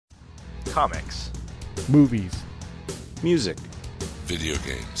comics, movies, music, video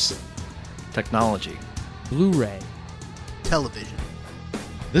games, technology, Blu-ray, television.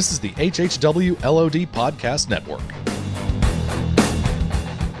 This is the HHW LOD Podcast Network.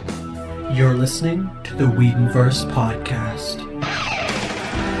 You're listening to the Whedonverse Podcast,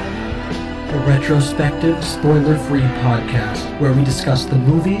 a retrospective, spoiler-free podcast where we discuss the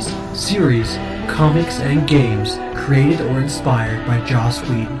movies, series, comics, and games created or inspired by Joss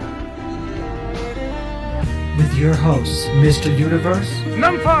Whedon. With your hosts, Mr. Universe,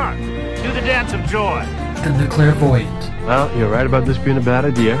 Numfar, do the dance of joy, and the Clairvoyant. Well, you're right about this being a bad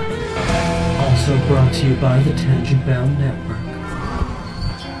idea. Also brought to you by the Tangent Bound Network.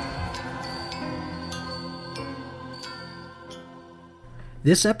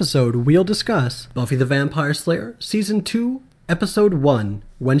 This episode, we'll discuss Buffy the Vampire Slayer, Season 2, Episode 1,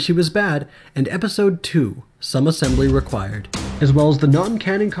 When She Was Bad, and Episode 2, Some Assembly Required, as well as the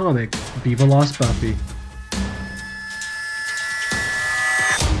non-canon comic, Viva Lost Buffy.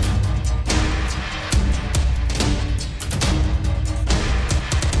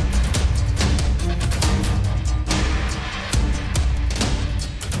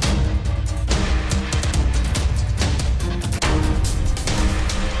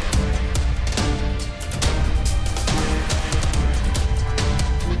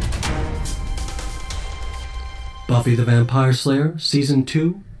 Buffy the Vampire Slayer, Season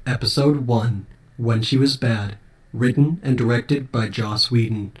 2, Episode 1, When She Was Bad, written and directed by Joss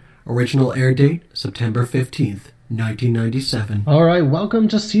Whedon. Original air date, September 15th, 1997. Alright, welcome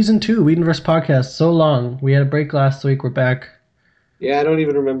to Season 2, Whedonverse Podcast. So long. We had a break last week, we're back. Yeah, I don't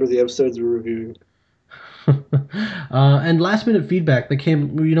even remember the episodes we're reviewing. And last minute feedback that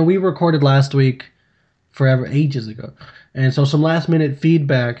came, we recorded last week forever, ages ago. And so some last minute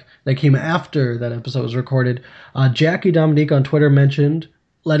feedback that came after that episode was recorded. Jackie Dominique on Twitter mentioned,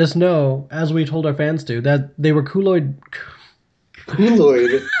 let us know, as we told our fans to, that they were Kool-Aid.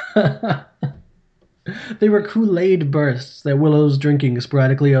 They were Kool-Aid bursts that Willow's drinking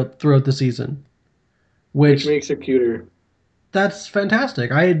sporadically throughout the season. Which makes her cuter. That's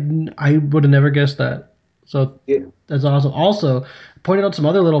fantastic. I would have never guessed that. So yeah. That's awesome. Also, pointed out some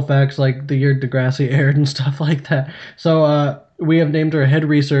other little facts like the year Degrassi aired and stuff like that. So we have named her head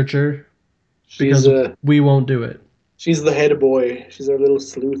researcher because we won't do it. She's the head boy. She's our little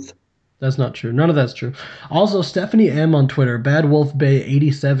sleuth. That's not true. None of that's true. Also, Stephanie M on Twitter,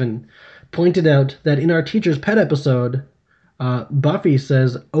 BadWolfBay87, pointed out that in our Teacher's Pet episode, Buffy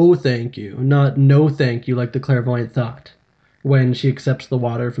says, "Oh, thank you," not "no, thank you," like the clairvoyant thought, when she accepts the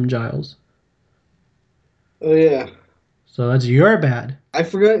water from Giles. Oh, yeah. So that's your bad. I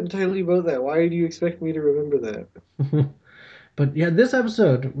forgot entirely about that. Why do you expect me to remember that? But yeah, this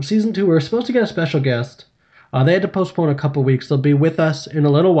episode, Season 2, we were supposed to get a special guest. They had to postpone a couple weeks. They'll be with us in a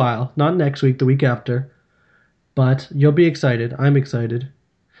little while. Not next week, the week after. But you'll be excited. I'm excited.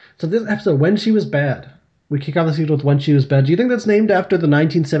 So this episode, When She Was Bad. We kick off the season with When She Was Bad. Do you think that's named after the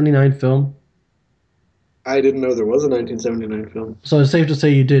 1979 film? I didn't know there was a 1979 film. So it's safe to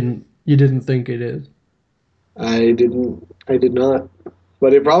say you didn't think it is. I did not.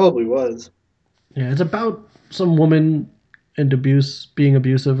 But it probably was. Yeah, it's about some woman and being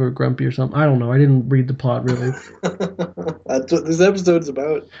abusive or grumpy or something. I don't know. I didn't read the plot, really. That's what this episode's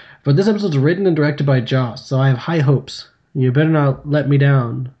about. But this episode's written and directed by Joss, so I have high hopes. You better not let me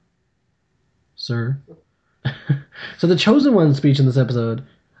down, sir. So the Chosen One speech in this episode,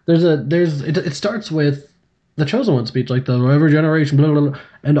 it starts with the Chosen One speech, like the every generation, blah, blah, blah,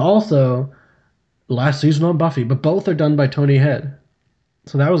 and also last season on Buffy, but both are done by Tony Head.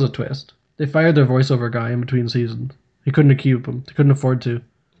 So that was a twist. They fired their voiceover guy in between seasons. They couldn't keep him. They couldn't afford to.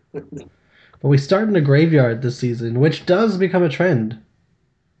 But we start in a graveyard this season, which does become a trend.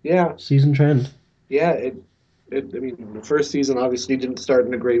 Yeah. Season trend. Yeah, I mean, the first season obviously didn't start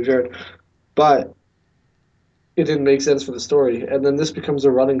in a graveyard, but it didn't make sense for the story. And then this becomes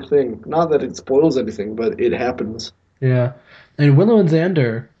a running thing. Not that it spoils anything, but it happens. Yeah. And Willow and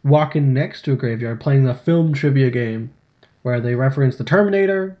Xander walk in next to a graveyard playing the film trivia game, where they reference the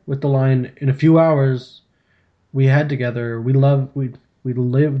Terminator with the line, "In a few hours, we had together, we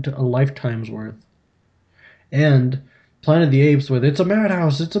lived a lifetime's worth." And Planet of the Apes with, "It's a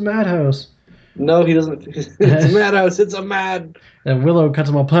madhouse, it's a madhouse." No, he doesn't. It's a madhouse, it's a mad. And Willow cuts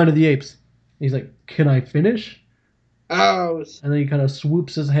him off, "Planet of the Apes." He's like, "Can I finish?" House. And then he kind of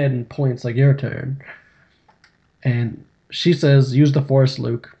swoops his head and points like, "Your turn." And she says, "Use the Force,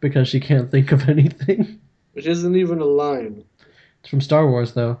 Luke," because she can't think of anything. Which isn't even a line. It's from Star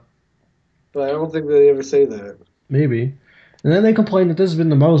Wars, though. But I don't think they ever say that. Maybe. And then they complain that this has been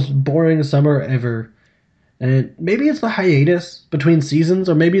the most boring summer ever. And maybe it's the hiatus between seasons,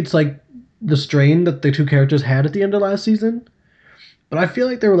 or maybe it's like the strain that the two characters had at the end of last season. But I feel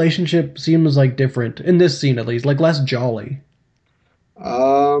like their relationship seems like different in this scene, at least, like less jolly.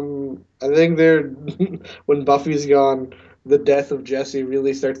 I think they're when Buffy's gone, the death of Jesse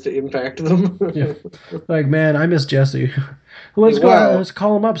really starts to impact them. Yeah. Like, man, I miss Jesse. Let's go. Wow. Let's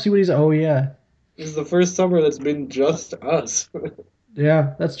call him up. See what he's. Oh yeah, This is the first summer that's been just us.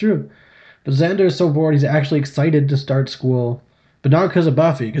 yeah, that's true. But Xander is so bored. He's actually excited to start school, but not because of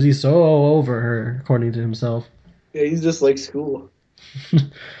Buffy, because he's so over her, according to himself. Yeah, he's just like school.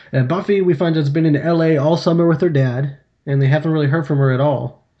 And Buffy, we find has been in L.A. all summer with her dad, and they haven't really heard from her at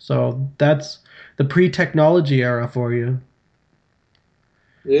all. So that's the pre-technology era for you.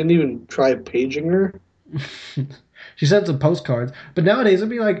 They didn't even try paging her. She sent some postcards, but nowadays it'd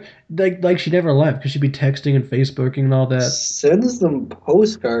be like she never left because she'd be texting and Facebooking and all that. Sends them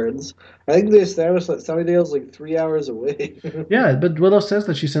postcards. I think they established that Sunnydale's like 3 hours away. Yeah, but Willow says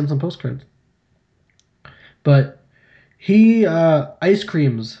that she sends some postcards. But he ice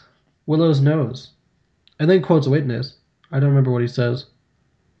creams Willow's nose, and then quotes a witness. I don't remember what he says,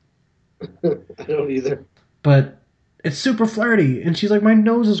 I don't either. but it's super flirty. And she's like, "My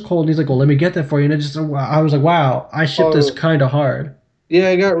nose is cold." And he's like, "Well, let me get that for you." And I was like, "Wow, I shipped this Oh. kind of hard." Yeah,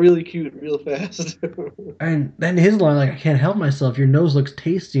 it got really cute real fast. And then his line, like, "I can't help myself. Your nose looks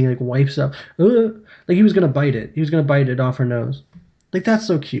tasty." And, like, wipes up. Like he was gonna bite it. He was gonna bite it off her nose. Like, that's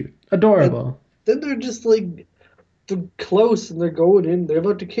so cute, adorable. Then they're just like they're close and they're going in. They're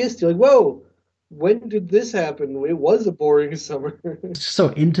about to kiss. You're like, whoa, when did this happen? It was a boring summer. It's just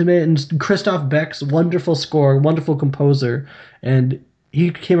so intimate. And Christoph Beck's wonderful score, wonderful composer, and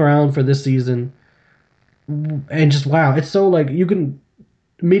he came around for this season. And just wow, it's so like you can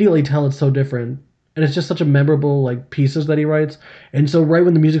immediately tell it's so different, and it's just such a memorable like pieces that he writes. And so right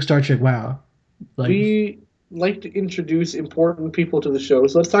when the music starts, you're like, wow, like We like to introduce important people to the show,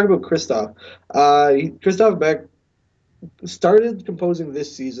 so let's talk about Christoph. Christoph Beck started composing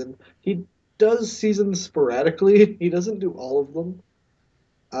this season. He does seasons sporadically. He doesn't do all of them,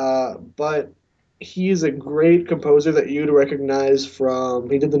 but he's a great composer that you'd recognize from.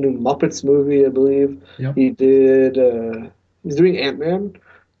 He did the new Muppets movie, I believe. Yep. He did. He's doing Ant-Man.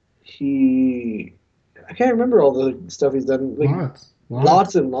 I can't remember all the stuff he's done. Like,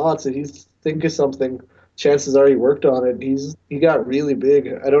 lots and lots. If you think of something, chances are he worked on it. He got really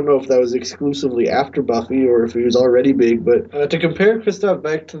big. I don't know if that was exclusively after Buffy or if he was already big, but to compare Christoph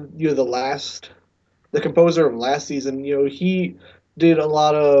Beck to the composer of last season, he did a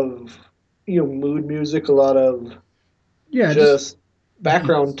lot of mood music, a lot of yeah, just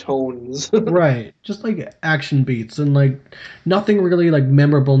background tones. right, just like action beats and like nothing really like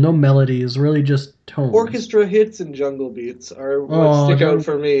memorable, no melodies, really just tones. Orchestra hits and jungle beats are what Oh, stick out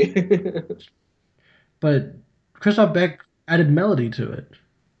for me. But Christoph Beck added melody to it.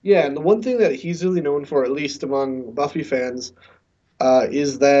 Yeah, and the one thing that he's really known for, at least among Buffy fans,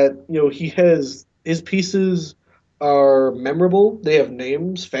 is that his pieces are memorable. They have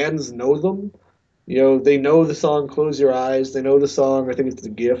names. Fans know them. They know the song "Close Your Eyes." They know the song. I think it's "The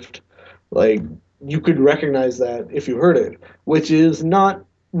Gift." Like you could recognize that if you heard it, which is not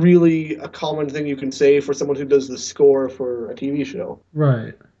really a common thing you can say for someone who does the score for a TV show.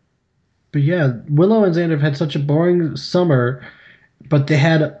 Right. But yeah, Willow and Xander have had such a boring summer, but they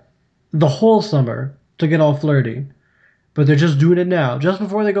had the whole summer to get all flirty. But they're just doing it now, just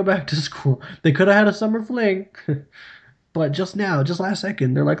before they go back to school. They could have had a summer fling, but just now, just last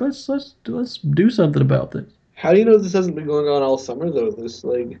second, they're like, let's do something about this. How do you know this hasn't been going on all summer though?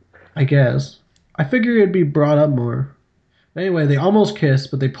 I guess. I figure it'd be brought up more. Anyway, they almost kiss,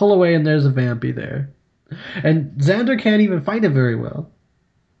 but they pull away and there's a vampy there. And Xander can't even fight it very well.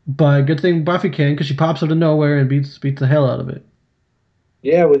 But good thing Buffy can, because she pops out of nowhere and beats the hell out of it.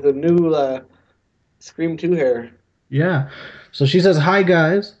 Yeah, with a new Scream 2 hair. Yeah. So she says, "Hi,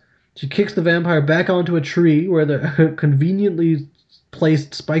 guys." She kicks the vampire back onto a tree where the conveniently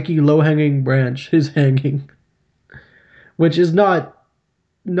placed spiky low-hanging branch is hanging. Which is not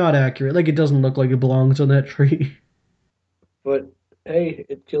accurate. Like, it doesn't look like it belongs on that tree. But hey,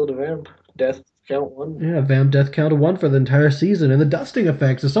 it killed a vamp. Death count 1. Yeah, vamp death count of 1 for the entire season. And the dusting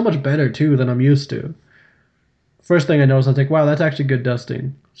effects is so much better, too, than I'm used to. First thing I noticed, I was like, wow, that's actually good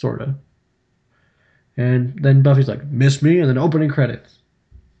dusting. Sort of. And then Buffy's like, "Miss me?" And then opening credits.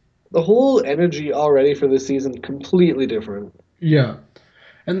 The whole energy already for this season completely different. Yeah.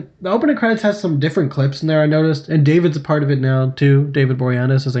 And the opening credits has some different clips in there, I noticed. And David's a part of it now, too. David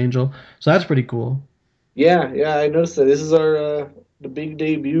Boreanaz as Angel. So that's pretty cool. Yeah, I noticed that. This is our the big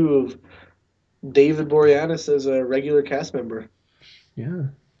debut of David Boreanaz as a regular cast member. Yeah.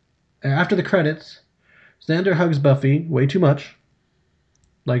 After the credits, Xander hugs Buffy way too much.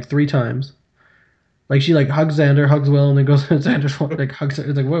 Like 3 times. Like she like hugs Xander, hugs Will, and then goes to Xander's like hugs her.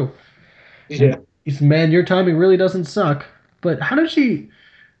 It's like whoa. Yeah. He's man, your timing really doesn't suck. But how did she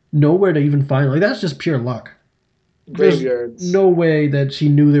know where to even find? Like that's just pure luck. There's Graveyards. no way that she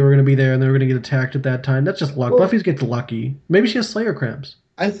knew they were going to be there and they were going to get attacked at that time. That's just luck. Well, Buffy gets lucky. Maybe she has Slayer cramps.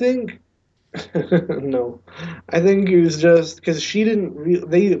 I think no. I think it was just because she didn't.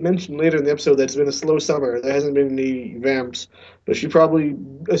 They mentioned later in the episode that it's been a slow summer. There hasn't been any vamps, but she probably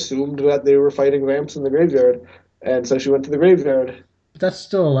assumed that they were fighting vamps in the graveyard, and so she went to the graveyard. But that's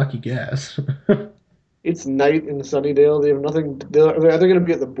still a lucky guess. It's night in Sunnydale. They have nothing. They're either going to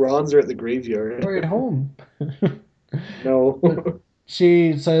be at the Bronze or at the graveyard. Or at home. No.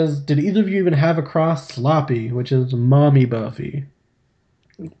 She says, "Did either of you even have a cross sloppy?" Which is mommy Buffy.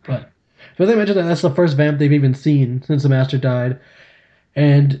 But they mentioned that that's the first vamp they've even seen since the Master died,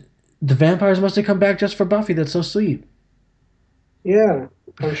 and the vampires must have come back just for Buffy. That's so sweet. Yeah,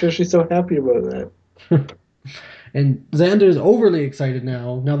 I'm sure she's so happy about that. And Xander's overly excited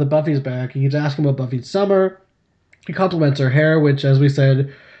now that Buffy's back. He's asking about Buffy's summer. He compliments her hair, which, as we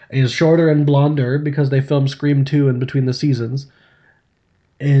said, is shorter and blonder because they filmed Scream 2 in between the seasons.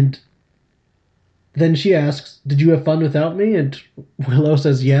 And then she asks, "Did you have fun without me?" And Willow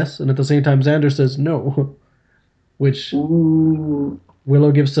says yes, and at the same time Xander says no. Which Ooh.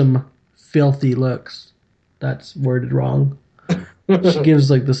 Willow gives some filthy looks. That's worded wrong. She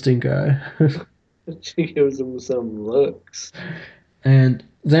gives like the stink eye. She gives him some looks. And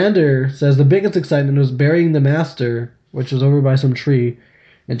Xander says the biggest excitement was burying the Master, which was over by some tree.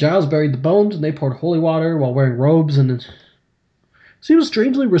 And Giles buried the bones, and they poured holy water while wearing robes, and it seems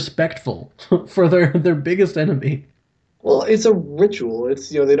strangely respectful for their biggest enemy. Well, it's a ritual. It's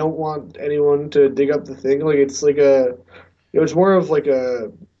they don't want anyone to dig up the thing. Like it's like it's more of like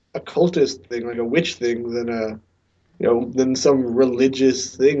a cultist thing, like a witch thing than than some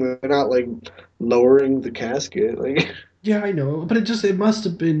religious thing. They're not like lowering the casket. Like Yeah, I know, but it must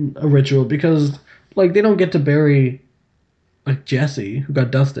have been a ritual because like they don't get to bury like Jesse who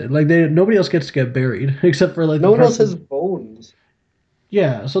got dusted. Like nobody else gets to get buried except for like no the one else person. has bones.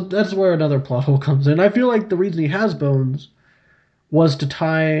 Yeah, so that's where another plot hole comes in. I feel like the reason he has bones was to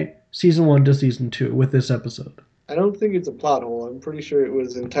tie season 1 to season 2 with this episode. I don't think it's a plot hole. I'm pretty sure it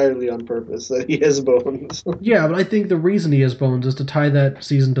was entirely on purpose that he has bones. Yeah, but I think the reason he has bones is to tie that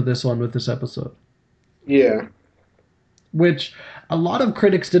season to this one with this episode. Yeah. Which a lot of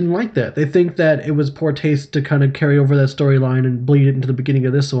critics didn't like that. They think that it was poor taste to kind of carry over that storyline and bleed it into the beginning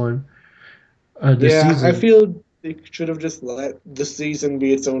of this one. This season. I feel they should have just let the season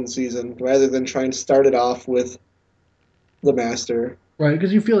be its own season rather than try and start it off with the Master. Right,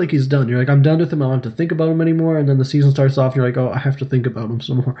 because you feel like he's done. You're like, I'm done with him. I don't have to think about him anymore. And then the season starts off. You're like, oh, I have to think about him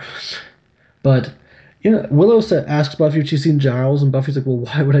some more. But yeah, Willow asks Buffy if she's seen Giles, and Buffy's like, well,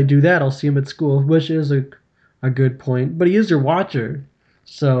 why would I do that? I'll see him at school, which is a good point. But he is your watcher,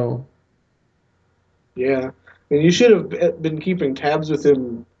 so Yeah. And you should have been keeping tabs with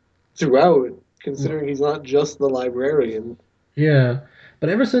him throughout, considering he's not just the librarian. yeah. But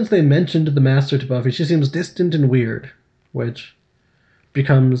ever since they mentioned the Master to Buffy, she seems distant and weird, which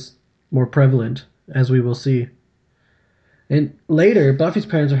becomes more prevalent, as we will see. And later, Buffy's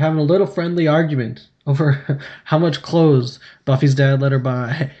parents are having a little friendly argument over how much clothes Buffy's dad let her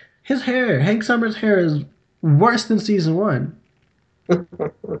buy. His hair, Hank Summers' hair, is worse than season 1.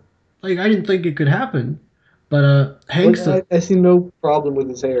 Like, I didn't think it could happen. But Hank's... I see no problem with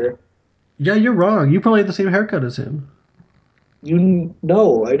his hair. Yeah, you're wrong. You probably have the same haircut as him.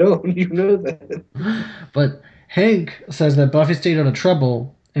 No, I don't. You know that. But Hank says that Buffy stayed out of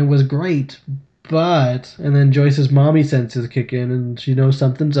trouble and was great, but... And then Joyce's mommy senses kick in and she knows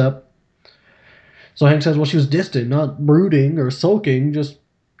something's up. So Hank says, well, she was distant, not brooding or sulking, just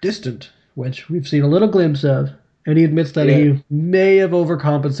distant, which we've seen a little glimpse of. And he admits that he may have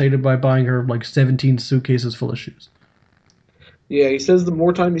overcompensated by buying her like 17 suitcases full of shoes. Yeah, he says the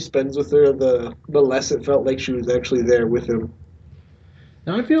more time he spends with her, the less it felt like she was actually there with him.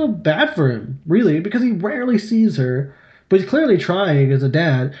 Now I feel bad for him, really, because he rarely sees her, but he's clearly trying as a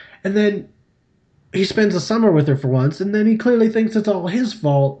dad. And then he spends the summer with her for once, and then he clearly thinks it's all his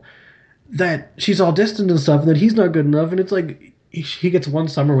fault that she's all distant and stuff, and that he's not good enough. And it's like he gets one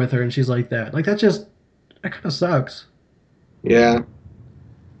summer with her, and she's like that. Like that kind of sucks. Yeah.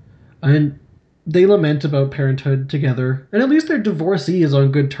 And they lament about parenthood together, and at least their divorcee is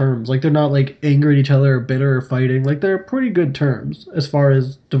on good terms. Like they're not like angry at each other or bitter or fighting. Like they're pretty good terms as far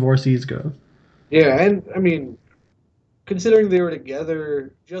as divorcees go. Yeah, and I mean, considering they were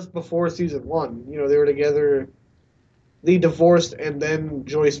together just before season 1, they were together. They divorced, and then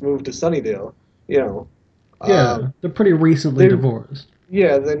Joyce moved to Sunnydale. Yeah, they're pretty recently divorced.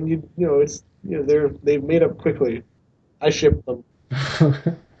 Yeah, then they've made up quickly. I ship them.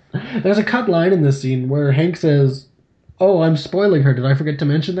 There's a cut line in this scene where Hank says, "Oh, I'm spoiling her. Did I forget to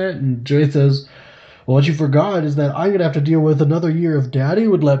mention that?" And Joey says, "Well, what you forgot is that I'm going to have to deal with another year if Daddy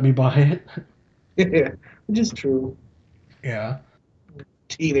would let me buy it." Yeah, which is true. Yeah.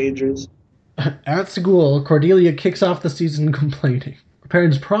 Teenagers. At school, Cordelia kicks off the season complaining. Her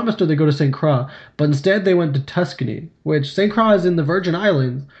parents promised her they go to St. Croix, but instead they went to Tuscany, which St. Croix is in the Virgin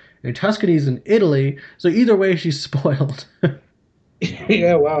Islands, and Tuscany's in Italy, so either way she's spoiled.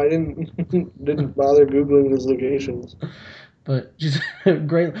 Yeah, wow, I didn't bother Googling those locations. But she's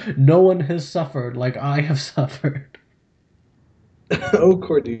great. No one has suffered like I have suffered. Oh,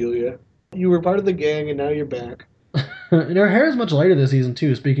 Cordelia. You were part of the gang and now you're back. And her hair is much lighter this season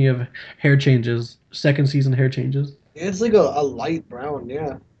too. Speaking of hair changes, second season hair changes. Yeah, it's like a light brown,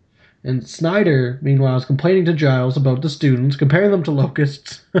 yeah. And Snyder, meanwhile, is complaining to Giles about the students, comparing them to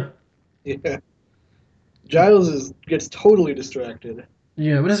locusts. Yeah. Giles gets totally distracted.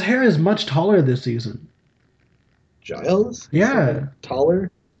 Yeah, but his hair is much taller this season. Giles? Yeah.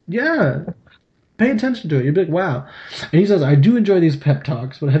 Taller? Yeah. Pay attention to it. You'll be like, wow. And he says, I do enjoy these pep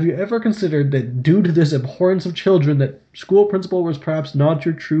talks, but have you ever considered that due to this abhorrence of children, that school principal was perhaps not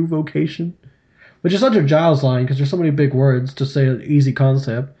your true vocation? Which is such a Giles line, because there's so many big words to say an easy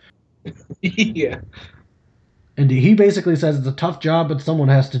concept. Yeah. And he basically says it's a tough job, but someone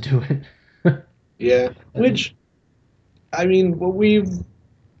has to do it. Yeah. Which, I mean, we've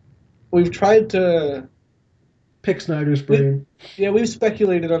tried to... Pick Snyder's brain. We've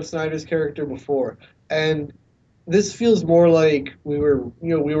speculated on Snyder's character before, and this feels more like we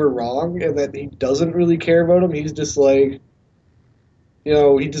were wrong, and that he doesn't really care about him. He's just like,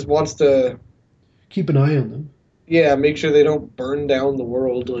 he just wants to Keep an eye on them. Yeah, make sure they don't burn down the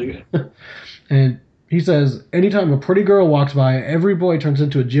world. Like, And he says, anytime a pretty girl walks by, every boy turns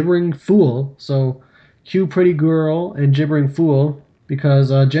into a gibbering fool. So, cue pretty girl and gibbering fool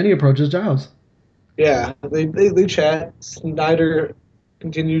because Jenny approaches Giles. yeah, they chat. Snyder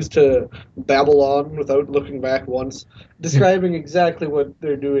continues to babble on without looking back once, describing exactly what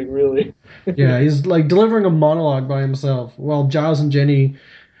they're doing. Really. Yeah, he's like delivering a monologue by himself while Giles and Jenny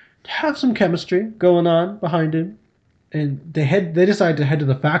have some chemistry going on behind him. And they decide to head to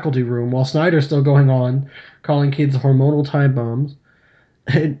the faculty room while Snyder's still going on, calling kids hormonal time bombs.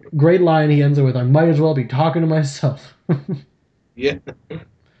 And great line he ends it with, I might as well be talking to myself. Yeah.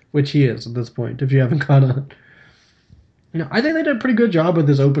 Which he is at this point, if you haven't caught on. I think they did a pretty good job with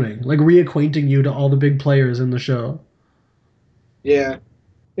this opening, like reacquainting you to all the big players in the show. Yeah.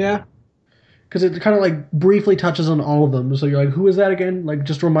 Yeah. Because it kind of like briefly touches on all of them. So you're like, who is that again? Like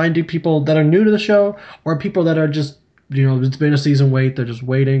just reminding people that are new to the show or people that are just, it's been a season wait, they're just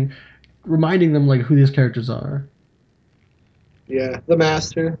waiting. Reminding them like who these characters are. Yeah. The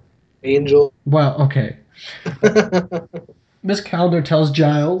Master. Angel. Well, okay. Miss Calendar tells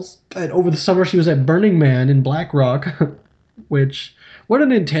Giles that over the summer she was at Burning Man in Black Rock, which, what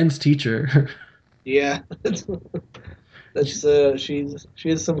an intense teacher. Yeah. That's she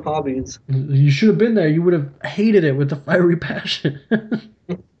has some hobbies. You should have been there. You would have hated it with a fiery passion.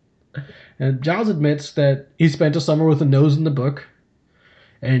 And Giles admits that he spent a summer with a nose in the book.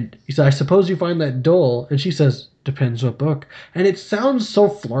 And he said, I suppose you find that dull. And she says, depends what book. And it sounds so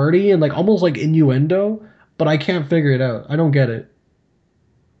flirty and like almost like innuendo, but I can't figure it out. I don't get it.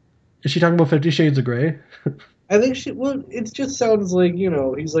 Is she talking about 50 Shades of Grey? I think it just sounds like,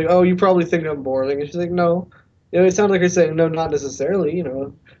 he's like, oh, you probably think I'm boring. And she's like, no. It sounds like her saying, no, not necessarily,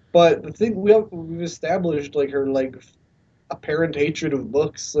 But the thing, we've established, like, her, like, apparent hatred of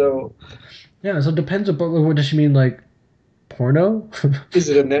books, so... Yeah, so it depends what book. What does she mean, like, porno? Is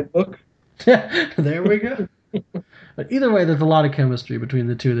it a net book? There we go. But either way, there's a lot of chemistry between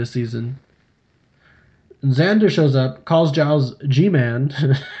the two this season. Xander shows up, calls Giles G-Man.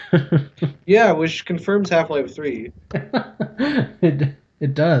 Yeah, which confirms Half-Life 3.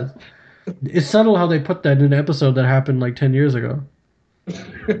 It does. It's subtle how they put that in an episode that happened like 10 years ago.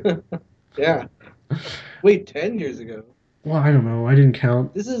 Yeah. Wait, 10 years ago? Well, I don't know. I didn't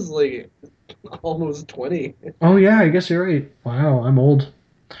count. This is like almost 20. Oh, yeah, I guess you're right. Wow, I'm old.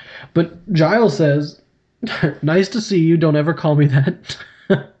 But Giles says, nice to see you. Don't ever call me that.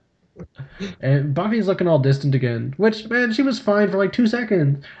 And Buffy's looking all distant again. Which, man, she was fine for like 2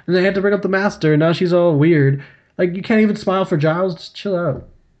 seconds. And they had to bring up the Master, and now she's all weird. Like, you can't even smile for Giles. Just chill out.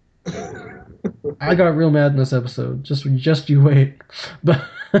 I got real mad in this episode. Just you wait. But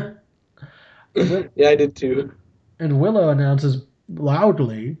yeah, I did too. And Willow announces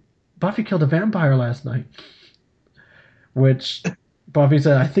loudly, Buffy killed a vampire last night. Which Buffy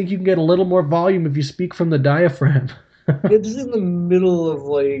said, I think you can get a little more volume if you speak from the diaphragm. It's just in the middle of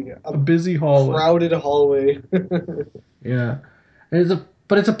like A a busy hallway. crowded hallway. Yeah.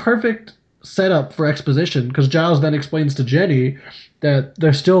 But it's a perfect setup for exposition because Giles then explains to Jenny that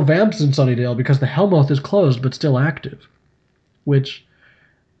there's still vamps in Sunnydale because the Hellmouth is closed but still active. Which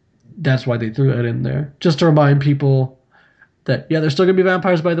that's why they threw it in there. Just to remind people that yeah, there's still gonna be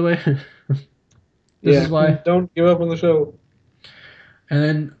vampires by the way. This is why. Don't give up on the show. And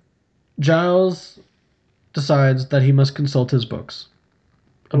then Giles decides that he must consult his books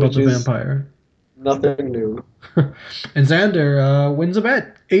about Which the is- vampire. Nothing new. And Xander wins a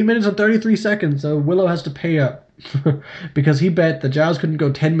bet. 8 minutes and 33 seconds, so Willow has to pay up. Because he bet that Giles couldn't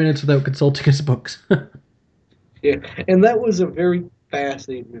go 10 minutes without consulting his books. Yeah, and that was a very fast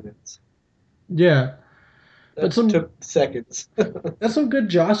 8 minutes. Yeah. That But some- took seconds. That's some good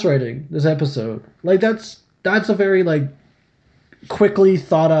Joss writing, this episode. Like, that's a very, like, quickly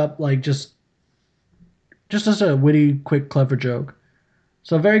thought up, like, just as a witty, quick, clever joke.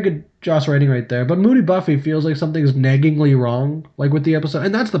 So very good Joss writing right there. But Moody Buffy feels like something's naggingly wrong, like with the episode,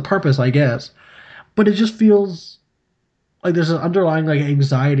 and that's the purpose, I guess. But it just feels like there's an underlying like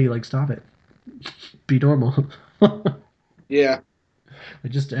anxiety, like stop it, be normal. Yeah.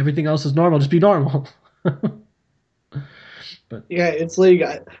 Like, just everything else is normal, just be normal. Yeah, it's like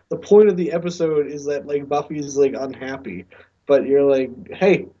the point of the episode is that like Buffy's like unhappy, but you're like,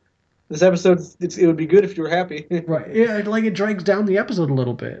 hey, this episode it would be good if you were happy. Right? Yeah, like it drags down the episode a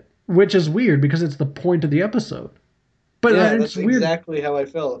little bit, which is weird because it's the point of the episode. But Yeah, it's that's weird. exactly how I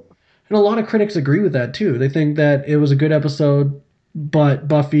felt. And a lot of critics agree with that too. They think that it was a good episode, but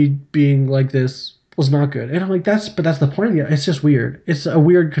Buffy being like this was not good. And I'm like, that's the point of it. It's just weird. It's a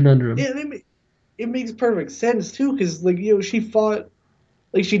weird conundrum. Yeah, it makes perfect sense too, because like she fought,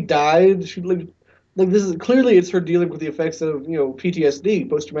 like she died. She like this is clearly it's her dealing with the effects of PTSD,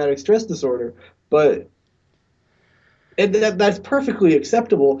 post traumatic stress disorder, but and that's perfectly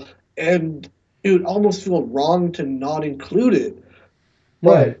acceptable, and it would almost feel wrong to not include it,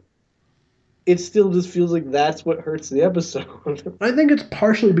 but Right. it still just feels like that's what hurts the episode. I think it's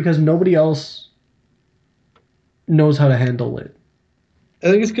partially because nobody else knows how to handle it. I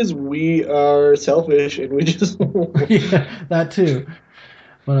think it's because we are selfish and we just Yeah, that too.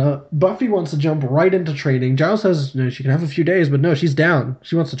 But Buffy wants to jump right into training. Giles says she can have a few days, but no, she's down.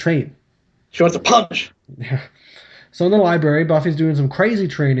 She wants to train. she wants to punch. Yeah. So in the library, Buffy's doing some crazy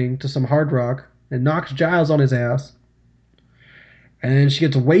training to some hard rock and knocks Giles on his ass. And then she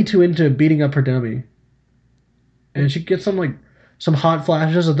gets way too into beating up her dummy. And she gets some hot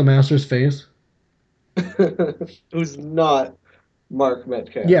flashes of the master's face. Who's not Mark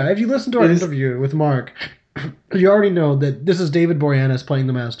Metcalf. Yeah, if you listen to our It is- interview with Mark, you already know that this is David Boreanaz playing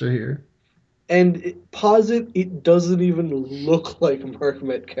the master here. And posit it doesn't even look like Mark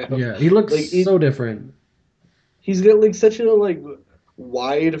Metcalf. Yeah, he looks Like, so different. He's got like such a like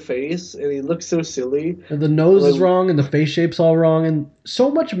wide face, and he looks so silly. And the nose is Like- wrong, and the face shape's all wrong, and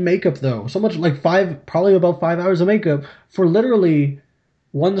so much makeup though. So much like probably about 5 hours of makeup for literally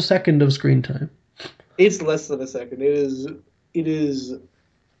 1 second of screen time. It's less than a second. It is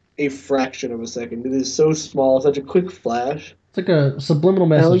a fraction of a second. It is so small, such a quick flash. It's like a subliminal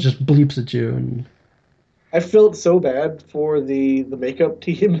message like- just bleeps at you, and I felt so bad for the makeup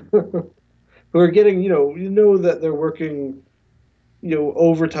team who are getting, you know that they're working,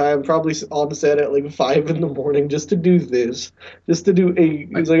 overtime, probably on set at like 5 in the morning just to do this, just to do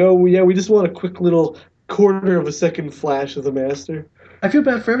it's like, oh yeah, we just want a quick little quarter of a second flash of the master. I feel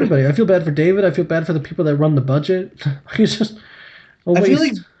bad for everybody. I feel bad for David. I feel bad for the people that run the budget. He's just a I feel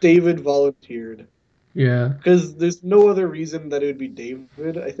waste. like David volunteered Yeah. because there's no other reason that it would be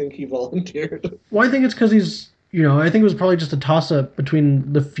David. I think he volunteered. Well, I think it's because he's, I think it was probably just a toss-up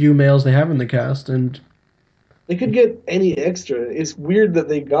between the few males they have in the cast, and They could get any extra. It's weird that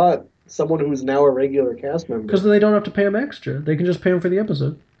they got someone who's now a regular cast member. because they don't have to pay him extra. They can just pay him for the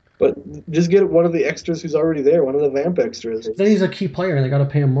episode. But just get one of the extras who's already there, one of the vamp extras. Then he's a key player, and they got to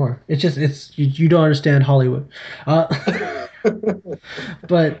pay him more. It's you don't understand Hollywood.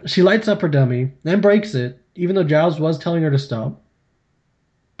 But she lights up her dummy, then breaks it, even though Giles was telling her to stop.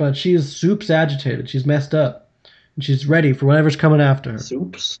 But she's soups agitated. She's messed up. And she's ready for whatever's coming after her.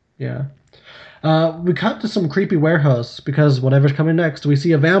 Soups. Yeah. We cut to some creepy warehouse because whatever's coming next, we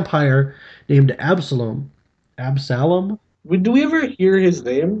see a vampire named Absalom. Absalom? Do we ever hear his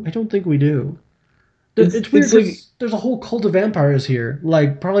name? I don't think we do. It's- It's weird it's like- 'cause there's a whole cult of vampires here.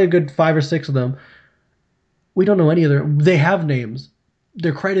 Like, probably a good 5 or 6 of them. We don't know any of them. They have names.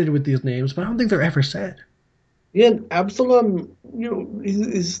 They're credited with these names, but I don't think they're ever said. Yeah, and Absalom,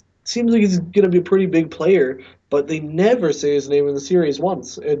 is seems like he's going to be a pretty big player, but they never say his name in the series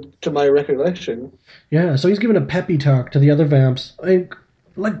once, to my recollection. Yeah, so he's giving a peppy talk to the other vamps.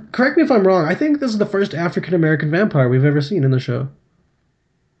 Like, correct me if I'm wrong. I think this is the first African American vampire we've ever seen in the show.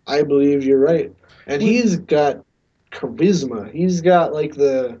 I believe you're right. And he's got charisma. He's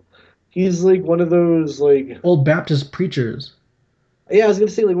like one of those, like, Old Baptist preachers. yeah, I was going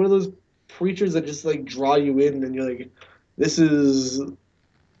to say, like, one of those preachers that just, like, draw you in and you're like, this is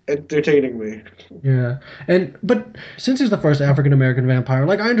entertaining me. Yeah, but since he's the first African American vampire,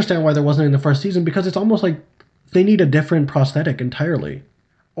 like I understand why there wasn't in the first season because it's almost like they need a different prosthetic entirely,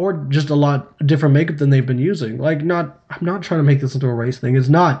 or just a lot different makeup than they've been using. I'm not trying to make this into a race thing. It's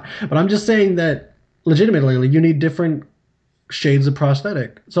not, but I'm just saying that legitimately, like, you need different shades of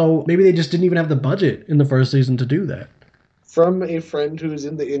prosthetic. So maybe they just didn't even have the budget in the first season to do that. From a friend who's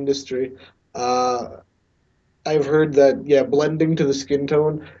in the industry, I've heard that, yeah, blending to the skin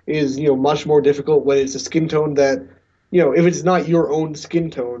tone is, much more difficult when it's a skin tone that, if it's not your own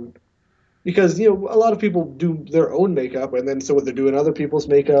skin tone, because, a lot of people do their own makeup, and then so when they're doing other people's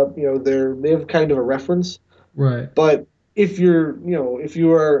makeup, they have kind of a reference. Right. But if if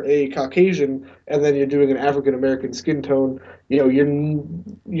you are a Caucasian and then you're doing an African American skin tone,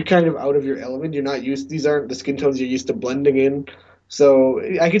 you're kind of out of your element. You're not used. These aren't the skin tones you're used to blending in. So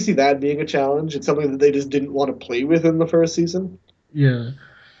I can see that being a challenge. It's something that they just didn't want to play with in the first season. Yeah.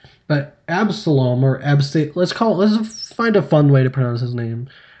 But Absalom or let's find a fun way to pronounce his name.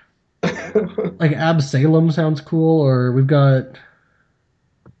 Like Absalom sounds cool, or we've got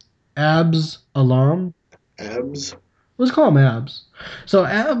Abs Alam. Abs. Let's call him Abs. So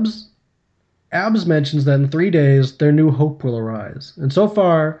Abs mentions that in 3 days their new hope will arise. And so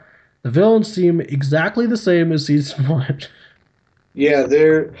far, the villains seem exactly the same as season 1. Yeah,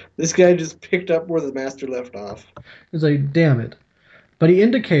 this guy just picked up where the master left off. It's like, damn it. But he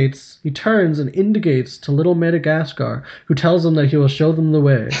turns and indicates to little Madagascar, who tells them that he will show them the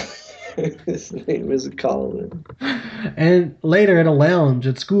way. His name is Colin. And later at a lounge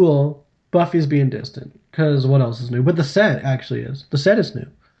at school, Buffy's being distant. Because what else is new? But the set actually is. The set is new.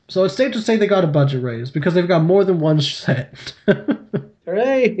 So it's safe to say they got a budget raise because they've got more than one set.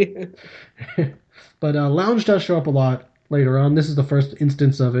 Hooray! But Lounge does show up a lot later on. This is the first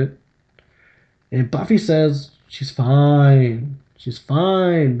instance of it. And Buffy says she's fine. She's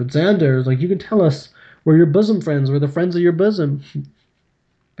fine. But Xander is like, you can tell us. We're your bosom friends. We're the friends of your bosom.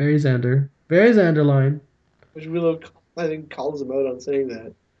 Very Xander. Very Xander line. Which Willow, I think, calls him out on saying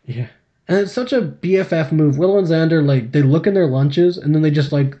that. Yeah. And it's such a BFF move. Willow and Xander, like, they look in their lunches and then they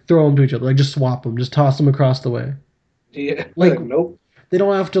just, like, throw them to each other. Like, just swap them. Just toss them across the way. Yeah. Like, nope. They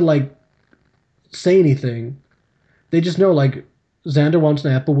don't have to, like, say anything. They just know, like, Xander wants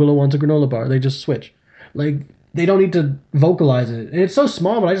an apple, Willow wants a granola bar. They just switch. Like, they don't need to vocalize it. And it's so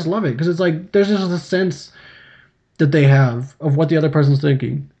small, but I just love it. Because it's like, there's just a sense that they have of what the other person's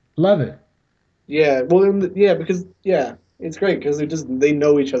thinking. Love it. Yeah, well, because it's great because they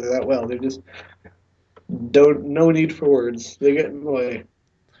know each other that well. They just no need for words. They get in the way.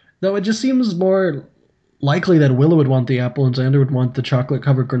 Though it just seems more likely that Willow would want the apple and Xander would want the chocolate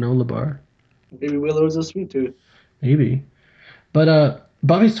covered granola bar. Maybe Willow's a sweet tooth. Maybe. But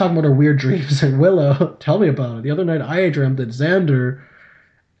Buffy's talking about her weird dreams, and Willow, tell me about it. The other night I dreamt that Xander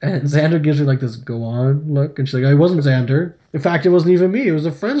gives her like this go on look, and she's like, I wasn't Xander. In fact, it wasn't even me. It was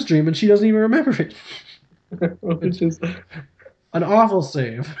a friend's dream, and she doesn't even remember it. Which is an awful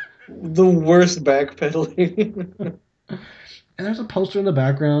save. The worst backpedaling. And there's a poster in the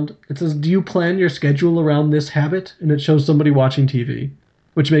background. It says, do you plan your schedule around this habit? And it shows somebody watching TV,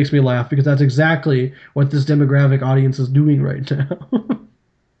 which makes me laugh because that's exactly what this demographic audience is doing right now.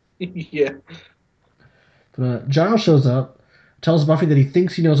 Yeah. But Giles shows up, tells Buffy that he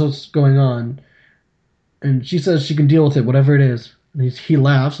thinks he knows what's going on, and she says she can deal with it, whatever it is. And he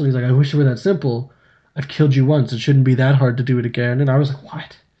laughs, and he's like, I wish it were that simple. I've killed you once. It shouldn't be that hard to do it again. And I was like,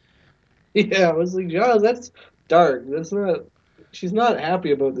 what? Yeah, I was like, Giles, that's dark. That's not... She's not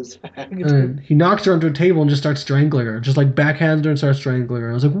happy about this fact. And he knocks her onto a table and just starts strangling her. Just like backhands her and starts strangling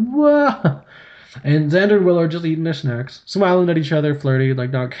her. I was like, whoa! And Xander and Willow are just eating their snacks, smiling at each other, flirty,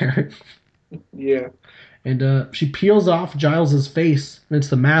 like not caring. Yeah. And she peels off Giles's face, and it's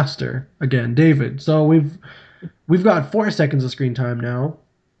the master again, David. So we've got 4 seconds of screen time now.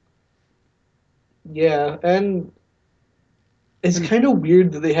 Yeah, and it's kind of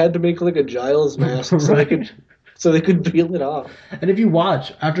weird that they had to make like a Giles mask Right. so they could peel it off. And if you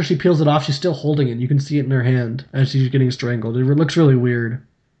watch, after she peels it off, she's still holding it. You can see it in her hand as she's getting strangled. It looks really weird.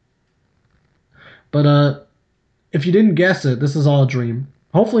 But if you didn't guess it, this is all a dream.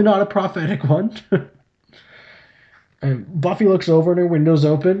 Hopefully not a prophetic one. And Buffy looks over and her window's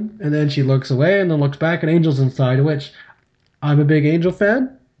open, and then she looks away and then looks back and Angel's inside, which I'm a big Angel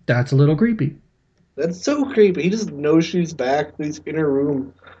fan. That's a little creepy. That's so creepy. He just knows she's back. He's in her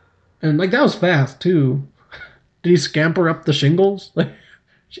room. And like that was fast too. Did he scamper up the shingles? Like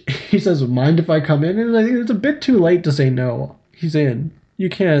he says, "Mind if I come in?" And I think it's a bit too late to say no. He's in. You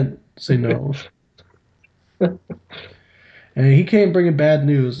can't say no. And he came bringing bad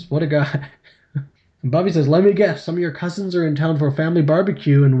news. What a guy. And Buffy says, "Let me guess. Some of your cousins are in town for a family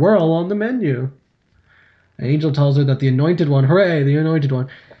barbecue, and we're all on the menu." And Angel tells her that the Anointed One, hooray, the Anointed One,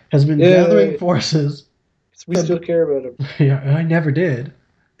 has been gathering forces. We still care about him. Yeah, I never did.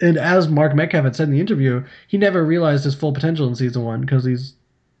 And as Mark Metcalf had said in the interview, he never realized his full potential in season 1 because he's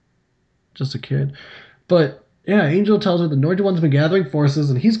just a kid. But yeah, Angel tells her the Anointed One's been gathering forces,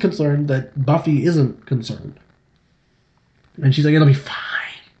 and he's concerned that Buffy isn't concerned. And she's like, "It'll be fine.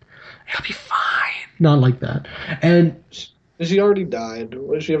 It'll be fine." Not like that. And She already died.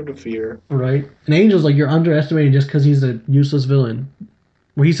 What does she have to fear? right? And Angel's like, "You're underestimating just because he's a useless villain."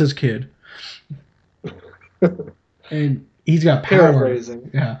 Well, he says kid. And he's got power. Paraphrasing.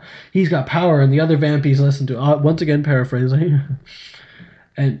 Yeah. He's got power, and the other vampies listen to once again paraphrasing.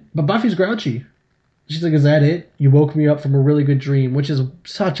 But Buffy's grouchy. She's like, "Is that it? You woke me up from a really good dream," which is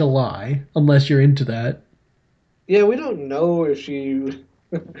such a lie, unless you're into that. Yeah, we don't know if she...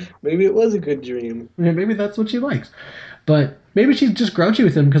 Maybe it was a good dream. Yeah, maybe that's what she likes. But maybe she's just grouchy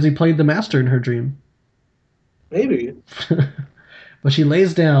with him because he played the master in her dream. Maybe. But she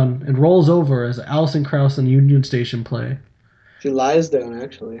lays down and rolls over as Alison Krauss and Union Station play. She lies down,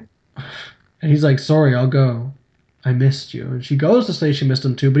 actually. And he's like, "Sorry, I'll go. I missed you." And she goes to say she missed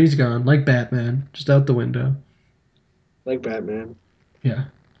him too, but he's gone, like Batman, just out the window. Like Batman. Yeah.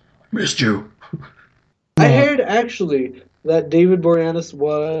 "Missed you." I heard, actually, that David Boreanaz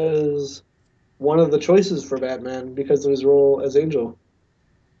was one of the choices for Batman because of his role as Angel.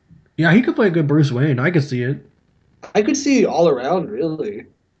 Yeah, he could play a good Bruce Wayne. I could see it. I could see all around, really.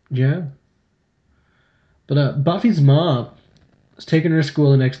 Yeah. But Buffy's mom is taking her to school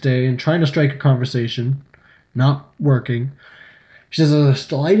the next day and trying to strike a conversation. Not working. She says, "There's the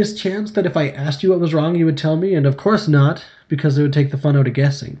slightest chance that if I asked you what was wrong, you would tell me?" And of course not, because it would take the fun out of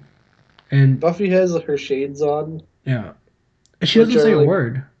guessing. And Buffy has her shades on. yeah. And she doesn't Which are say a like-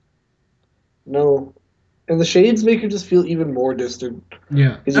 word. No. And the shades make her just feel even more distant.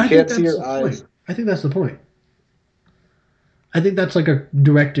 Yeah. Because you I can't think see that's her the eyes. point. I think that's the point. I think that's like a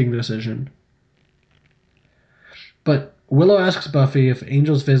directing decision. But Willow asks Buffy if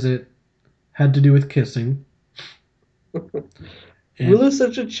Angel's visit had to do with kissing. And, Willow's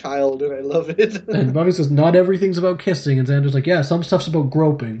such a child, and I love it. and Buffy says, "Not everything's about kissing." And Xander's like, "Yeah, some stuff's about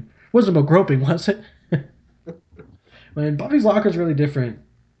groping." It wasn't about groping, was it? And Buffy's locker's really different.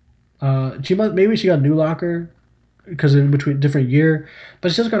 Maybe she got a new locker because in between different year, but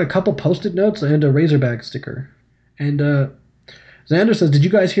she's just got a couple post-it notes and a Razorback sticker. And Xander says, "Did you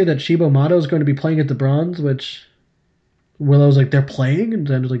guys hear that Shibo Mato is going to be playing at the Bronze?" Which Willow's like, "They're playing?" And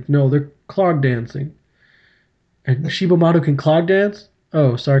Xander's like, "No, they're clog dancing." And Shibo Mato can clog dance?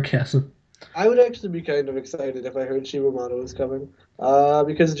 Oh, sarcasm. I would actually be kind of excited if I heard Shiba Mato was coming.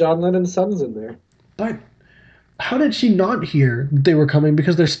 Because John Lennon's son's in there. But how did she not hear they were coming?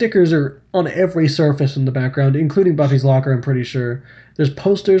 Because their stickers are on every surface in the background, including Buffy's locker, I'm pretty sure. There's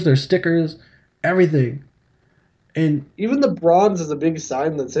posters, there's stickers, everything. And Even the bronze is a big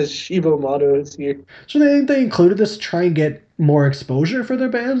sign that says Shiba Mato is here. so they included this to try and get more exposure for their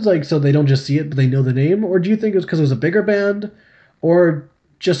bands, like so they don't just see it but they know the name? Or do you think it was because it was a bigger band? Or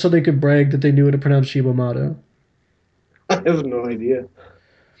just so they could brag that they knew how to pronounce Shiba Mato? I have no idea.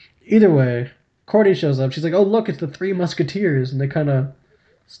 Either way, Cordy shows up. She's like, "Oh, look, it's the Three Musketeers." And they kind of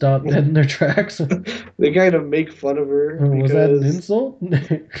stop dead in their tracks. They kind of make fun of her. Oh, was that an because- insult?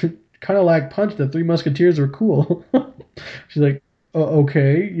 Kind of like Punch. The Three Musketeers were cool. She's like, "Oh,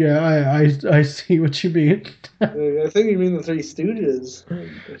 okay, yeah, I see what you mean." I think you mean the Three Stooges.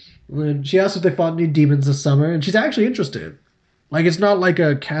 And she asks if they fought any demons this summer, and she's actually interested. Like, it's not like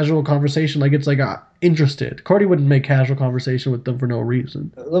a casual conversation. Like, it's like interested. Cordy wouldn't make casual conversation with them for no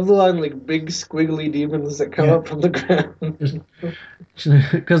reason. I love the line, like, big squiggly demons that come Yeah. up from the ground.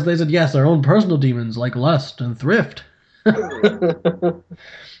 Because they said, yes, our own personal demons, like lust and thrift.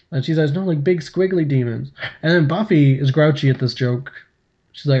 And she says, no, like big squiggly demons. And then Buffy is grouchy at this joke.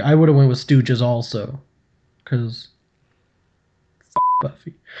 She's like, I would have went with Stooges also. Because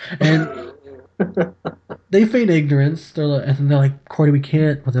Buffy. And they feign ignorance. They're like, and they're like, Cordy, we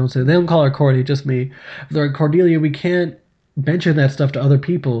can't. Well, they don't say, they don't call her Cordy, just me. They're like, Cordelia, we can't mention that stuff to other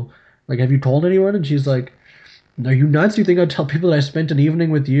people. Like, have you told anyone? And she's like, are you nuts? Do you think I'd tell people that I spent an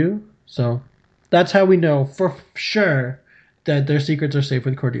evening with you? So That's how we know for sure that their secrets are safe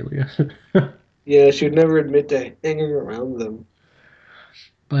with Cordelia. Yeah, she would never admit to hanging around them.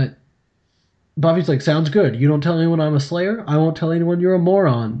 But Buffy's like, sounds good. You don't tell anyone I'm a Slayer. I won't tell anyone you're a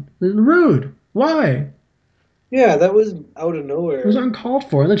moron. Rude. Why? Yeah, that was out of nowhere. It was uncalled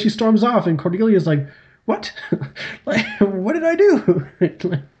for. And then she storms off, and Cordelia's like, what? Like, what did I do?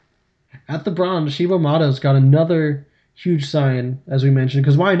 At the Bronze, Shiba Mato's got another huge sign, as we mentioned,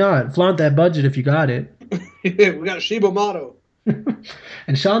 because why not? Flaunt that budget if you got it. Yeah, we got Shiba Mato.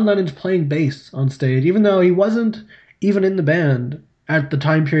 And Sean Lennon's playing bass on stage, even though he wasn't even in the band at the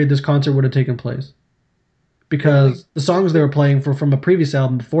time period this concert would have taken place. Because the songs they were playing were from a previous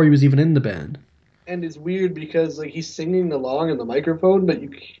album before he was even in the band. And it's weird because like he's singing along in the microphone, but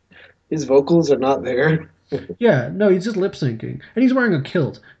his vocals are not there. Yeah, no, he's just lip syncing. And he's wearing a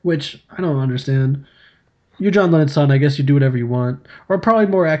kilt, which I don't understand. You're John Lennon's son, I guess you do whatever you want. Or probably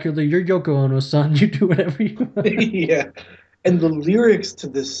more accurately, you're Yoko Ono's son, you do whatever you want. Yeah. And the lyrics to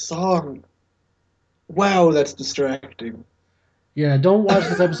this song, wow, that's distracting. Yeah, don't watch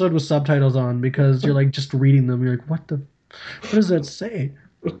this episode with subtitles on because you're like just reading them. You're like, what does that say?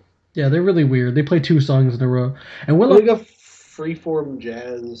 Yeah, they're really weird. They play 2 songs in a row. And Willow... Like a freeform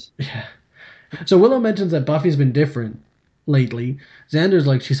jazz. Yeah. So Willow mentions that Buffy's been different lately. Xander's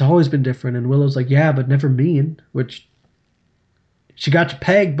like, she's always been different. And Willow's like, yeah, but never mean. Which, she got you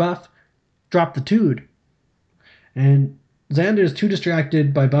pegged, Buff. Drop the tood. And Xander's too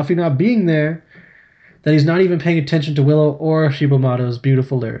distracted by Buffy not being there that he's not even paying attention to Willow or Shiba Mato's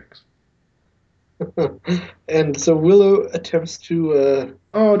beautiful lyrics. And so Willow attempts to...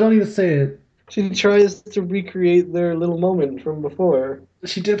 Oh, don't even say it. She tries to recreate their little moment from before.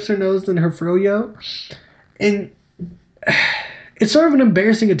 She dips her nose in her froyo. And it's sort of an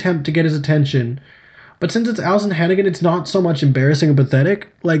embarrassing attempt to get his attention. But since it's Alison Hannigan, it's not so much embarrassing and pathetic.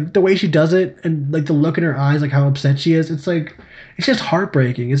 Like, the way she does it and, like, the look in her eyes, like, how upset she is, it's, like, it's just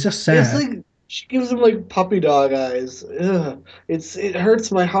heartbreaking. It's just sad. It's like, she gives him, like, puppy dog eyes. Ugh. It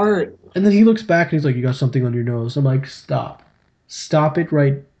hurts my heart. And then he looks back and he's like, you got something on your nose. I'm like, stop. Stop it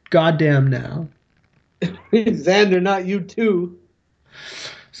right goddamn now. Xander, not you too.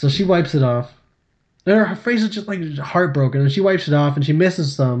 So she wipes it off. And her face is just, like, heartbroken. And she wipes it off and she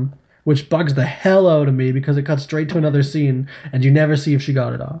misses some. Which bugs the hell out of me because it cuts straight to another scene and you never see if she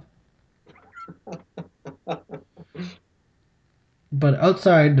got it off. But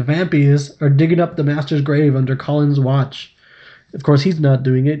outside, the vampies are digging up the Master's grave under Colin's watch. Of course, he's not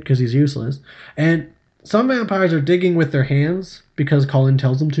doing it because he's useless. And some vampires are digging with their hands because Colin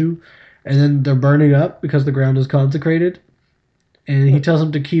tells them to. And then they're burning up because the ground is consecrated. And he tells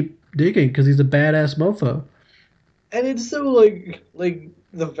them to keep digging because he's a badass mofo. And it's so, like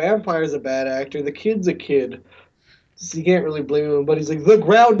the vampire's a bad actor. The kid's a kid. So you can't really blame him. But he's like, the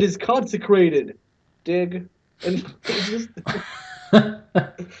ground is consecrated. Dig. And it's just...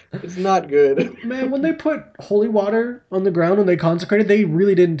 it's not good. Man, when they put holy water on the ground and they consecrated, they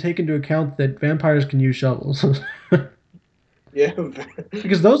really didn't take into account that vampires can use shovels. Yeah.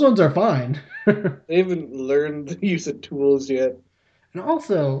 Because those ones are fine. They haven't learned the use of tools yet. And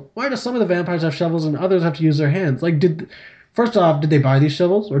also, why do some of the vampires have shovels and others have to use their hands? Like, first off, did they buy these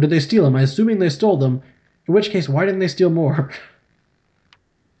shovels or did they steal them? I'm assuming they stole them. In which case, why didn't they steal more?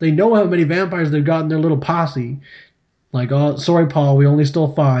 They know how many vampires they've got in their little posse. Like, oh, sorry, Paul, we only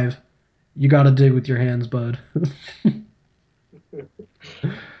stole 5. You gotta dig with your hands, bud.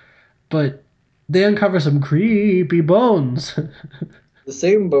 But they uncover some creepy bones. The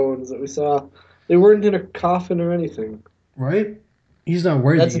same bones that we saw. They weren't in a coffin or anything. Right? He's not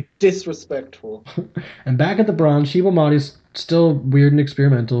worthy. That's disrespectful. And back at the Bronze, Shiba Mati's still weird and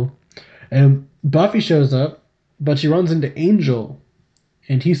experimental. And Buffy shows up, but she runs into Angel.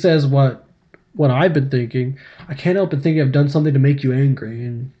 And he says what I've been thinking. I can't help but think I've done something to make you angry.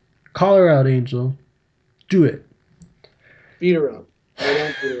 And call her out, Angel. Do it. Beat her up. I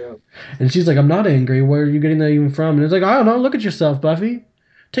don't beat her up. And she's like, I'm not angry. Where are you getting that even from? And it's like, I don't know. Look at yourself, Buffy.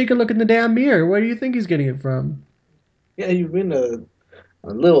 Take a look in the damn mirror. Where do you think he's getting it from? Yeah, you've been a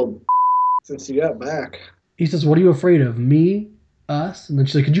little since you got back. He says, what are you afraid of? Me? Us? And then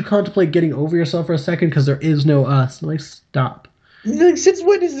she's like, could you contemplate getting over yourself for a second? Because there is no us. I'm like, stop. Like, since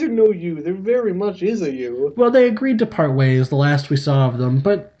when is there no you? There very much is a you. Well, they agreed to part ways the last we saw of them,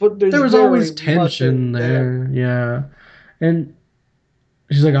 but there was always tension there. Yeah. And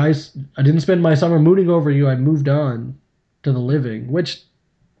she's like, I didn't spend my summer mooning over you. I moved on to the living, which,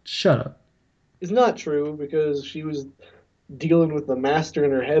 shut up. It's not true because she was dealing with the Master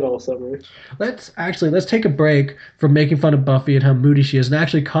in her head all summer. Let's take a break from making fun of Buffy and how moody she is and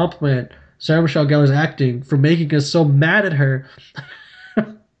actually compliment Sarah Michelle Gellar's acting for making us so mad at her.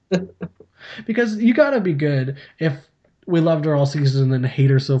 Because Because you gotta be good if we loved her all season and then hate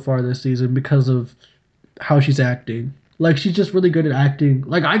her so far this season because of how she's acting. Like, she's just really good at acting.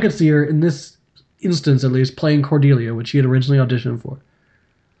 Like, I could see her, in this instance at least, playing Cordelia, which she had originally auditioned for.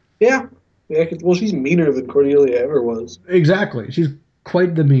 Yeah. Yeah, well, she's meaner than Cordelia ever was. Exactly. She's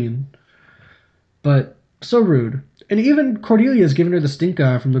quite the mean. But so rude. And even Cordelia's giving her the stink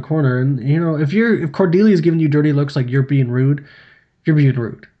eye from the corner. And, you know, if Cordelia's giving you dirty looks like you're being rude, you're being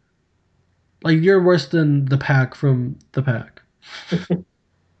rude. Like, you're worse than the pack from the pack.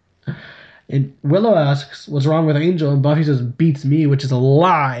 And Willow asks, what's wrong with Angel? And Buffy says, beats me, which is a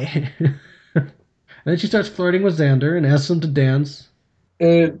lie. And then she starts flirting with Xander and asks him to dance.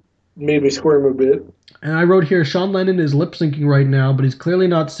 It made me squirm a bit. And I wrote here, Sean Lennon is lip syncing right now, but he's clearly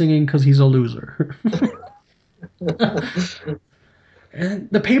not singing because he's a loser. And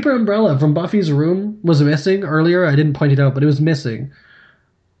the paper umbrella from Buffy's room was missing earlier. I didn't point it out, but it was missing.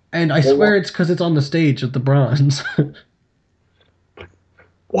 And I swear it's because it's on the stage at the Bronze.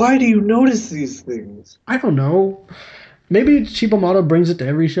 Why do you notice these things? I don't know. Maybe Chipomato brings it to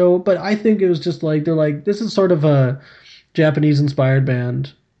every show, but I think it was just like, they're like, this is sort of a Japanese-inspired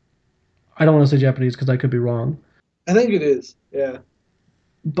band. I don't want to say Japanese because I could be wrong. I think it is, yeah.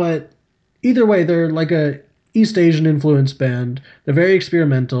 But either way, they're like a East Asian influenced band. They're very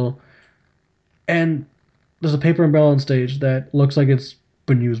experimental. And there's a paper umbrella on stage that looks like it's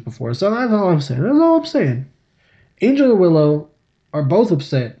been used before. So that's all I'm saying. That's all I'm saying. Angel and Willow are both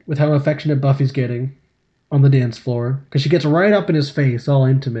upset with how affectionate Buffy's getting on the dance floor. Because she gets right up in his face, all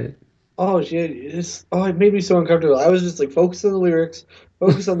intimate. Oh, it made me so uncomfortable. I was just like, focus on the lyrics.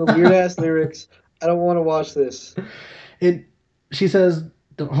 Focus on the weird-ass lyrics. I don't want to watch this. She says,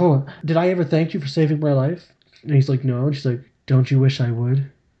 oh, did I ever thank you for saving my life? And he's like, no. And she's like, don't you wish I would?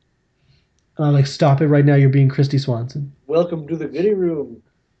 And I'm like, stop it right now. You're being Christy Swanson. Welcome to the goodie room.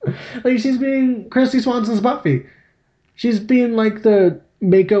 Like, she's being Christy Swanson's Buffy. She's being like the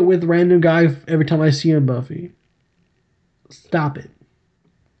make out with random guy every time I see him, Buffy. Stop it.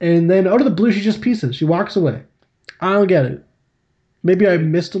 And then out of the blue, she just pieces. She walks away. I don't get it. Maybe I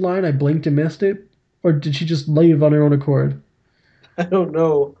missed a line. I blinked and missed it. Or did she just leave on her own accord? I don't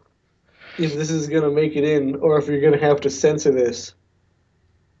know if this is going to make it in or if you're going to have to censor this.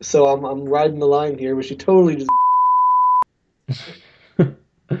 So I'm riding the line here, but she totally just...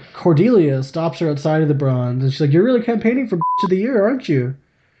 Cordelia stops her outside of the Bronze, and she's like, you're really campaigning for of the year, aren't you?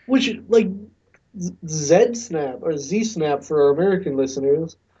 Which, like, Z-snap, or Z-snap for our American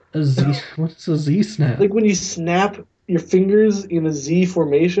listeners. What's a Z-snap? Like when you snap your fingers in a Z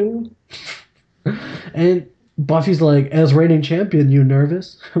formation. And Buffy's like, as reigning champion, you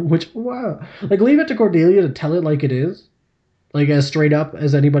nervous? Which, wow. Like, leave it to Cordelia to tell it like it is. Like, as straight up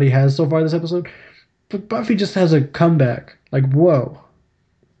as anybody has so far this episode. But Buffy just has a comeback. Like, whoa.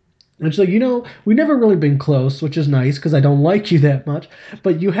 And she's like, you know, we've never really been close, which is nice because I don't like you that much.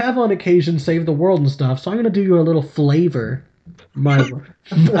 But you have on occasion saved the world and stuff, so I'm going to do you a little flavor. My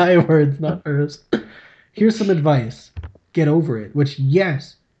words, not hers. Here's some advice. Get over it. Which,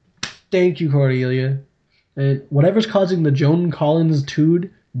 yes. Thank you, Cordelia. And whatever's causing the Joan Collins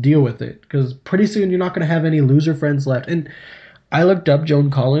tood, deal with it. Because pretty soon you're not going to have any loser friends left. And I looked up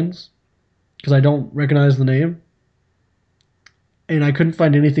Joan Collins because I don't recognize the name. And I couldn't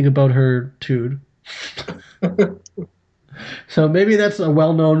find anything about her tood. So maybe that's a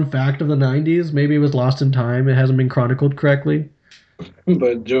well-known fact of the 90s. Maybe it was lost in time. It hasn't been chronicled correctly.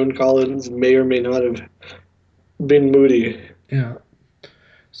 But Joan Collins may or may not have been moody. Yeah.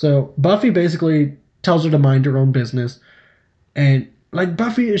 So Buffy basically tells her to mind her own business. And, like,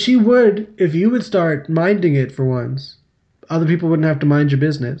 Buffy, she would, if you would start minding it for once, other people wouldn't have to mind your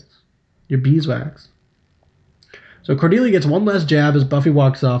business. Your beeswax. So Cordelia gets one last jab as Buffy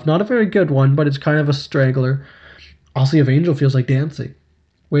walks off. Not a very good one, but it's kind of a straggler. I'll see if Angel feels like dancing.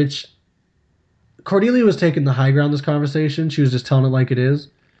 Which, Cordelia was taking the high ground this conversation. She was just telling it like it is.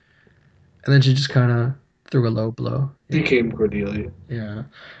 And then she just kind of threw a low blow. Became Cordelia. Yeah.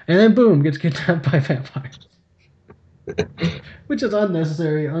 And then boom, gets kidnapped by vampires. Which is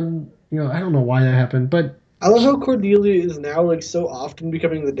unnecessary. I don't know why that happened, but I love how Cordelia is now like so often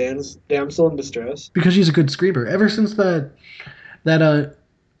becoming the damsel in distress. Because she's a good screamer. Ever since that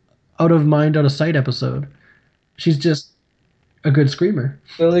Out of Mind, Out of Sight episode, she's just a good screamer.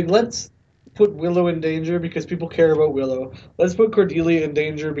 They're like, let's put Willow in danger because people care about Willow. Let's put Cordelia in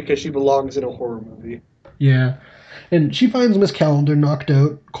danger because she belongs in a horror movie. Yeah. And she finds Miss Calendar knocked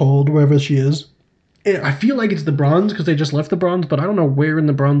out, cold, wherever she is. And I feel like it's the Bronze because they just left the Bronze, but I don't know where in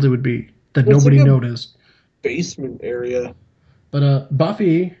the Bronze it would be that nobody noticed. Basement area. But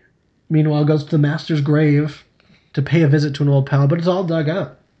Buffy, meanwhile, goes to the Master's grave to pay a visit to an old pal, but it's all dug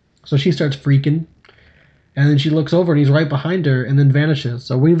up. So she starts freaking. And then she looks over and he's right behind her and then vanishes.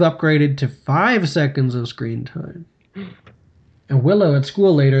 So we've upgraded to 5 seconds of screen time. And Willow at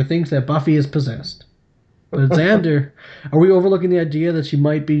school later thinks that Buffy is possessed. But Xander, are we overlooking the idea that she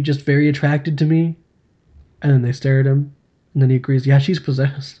might be just very attracted to me? And then they stare at him. And then he agrees, yeah, she's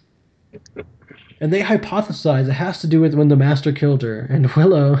possessed. And they hypothesize it has to do with when the Master killed her. And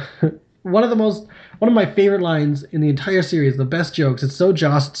Willow, one of my favorite lines in the entire series, the best jokes, it's so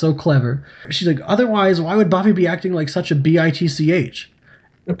Joss, it's so clever. She's like, otherwise, why would Buffy be acting like such a bitch?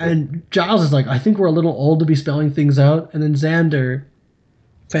 And Giles is like, I think we're a little old to be spelling things out. And then Xander,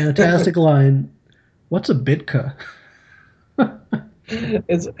 fantastic line, what's a bitka?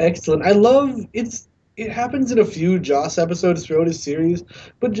 It's excellent. I love it happens in a few Joss episodes throughout his series,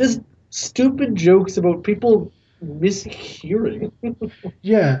 but just stupid jokes about people mishearing.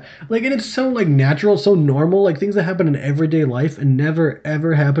 Yeah, like, and it's so like natural, so normal, like things that happen in everyday life and never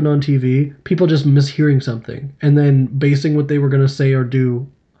ever happen on TV. People just mishearing something and then basing what they were going to say or do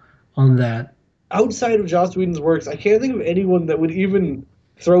on that. Outside of Joss Whedon's works, I can't think of anyone that would even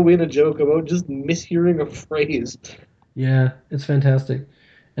throw in a joke about just mishearing a phrase. Yeah, it's fantastic.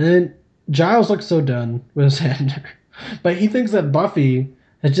 And then Giles looks so done with Xander, but he thinks that Buffy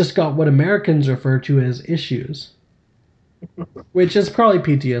has just got what Americans refer to as issues, which is probably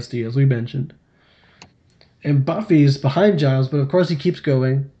PTSD, as we mentioned. And Buffy's behind Giles, but of course he keeps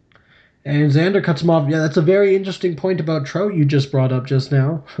going. And Xander cuts him off. Yeah, that's a very interesting point about Trout you just brought up just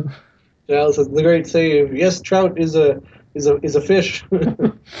now. Giles says the great save. Yes, Trout is a fish.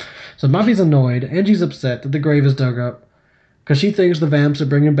 So Buffy's annoyed, and she's upset that the grave is dug up, because she thinks the vamps are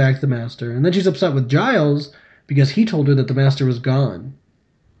bringing back the Master. And then she's upset with Giles, because he told her that the Master was gone.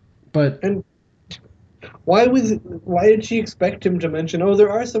 But and why did she expect him to mention? Oh,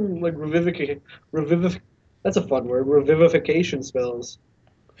 there are some like that's a fun word. Revivification spells.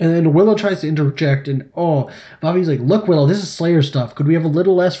 And then Willow tries to interject, and Buffy's like, "Look, Willow, this is Slayer stuff. Could we have a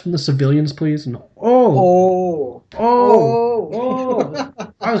little less from the civilians, please?" And I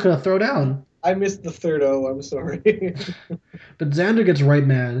was gonna throw down. I missed the third O. I'm sorry. But Xander gets right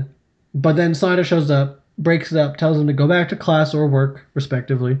mad. But then Snyder shows up, breaks it up, tells him to go back to class or work,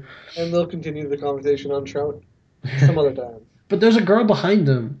 respectively. And they'll continue the conversation on Trout some other time. But there's a girl behind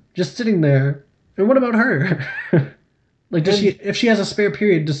them, just sitting there. And what about her? Like, if she has a spare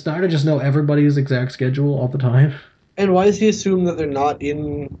period, does Snyder just know everybody's exact schedule all the time? And why does he assume that they're not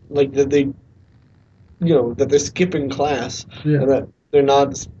in, like, that they, that they're skipping class, and that they're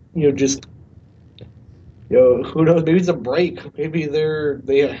not, just, who knows? Maybe it's a break. Maybe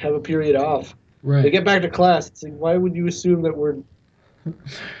they have a period off. Right. They get back to class. It's like, why would you assume that we're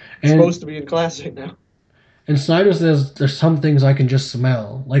supposed to be in class right now? And Snyder says, there's some things I can just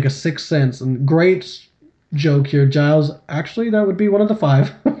smell, like a sixth sense. And great joke here, Giles. Actually, that would be one of the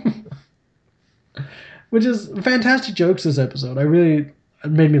 5. Which is fantastic jokes this episode. It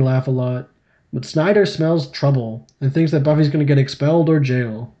made me laugh a lot. But Snyder smells trouble and thinks that Buffy's going to get expelled or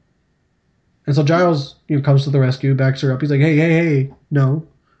jail. And so Giles, comes to the rescue, backs her up. He's like, hey, no.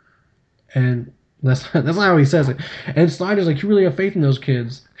 And that's not how he says it. And Snyder's like, you really have faith in those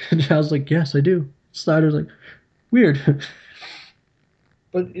kids? And Giles is like, yes, I do. Snyder's like, weird.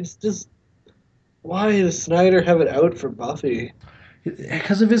 But it's just, why does Snyder have it out for Buffy?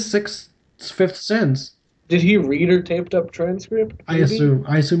 Because of his fifth sense. Did he read her taped up transcript? Maybe?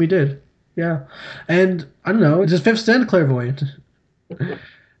 I assume he did. Yeah. And I don't know, it's his fifth sense clairvoyant.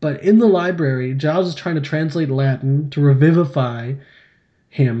 But in the library, Giles is trying to translate Latin to revivify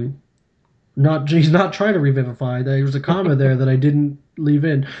him. He's not trying to revivify. There was a comma there that I didn't leave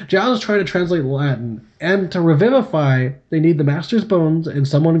in. Giles is trying to translate Latin. And to revivify, they need the Master's bones and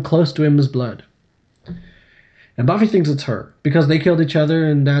someone close to him is blood. And Buffy thinks it's her, because they killed each other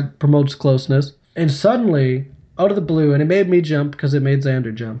and that promotes closeness. And suddenly, out of the blue, and it made me jump because it made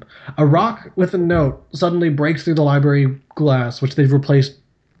Xander jump, a rock with a note suddenly breaks through the library glass, which they've replaced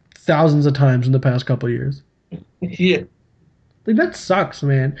thousands of times in the past couple of years. Yeah. Like, that sucks,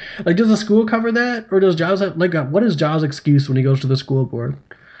 man. Like, does the school cover that? Or does Giles have, like, what is Giles' excuse when he goes to the school board?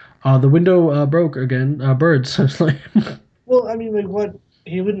 The window broke again. Birds. Well, I mean, like, what?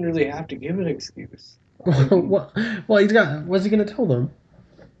 He wouldn't really have to give an excuse. Well, what's he going to tell them?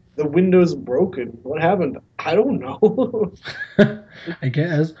 The window's broken. What happened? I don't know. I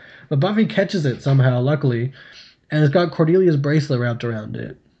guess. But Buffy catches it somehow, luckily. And it's got Cordelia's bracelet wrapped around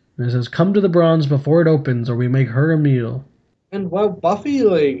it. And it says, come to the bronze before it opens or we make her a meal. And while Buffy,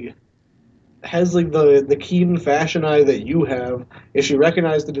 has, the keen fashion eye that you have, if she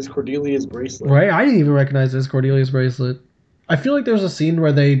recognized it as Cordelia's bracelet. Right? I didn't even recognize it as Cordelia's bracelet. I feel like there was a scene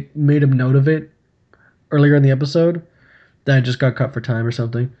where they made a note of it earlier in the episode that just got cut for time or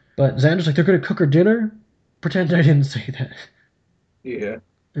something. But Xander's like, they're going to cook her dinner? Pretend I didn't say that. Yeah.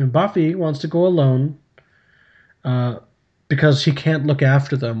 And Buffy wants to go alone because she can't look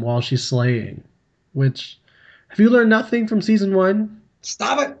after them while she's slaying. Which, have you learned nothing from season 1?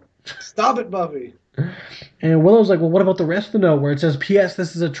 Stop it! Stop it, Buffy! And Willow's like, well, what about the rest of the note where it says, P.S.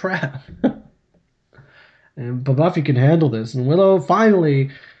 This is a trap? But Buffy can handle this. And Willow finally,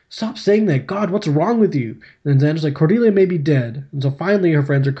 stop saying that. God, what's wrong with you? And then Xander's like, Cordelia may be dead. And so finally her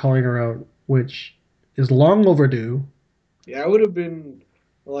friends are calling her out, which is long overdue. Yeah, I would have been,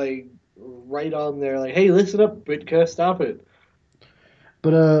 like, right on there, like, hey, listen up, Bitka, stop it.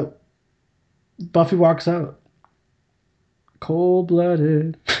 But, Buffy walks out.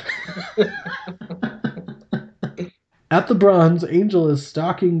 Cold-blooded. At the Bronze, Angel is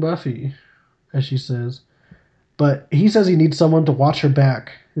stalking Buffy, as she says. But he says he needs someone to watch her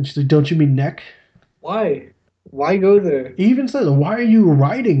back. And she's like, don't you mean neck? Why? Why go there? He even says, why are you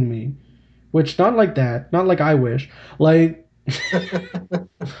riding me? Which, not like that. Not like I wish. Like,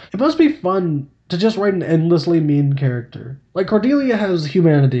 it must be fun to just write an endlessly mean character. Like, Cordelia has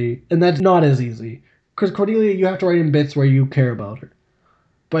humanity, and that's not as easy. Because Cordelia, you have to write in bits where you care about her.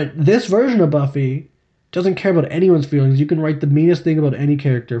 But this version of Buffy doesn't care about anyone's feelings. You can write the meanest thing about any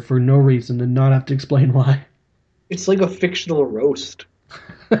character for no reason and not have to explain why. It's like a fictional roast.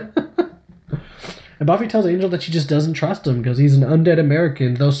 And Buffy tells Angel that she just doesn't trust him because he's an undead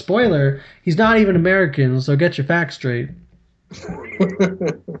American. Though, spoiler, he's not even American, so get your facts straight.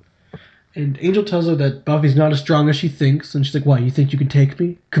 And Angel tells her that Buffy's not as strong as she thinks. And she's like, what, you think you can take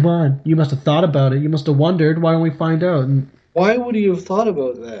me? Come on, you must have thought about it. You must have wondered. Why don't we find out? And Why would he have thought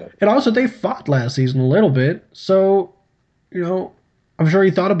about that? also, they fought last season a little bit. So, I'm sure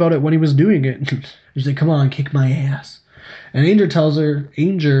he thought about it when he was doing it. She's like, come on, kick my ass. And Anger tells her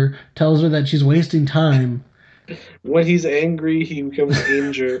that she's wasting time. When he's angry, he becomes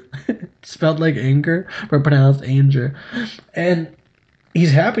Anger. Spelled like anger, but pronounced Anger. And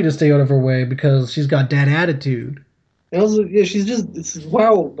he's happy to stay out of her way because she's got that attitude. And also, yeah,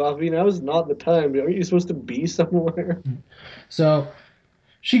 wow, Buffy, now is not the time. Aren't you supposed to be somewhere? So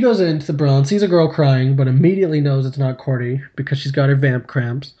she goes into the Bronze, sees a girl crying, but immediately knows it's not Cordy because she's got her vamp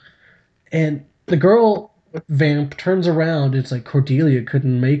cramps. And the girl vamp turns around. It's like Cordelia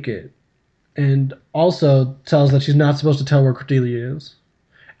couldn't make it. And also tells that she's not supposed to tell where Cordelia is.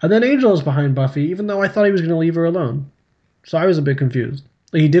 And then Angel is behind Buffy, even though I thought he was going to leave her alone. So I was a bit confused.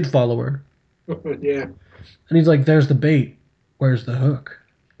 He did follow her. Yeah. And he's like, there's the bait. Where's the hook?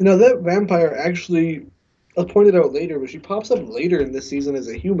 That vampire actually, I'll point it out later, but she pops up later in this season as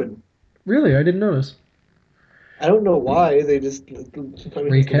a human. Really? I didn't notice. I don't know why. They just,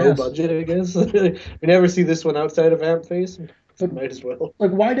 it's low budget, I guess. We never see this one outside of Vamp Face. But, might as well.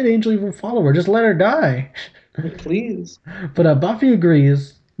 Like, why did Angel even follow her? Just let her die. Please. But Buffy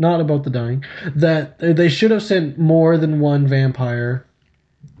agrees, not about the dying, that they should have sent more than one vampire.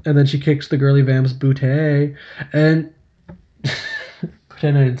 And then she kicks the girly vamp's booty. And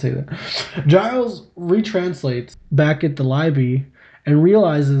pretend I didn't say that. Giles retranslates back at the Libby and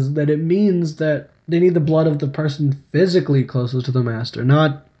realizes that it means that they need the blood of the person physically closest to the master,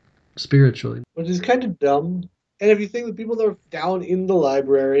 not spiritually. Which is kind of dumb. And if you think the people that were down in the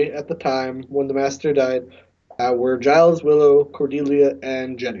library at the time when the master died were Giles, Willow, Cordelia,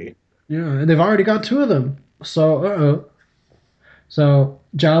 and Jenny. Yeah, and they've already got 2 of them. So, So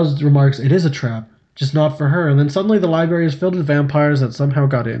Giles remarks, it is a trap, just not for her. And then suddenly the library is filled with vampires that somehow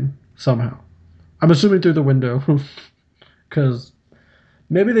got in. Somehow. I'm assuming through the window. Because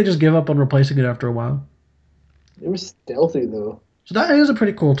maybe they just give up on replacing it after a while. They were stealthy, though. So that is a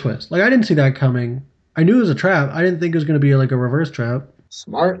pretty cool twist. Like, I didn't see that coming. I knew it was a trap. I didn't think it was going to be like a reverse trap.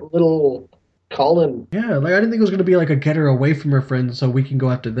 Smart little Colin. Yeah, like I didn't think it was going to be like a get her away from her friends so we can go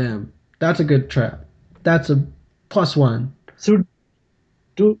after them. That's a good trap. That's a +1. So,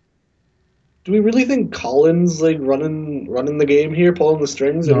 do we really think Colin's like running the game here, pulling the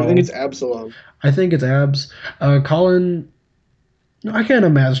strings, or do we think it's Absalom? I think it's Abs. Colin, I can't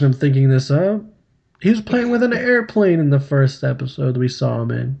imagine him thinking this up. He was playing with an airplane in the first episode we saw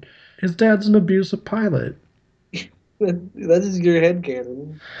him in. His dad's an abusive pilot. That is your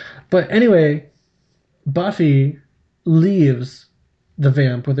headcanon. But anyway, Buffy leaves the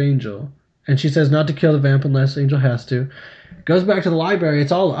vamp with Angel. And she says not to kill the vamp unless Angel has to. Goes back to the library.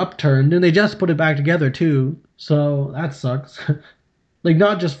 It's all upturned. And they just put it back together, too. So that sucks. Like,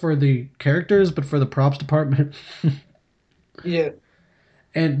 not just for the characters, but for the props department. Yeah.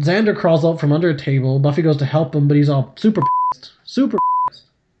 And Xander crawls out from under a table. Buffy goes to help him, but he's all super pissed. Super pissed.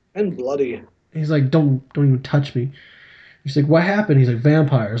 And bloody. He's like, don't even touch me. She's like, what happened? He's like,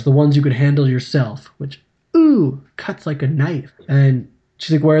 vampires, the ones you could handle yourself. Which, ooh, cuts like a knife. And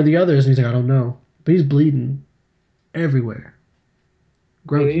She's like, where are the others? And he's like, I don't know. But he's bleeding everywhere.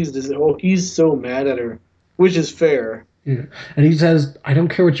 Gross. And he's so mad at her, which is fair. Yeah. And he says, I don't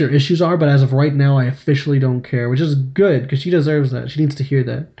care what your issues are, but as of right now, I officially don't care, which is good because she deserves that. She needs to hear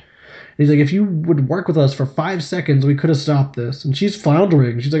that. And he's like, if you would work with us for 5 seconds, we could have stopped this. And she's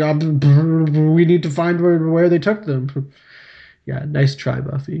floundering. She's like, we need to find where they took them. Yeah, nice try,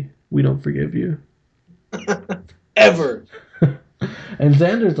 Buffy. We don't forgive you. Ever. And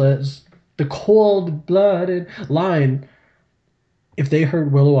Xander says, the cold-blooded line, if they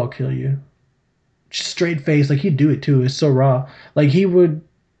hurt Willow, I'll kill you. Straight face, like he'd do it too. It's so raw. Like he would,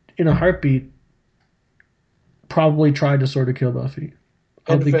 in a heartbeat, probably try to sort of kill Buffy.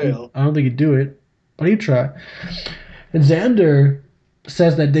 I don't think he'd do it, but he'd try. And Xander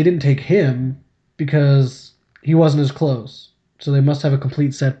says that they didn't take him because he wasn't as close. So they must have a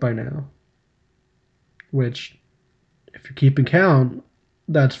complete set by now. Which, if you're keeping count,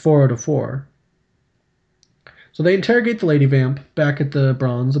 that's 4 out of 4. So they interrogate the Lady Vamp back at the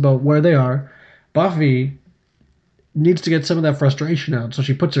Bronze about where they are. Buffy needs to get some of that frustration out, so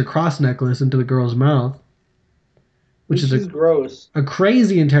she puts her cross necklace into the girl's mouth, which is gross. A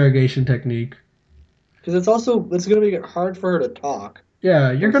crazy interrogation technique. Because it's going to make it hard for her to talk.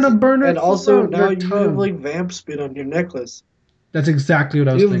 Yeah, you're going to burn her. And also, now you have like vamp spit on your necklace. That's exactly what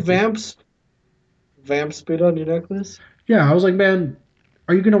I was thinking. You have vamp spit on your necklace? Yeah, I was like, man,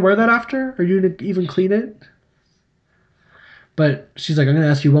 are you going to wear that after? Are you going to even clean it? But she's like, I'm going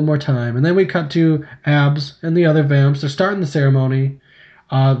to ask you one more time. And then we cut to Abs and the other vamps. They're starting the ceremony.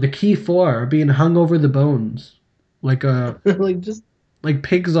 The key 4 are being hung over the bones. Like like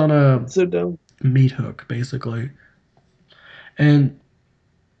pigs on a so dumb meat hook, basically. And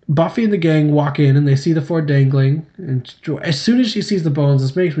Buffy and the gang walk in and they see the 4 dangling. And as soon as she sees the bones,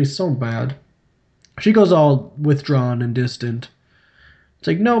 this makes me so bad. She goes all withdrawn and distant. It's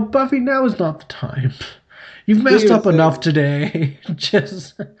like, no, Buffy, now is not the time. You've messed up enough today.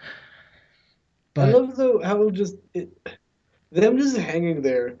 But I love though how them just hanging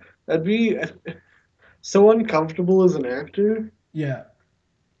there. That'd be so uncomfortable as an actor. Yeah.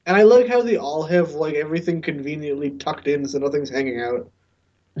 And I like how they all have like everything conveniently tucked in so nothing's hanging out.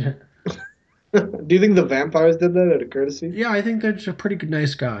 Do you think the vampires did that out of courtesy? Yeah, I think they're just pretty good,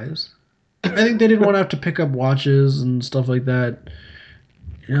 nice guys. I think they didn't want to have to pick up watches and stuff like that.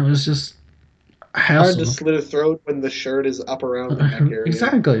 You know, it's just hard to slit a throat when the shirt is up around the neck area.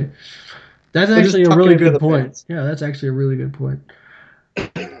 Exactly. That's actually a really good point. Pants. Yeah, that's actually a really good point.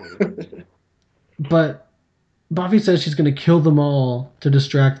 But Buffy says she's going to kill them all to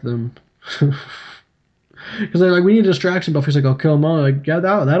distract them. Because they're like, we need a distraction. Buffy's like, I'll kill them all. Like, yeah,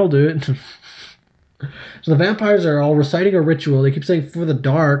 that'll do it. So the vampires are all reciting a ritual. They keep saying, for the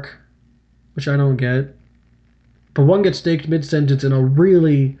dark, which I don't get. But one gets staked mid-sentence in a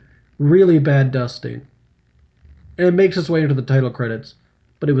really, really bad dusting. And it makes its way into the title credits.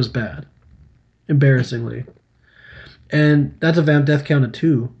 But it was bad. Embarrassingly. And that's a vamp death count of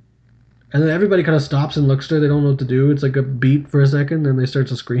 2. And then everybody kind of stops and looks at her. They don't know what to do. It's like a beat for a second, then they start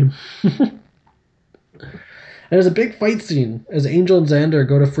to scream. And there's a big fight scene as Angel and Xander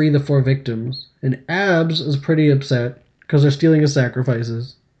go to free the 4 victims. And Abs is pretty upset because they're stealing his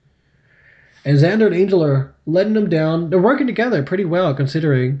sacrifices. And Xander and Angel are letting them down. They're working together pretty well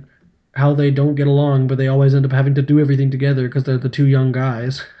considering how they don't get along, but they always end up having to do everything together because they're the 2 young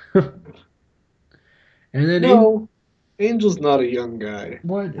guys. And then no, Angel's not a young guy.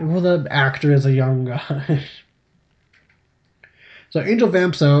 What? Well, the actor is a young guy. So Angel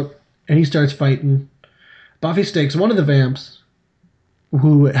vamps out, and he starts fighting. Buffy stakes one of the vamps,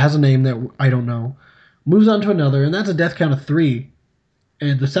 who has a name that I don't know, moves on to another, and that's a death count of 3.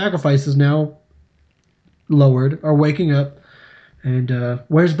 And the sacrifice is now lowered, or waking up. And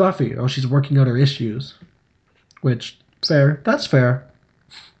where's Buffy? Oh, she's working out her issues. Which, fair. That's fair.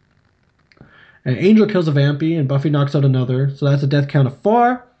 And Angel kills a vampy, and Buffy knocks out another. So that's a death count of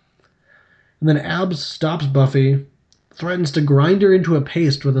 4. And then Abs stops Buffy, threatens to grind her into a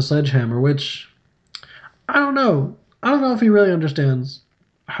paste with a sledgehammer, which, I don't know. I don't know if he really understands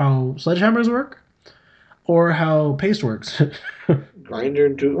how sledgehammers work or how paste works. Grind her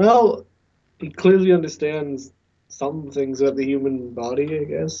into... Well, he clearly understands some things about the human body, I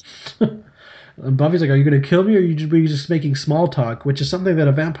guess. And Buffy's like, are you going to kill me, or are you just making small talk? Which is something that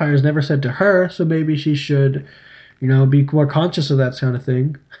a vampire has never said to her, so maybe she should, be more conscious of that kind of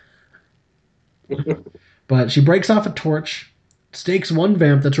thing. But she breaks off a torch, stakes one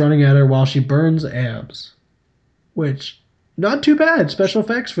vamp that's running at her while she burns Abs. Which, not too bad. Special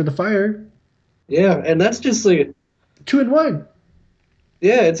effects for the fire. Yeah, and that's just like... 2 in 1.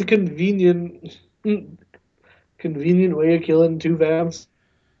 Yeah, it's a convenient way of killing 2 vamps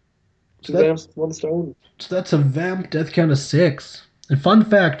Two that- vamps, one stone. So that's a vamp death count of 6. And fun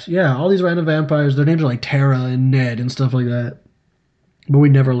fact, yeah, all these random vampires, their names are like Tara and Ned and stuff like that. But we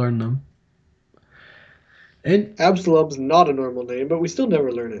never learn them. And Absalom's not a normal name, but we still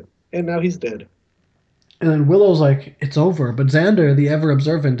never learn it. And now he's dead. then Willow's like, it's over. But Xander, the ever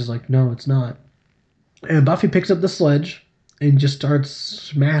observant, is like, no, it's not. And Buffy picks up the sledge and just starts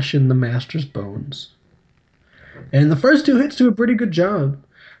smashing the Master's bones. And the first 2 hits do a pretty good job.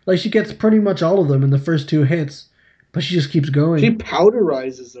 Like, she gets pretty much all of them in the first 2 hits. But she just keeps going. She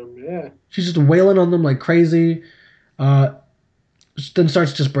powderizes them, yeah. She's just wailing on them like crazy. Then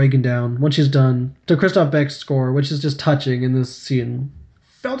starts just breaking down once she's done. To Christoph Beck's score, which is just touching in this scene.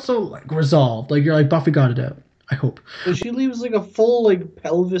 Felt so like resolved. Like you're like, Buffy got it out. I hope. And she leaves like a full like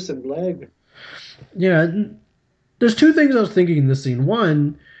pelvis and leg. Yeah. There's 2 things I was thinking in this scene.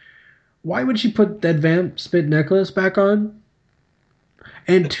 One, why would she put that vamp spit necklace back on?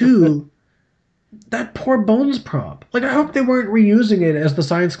 And 2, that poor Bones prop. Like I hope they weren't reusing it as the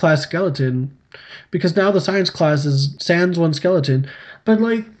science class skeleton. Because now the science class is sans one skeleton. But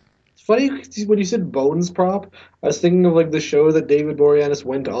like, It's funny when you said Bones prop, I was thinking of like the show that David Boreanaz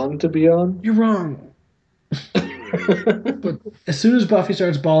went on to be on. you're wrong. But as soon as Buffy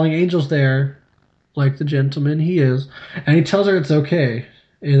starts bawling, Angel's there, like the gentleman he is, and he tells her it's okay.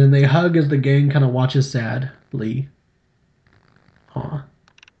 And then they hug as the gang kind of watches sadly. Aw.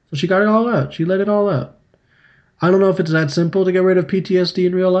 So she got it all out. She let it all out. I don't know if it's that simple to get rid of PTSD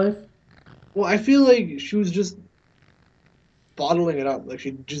in real life. Well, I feel like she was just bottling it up. Like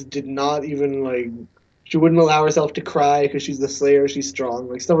she just did not even like. She wouldn't allow herself to cry because she's the Slayer. She's strong,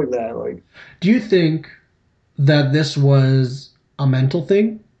 like stuff like that. Like, Do you think that this was a mental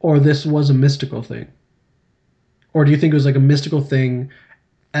thing or this was a mystical thing? Or do you think it was like a mystical thing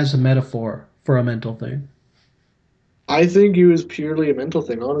as a metaphor for a mental thing? I think it was purely a mental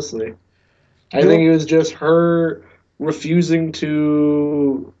thing. Honestly, I think it was just her refusing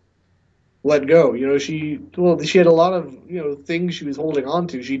to let go. You know, she had a lot of things she was holding on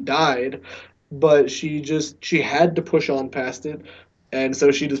to. She died, but she had to push on past it, and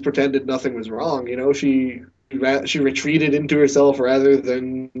so she just pretended nothing was wrong. You know, she retreated into herself rather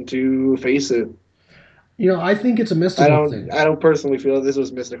than to face it. I think it's a mystical thing. I don't personally feel that this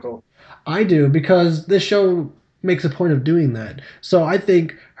was mystical. I do, because this show makes a point of doing that. So I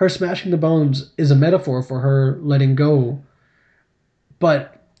think her smashing the bones is a metaphor for her letting go.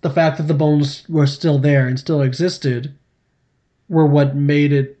 But the fact that the bones were still there and still existed were what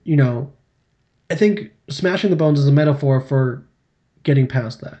made it, I think smashing the bones is a metaphor for getting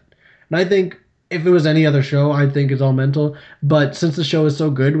past that. And I think if it was any other show, I think it's all mental. But since the show is so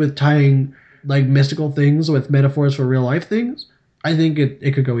good with tying like mystical things with metaphors for real life things, I think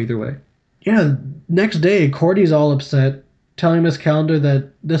it could go either way. Yeah, next day, Cordy's all upset, telling Miss Calendar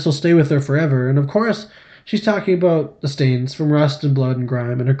that this will stay with her forever. And of course, she's talking about the stains from rust and blood and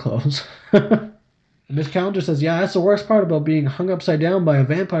grime in her clothes. Miss Calendar says, yeah, that's the worst part about being hung upside down by a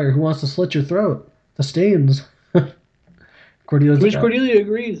vampire who wants to slit your throat. The stains. Cordelia's Which like, Cordelia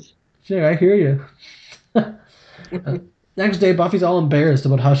agrees. yeah, I hear you. Next day, Buffy's all embarrassed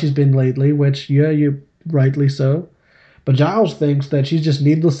about how she's been lately, which, yeah, you rightly so. But Giles thinks that she's just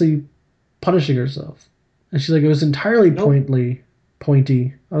needlessly punishing herself. And she's like, it was entirely pointy.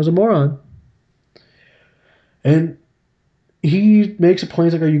 I was a moron. And he makes a point,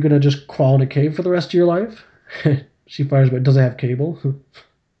 he's like, are you going to just crawl in a cave for the rest of your life? She fires, but does it have cable?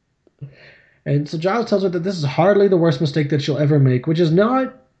 And so Giles tells her that this is hardly the worst mistake that she'll ever make, which is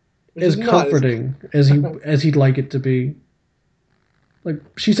not as comforting as he'd like it to be. Like,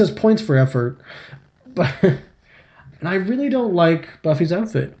 she says points for effort. But and I really don't like Buffy's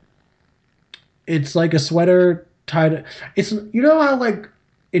outfit. It's like a sweater tied. It's, how like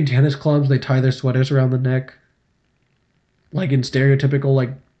in tennis clubs they tie their sweaters around the neck, like in stereotypical like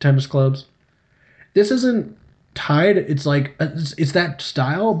tennis clubs. This isn't tied. It's like it's that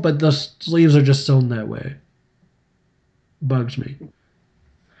style, but the sleeves are just sewn that way. Bugs me.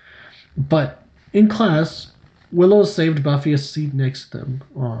 But in class, Willow saved Buffy a seat next to them.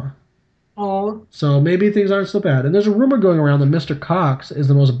 Aw. Aww. So maybe things aren't so bad. And there's a rumor going around that Mr. Cox is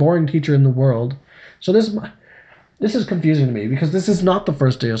the most boring teacher in the world. So this is confusing to me because this is not the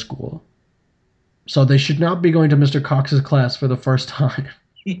first day of school. So they should not be going to Mr. Cox's class for the first time.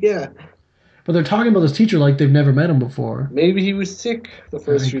 Yeah. But they're talking about this teacher like they've never met him before. Maybe he was sick the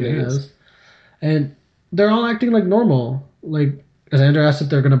first few days. And they're all acting like normal. Like, as Andrew asks if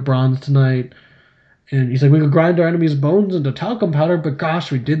they're going to bronze tonight. And he's like, we could grind our enemies' bones into talcum powder, but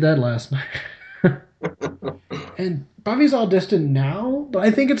gosh, we did that last night. And Buffy's all distant now, but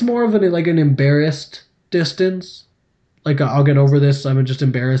I think it's more of an embarrassed distance. Like, I'll get over this. I'm just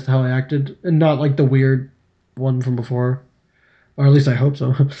embarrassed how I acted, and not like the weird one from before. Or at least I hope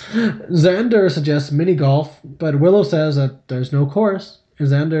so. Xander suggests mini golf, but Willow says that there's no course. And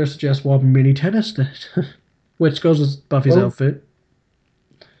Xander suggests, well, mini tennis then. Which goes with Buffy's Well, outfit.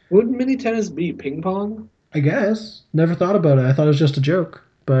 Would mini tennis be ping pong? I guess. Never thought about it. I thought it was just a joke.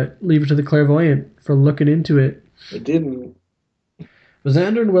 But leave it to the clairvoyant for looking into it. It didn't. But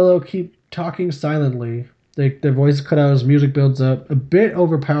Xander and Willow keep talking silently. Their voices cut out as music builds up. A bit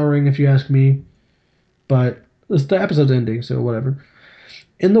overpowering, if you ask me. But the episode's ending, so whatever.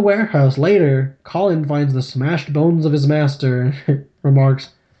 In the warehouse later, Colin finds the smashed bones of his master and remarks,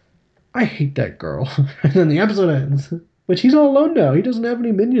 I hate that girl. And then the episode ends. Which he's all alone now. He doesn't have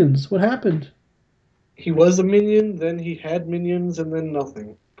any minions. What happened? He was a minion, then he had minions, and then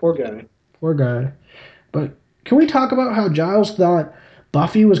nothing. Poor guy. Poor guy. But can we talk about how Giles thought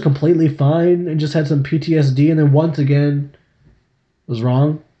Buffy was completely fine and just had some PTSD and then once again was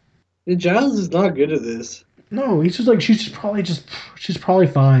wrong? Yeah, Giles is not good at this. No, he's just like, she's probably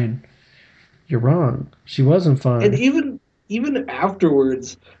fine. You're wrong. She wasn't fine. And even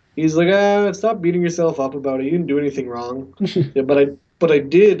afterwards, he's like, stop beating yourself up about it. You didn't do anything wrong. Yeah, but I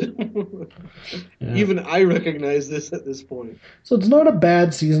did. Yeah. Even I recognize this at this point. So it's not a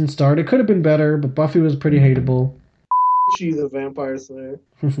bad season start. It could have been better, but Buffy was pretty hateable. She the Vampire Slayer.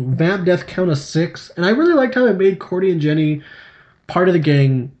 Vamp death count of 6. And I really liked how it made Cordy and Jenny part of the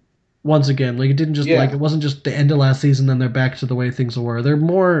gang once again. Like, it didn't just Yeah. it wasn't just the end of last season, then they're back to the way things were. They're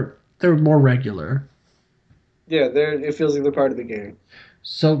more regular. Yeah, it feels like they're part of the gang.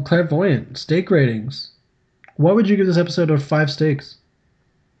 So, clairvoyant, steak ratings. What would you give this episode of 5 steaks?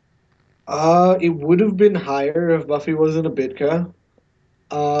 It would have been higher if Buffy wasn't a Bitka.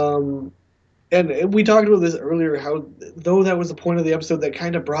 And we talked about this earlier, how though that was the point of the episode that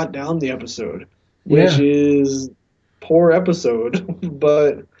kind of brought down the episode, which is poor episode,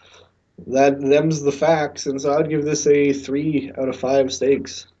 but them's the facts, and so I'd give this a 3 out of 5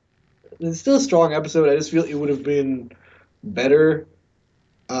 steaks. It's still a strong episode. I just feel it would have been better.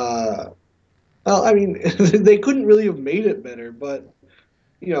 Well, I mean, they couldn't really have made it better, but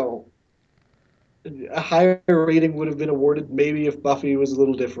a higher rating would have been awarded maybe if Buffy was a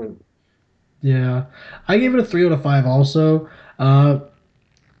little different. Yeah. I gave it a 3 out of 5 also.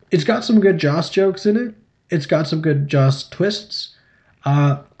 It's got some good Joss jokes in it. It's got some good Joss twists.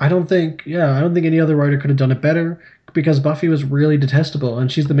 I don't think any other writer could have done it better because Buffy was really detestable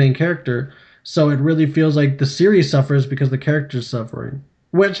and she's the main character. So it really feels like the series suffers because the character's suffering,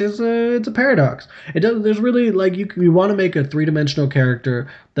 which is it's a paradox. There's really like you want to make a 3-dimensional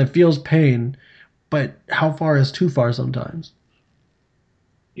character that feels pain, but how far is too far sometimes?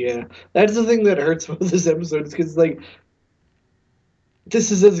 Yeah, that's the thing that hurts about this episode is because like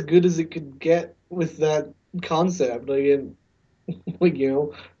this is as good as it could get with that concept.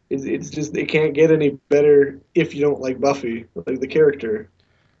 It's just it can't get any better if you don't like Buffy, like the character.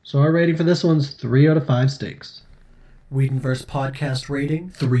 So our rating for this one's 3 out of 5 steaks. Whedonverse podcast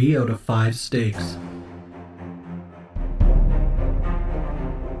rating 3 out of 5 steaks.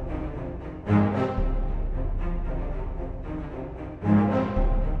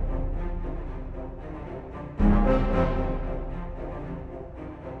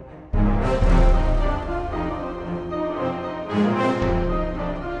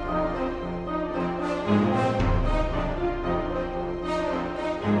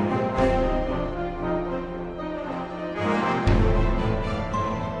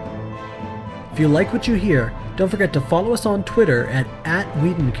 If you like what you hear, don't forget to follow us on Twitter at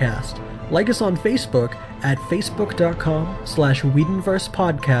 @WhedonCast. Like us on Facebook at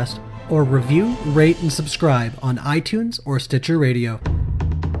facebook.com/WhedonversePodcast, or review, rate, and subscribe on iTunes or Stitcher Radio.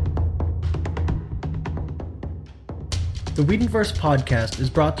 The Whedonverse Podcast is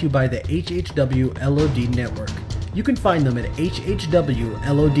brought to you by the HHW LOD Network. You can find them at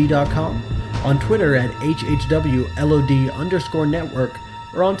hhwlod.com, on Twitter at hhwlod_network,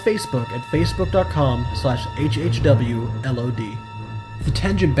 or on Facebook at facebook.com/hhwlod. The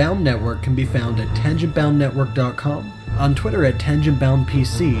Tangent Bound Network can be found at tangentboundnetwork.com, on Twitter at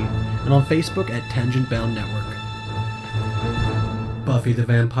tangentboundpc, and on Facebook at Tangent Bound Network. Buffy the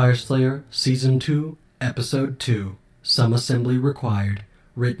Vampire Slayer, Season 2, Episode 2, Some Assembly Required,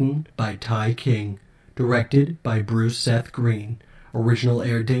 written by Ty King, directed by Bruce Seth Green, original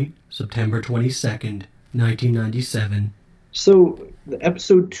air date September 22nd, 1997. So the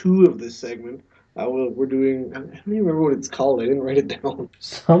episode 2 of this segment, we're doing. I don't even remember what it's called. I didn't write it down.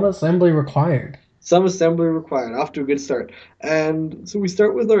 Some Assembly Required. Some assembly required. Off to a good start. And so we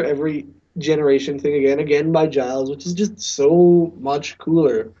start with our every generation thing again by Giles, which is just so much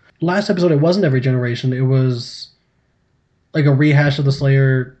cooler. Last episode, it wasn't every generation. It was like a rehash of the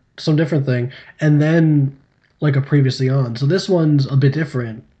Slayer, some different thing, and then like a previously on. So this one's a bit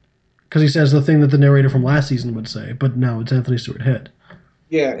different because he says the thing that the narrator from last season would say, but no, it's Anthony Stewart Head.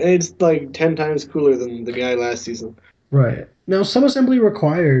 Yeah, and it's like 10 times cooler than the guy last season. Right. Now, some assembly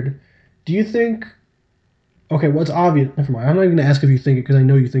required. Do you think? Okay, what's obvious? Never mind. I'm not even gonna ask if you think it because I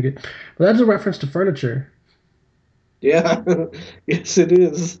know you think it. But that's a reference to furniture. Yeah, yes, it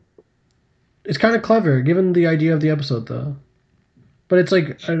is. It's kind of clever, given the idea of the episode, though. But it's like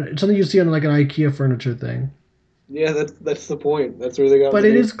it's something you see on like an IKEA furniture thing. Yeah, that's the point. That's where they got. But the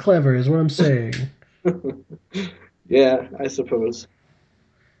it name. is clever, is what I'm saying. Yeah, I suppose.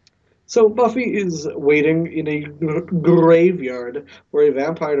 So Buffy is waiting in a graveyard where a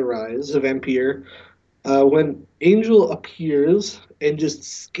vampire, when Angel appears and just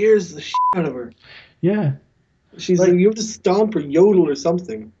scares the shit out of her. Yeah. She's Like- like, you have to stomp or yodel or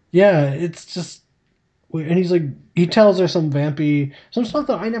something. Yeah, it's just. And he's like, he tells her some stuff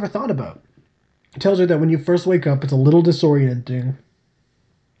that I never thought about. He tells her that when you first wake up, it's a little disorienting.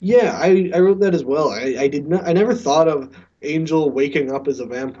 Yeah, I wrote that as well. I never thought of Angel waking up as a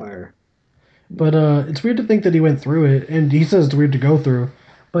vampire. But it's weird to think that he went through it, and he says it's weird to go through.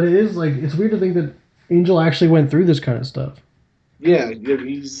 But it is like it's weird to think that Angel actually went through this kind of stuff. Yeah,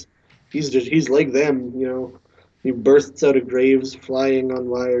 he's like them, you know. He bursts out of graves flying on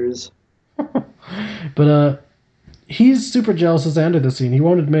wires. But he's super jealous of Xander this scene. He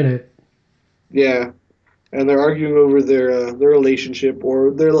won't admit it. Yeah, and they're arguing over their relationship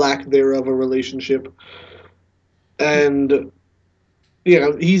or their lack thereof a relationship. And you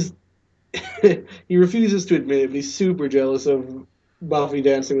know, he refuses to admit it, but he's super jealous of Buffy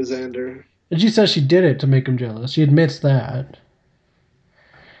dancing with Xander. And she says she did it to make him jealous. She admits that.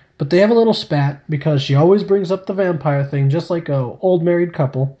 But they have a little spat because she always brings up the vampire thing, just like a old married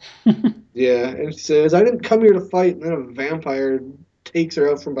couple. Yeah, and she says, "I didn't come here to fight," and then a vampire takes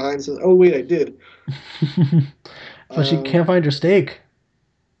her out from behind and says, "Oh wait, I did." But she can't find her stake.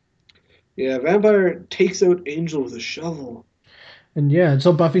 Yeah, vampire takes out Angel with a shovel. And yeah,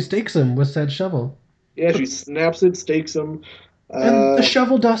 so Buffy stakes him with said shovel. Yeah, she snaps it, stakes him. And the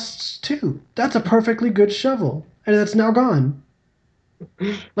shovel dusts too. That's a perfectly good shovel. And that's now gone.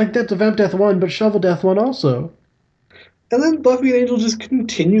 Like that's a Vamp Death 1, but Shovel Death 1 also. And then Buffy and Angel just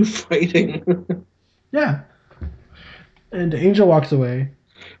continue fighting. Yeah. And Angel walks away.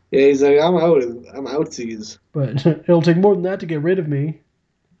 Yeah, he's like, I'm out. I'm outsies. But it'll take more than that to get rid of me.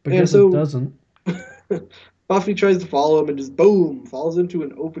 But Yeah, guess so- it doesn't. Buffy tries to follow him and just boom falls into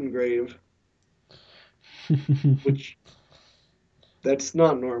an open grave, which that's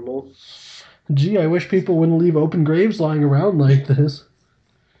not normal. Gee, I wish people wouldn't leave open graves lying around like this.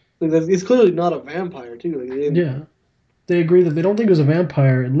 Like, it's clearly not a vampire too. Like, Yeah. They agree that they don't think it was a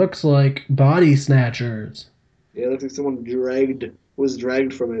vampire. It looks like body snatchers. Yeah, it looks like someone was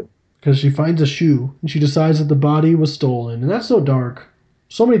dragged from it. Because she finds a shoe and she decides that the body was stolen. And that's so dark.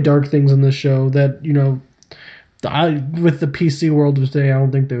 So many dark things in this show that, you know, with the PC world of today, I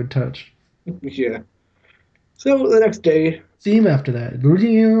don't think they would touch. Yeah. So the next day, Theme after that.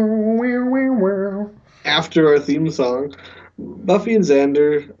 after our theme song, Buffy and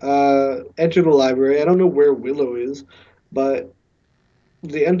Xander enter the library. I don't know where Willow is, but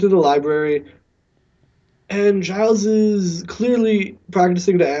they enter the library, and Giles is clearly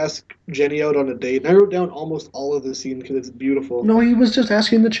practicing to ask Jenny out on a date. And I wrote down almost all of the scene because it's beautiful. No, he was just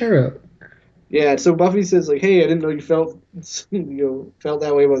asking the chair out. Yeah, so Buffy says like, "Hey, I didn't know you felt felt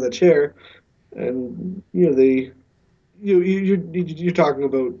that way about the chair," and you're talking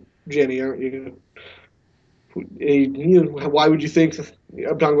about Jenny, aren't you? Why would you think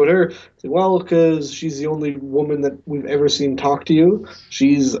I'm talking about her? Well, because she's the only woman that we've ever seen talk to you.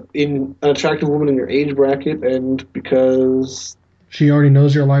 She's an attractive woman in your age bracket, and because She already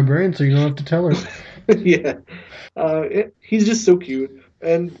knows you're a librarian, so you don't have to tell her. yeah, he's just so cute.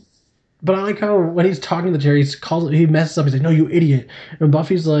 And But I like how when he's talking to the chair, he messes up. He's like, "No, you idiot!" And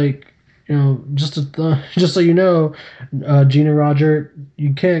Buffy's like, "You know, just so you know, Gina Roger,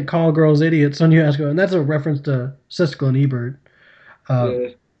 you can't call girls idiots when you ask her." And that's a reference to Siskel and Ebert. yeah,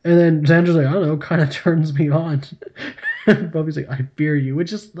 And then Xander's like, "I don't know," kind of turns me on. Buffy's like, "I fear you,"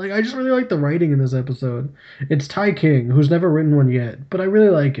 which is like, I just really like the writing in this episode. It's Ty King, who's never written one yet, but I really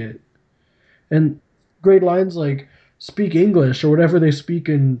like it. And great lines like, "Speak English," or whatever they speak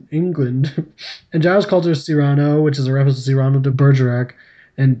in England. And Giles calls her Cyrano, which is a reference to Cyrano de Bergerac.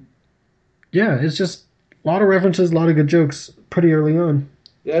 And yeah, it's just a lot of references, a lot of good jokes pretty early on.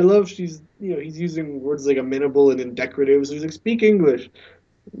 I love he's using words like amenable and indecurative. So he's like, "Speak English,"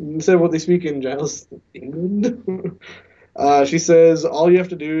 instead of what they speak in Giles, England. She says, "All you have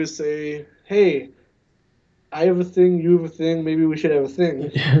to do is say, 'Hey, I have a thing, you have a thing, maybe we should have a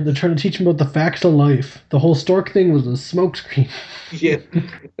thing. They're trying to teach him about the facts of life. The whole stork thing was a smokescreen. Yeah.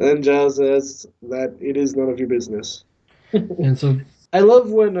 And then Giles says that it is none of your business. And so, I love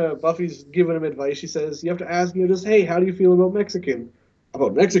when Buffy's giving him advice. She says, you have to ask, just, hey, how do you feel about Mexican?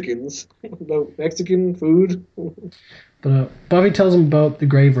 About Mexicans? About Mexican food? but Buffy tells him about the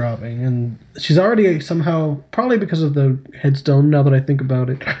grave robbing, and she's already somehow, probably because of the headstone, now that I think about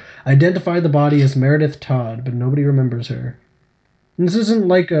it, identified the body as Meredith Todd, but nobody remembers her. And this isn't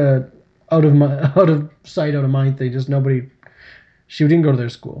like a out of sight, out of mind thing. Just nobody. She didn't go to their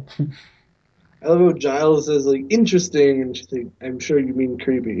school. I love how Giles says, like, interesting, and she's like, I'm sure you mean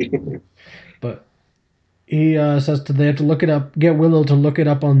creepy. But he says they have to look it up, get Willow to look it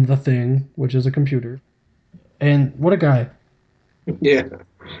up on the thing, which is a computer. And what a guy. Yeah.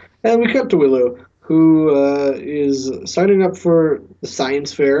 And we cut to Willow, who is signing up for the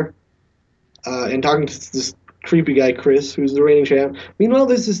science fair and talking to this creepy guy, Chris, who's the reigning champ. Meanwhile,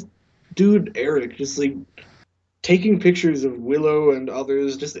 there's this dude, Eric, just like taking pictures of Willow and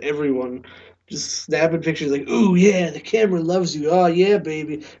others, just everyone, just snapping pictures like, ooh, yeah, the camera loves you. Oh, yeah,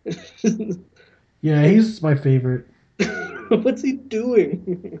 baby. Yeah, he's my favorite. What's he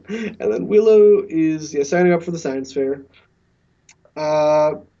doing? And then Willow is signing up for the science fair.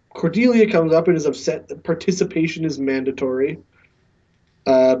 Cordelia comes up and is upset that participation is mandatory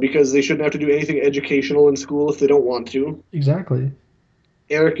because they shouldn't have to do anything educational in school if they don't want to. Exactly.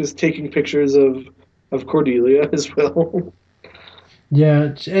 Eric is taking pictures of Cordelia as well.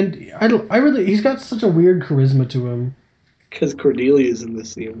 Yeah, and he's got such a weird charisma to him. Because Cordelia is in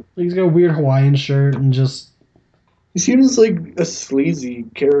this scene. He's got a weird Hawaiian shirt and just... He seems like a sleazy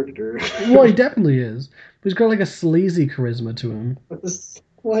character. Well, he definitely is. But he's got like a sleazy charisma to him.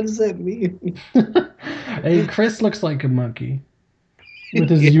 What does that mean? And Chris looks like a monkey. With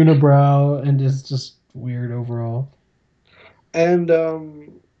his unibrow and is just weird overall. And,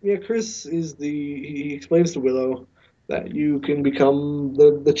 Chris is he explains to Willow that you can become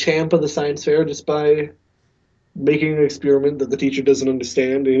the champ of the science fair just by making an experiment that the teacher doesn't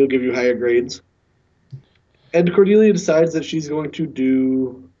understand, and he'll give you higher grades. And Cordelia decides that she's going to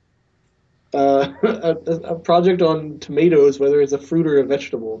do a project on tomatoes, whether it's a fruit or a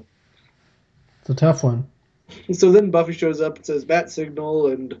vegetable. It's a tough one. So then Buffy shows up and says, bat signal,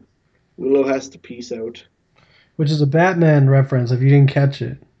 and Willow has to peace out. Which is a Batman reference if you didn't catch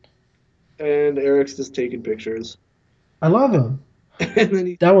it. And Eric's just taking pictures. I love him. And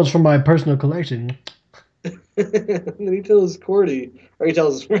then That one's from my personal collection. and then he tells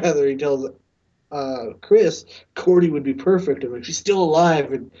Chris, Cordy would be perfect, and like she's still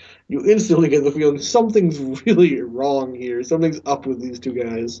alive, and you instantly get the feeling something's really wrong here. Something's up with these two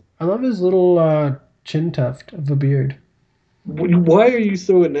guys. I love his little chin tuft of a beard. Why are you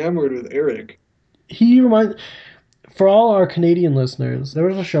so enamored with Eric? He reminds... For all our Canadian listeners, there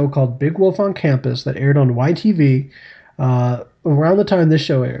was a show called Big Wolf on Campus that aired on YTV around the time this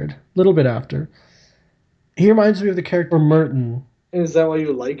show aired, a little bit after. He reminds me of the character Merton. Is that why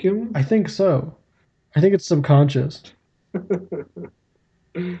you like him? I think so. I think it's subconscious.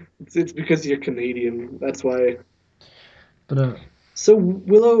 It's because you're Canadian. That's why. But So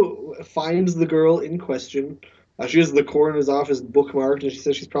Willow finds the girl in question. She has the coroner's office bookmarked, and she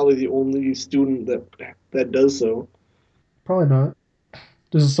says she's probably the only student that does so. probably not.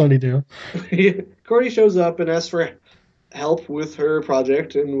 This is Sunnydale. Cordy shows up and asks for help with her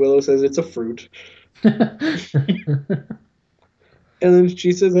project, and Willow says it's a fruit. And then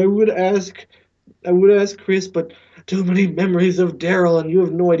she says, I would ask Chris, but too many memories of Daryl, and you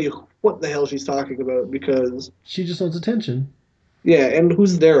have no idea what the hell she's talking about because... She just wants attention. Yeah, and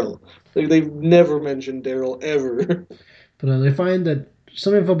who's Daryl? They've never mentioned Daryl ever. But they find that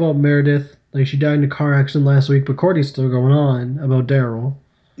some info about Meredith, like she died in a car accident last week, but Cordy's still going on about Daryl.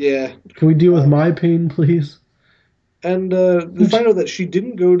 Yeah. Can we deal with my pain, please? And we find out that she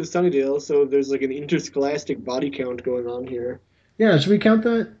didn't go to Sunnydale, so there's like an interscholastic body count going on here. Yeah, should we count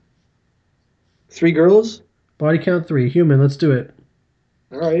that? 3 girls? Body count 3. Human, let's do it.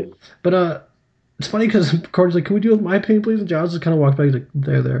 All right. But it's funny because Cordy's like, can we deal with my pain, please? And Giles just kind of walks back, he's like,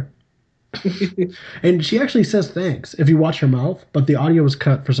 there. And she actually says thanks if you watch her mouth, but the audio was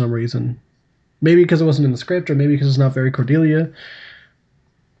cut for some reason. Maybe because it wasn't in the script, or maybe because it's not very Cordelia.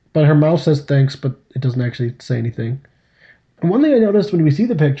 But her mouth says thanks, but it doesn't actually say anything. And one thing I noticed when we see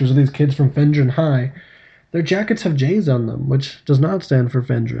the pictures of these kids from Fendron High, their jackets have J's on them, which does not stand for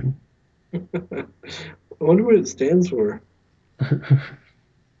Fendron. I wonder what it stands for.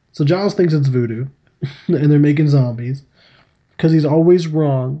 So Giles thinks it's voodoo, and they're making zombies, because he's always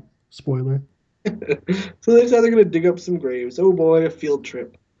wrong. Spoiler. So they decide they're going to dig up some graves. Oh boy, a field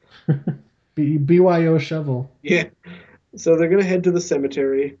trip. BYO shovel. Yeah. So they're gonna head to the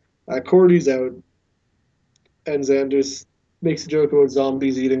cemetery. Cordy's out, and Xander makes a joke about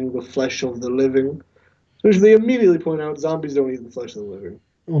zombies eating the flesh of the living, which they immediately point out zombies don't eat the flesh of the living.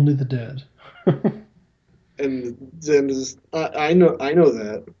 Only the dead. And Xander's, I know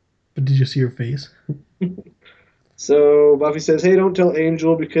that. But did you see her face? So Buffy says, "Hey, don't tell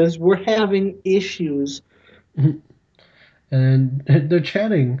Angel because we're having issues." And they're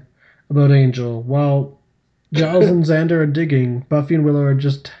chatting about Angel while Giles and Xander are digging. Buffy and Willow are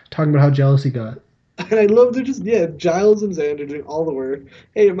just talking about how jealous he got. And I love they're just, yeah, Giles and Xander doing all the work.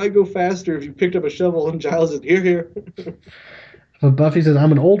 Hey, it might go faster if you picked up a shovel, and Giles is here. But Buffy says,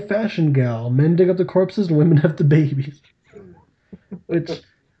 I'm an old-fashioned gal. Men dig up the corpses and women have the babies. Which,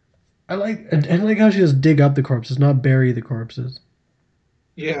 I like how she says dig up the corpses, not bury the corpses.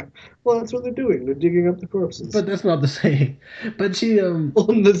 Yeah, well, that's what they're doing. They're digging up the corpses. But that's not the saying. But she, Well,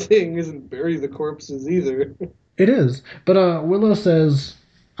 the thing isn't bury the corpses either. It is. But Willow says,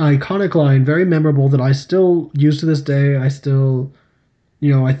 iconic line, very memorable, that I still use to this day. I still,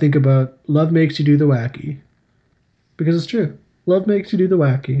 I think about love makes you do the wacky. Because it's true. Love makes you do the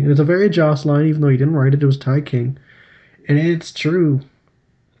wacky. And it's a very Joss line, even though he didn't write it. It was Ty King. And it's true.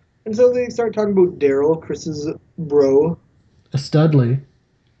 And so they start talking about Daryl, Chris's bro. A Studley.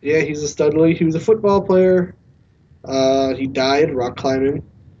 Yeah, he's a Studley. He was a football player. He died rock climbing.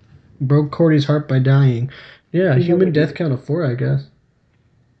 Broke Cordy's heart by dying. Yeah, human death count of 4, I guess.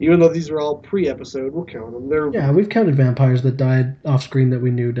 Even though these were all pre-episode, we'll count them. Yeah, we've counted vampires that died off screen that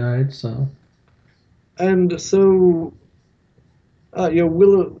we knew died, so. And so,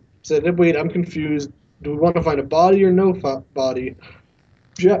 Willow said, "Wait, I'm confused. Do we want to find a body or no body?"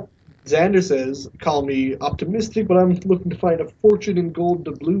 Xander says, "Call me optimistic, but I'm looking to find a fortune in gold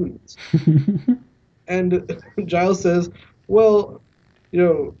doubloons." And Giles says, "Well,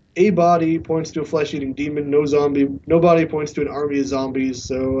 a body points to a flesh-eating demon, no body points to an army of zombies,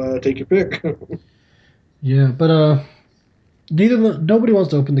 so take your pick." Yeah, but nobody wants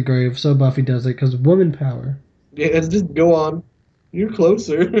to open the grave, so Buffy does it because woman power. Yeah, it's just go on. You're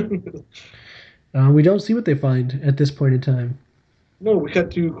closer. We don't see what they find at this point in time. No, we cut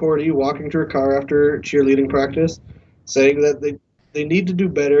to Cordy walking to her car after cheerleading practice, saying that they need to do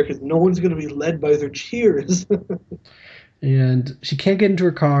better because no one's going to be led by their cheers. And she can't get into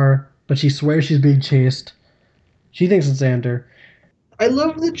her car, but she swears she's being chased. She thinks it's Xander. I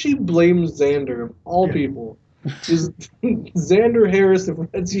love that she blames Xander, of all people. Just Xander Harris, if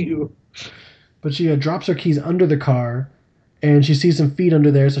that's you. But she drops her keys under the car, and she sees some feet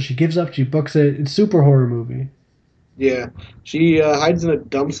under there, so she gives up, she books it. It's super horror movie. Yeah, she hides in a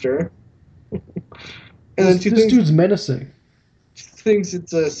dumpster. And then this dude's menacing. She thinks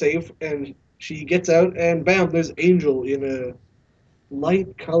it's safe, and she gets out, and bam, there's Angel in a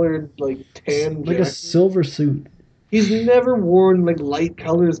light-colored, tan like jacket. a silver suit. He's never worn light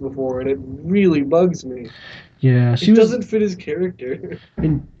colors before, and it really bugs me. Yeah, It doesn't fit his character.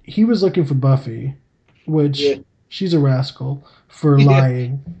 And he was looking for Buffy, which she's a rascal for Yeah.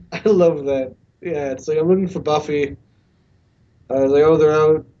 lying. I love that. Yeah, it's I'm looking for Buffy. They're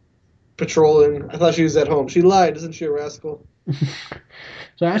out patrolling. I thought she was at home. She lied, isn't she a rascal?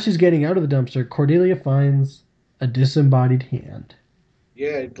 So as she's getting out of the dumpster, Cordelia finds a disembodied hand.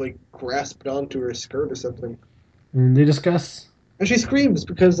 Yeah, it grasped onto her skirt or something. And they discuss... And she screams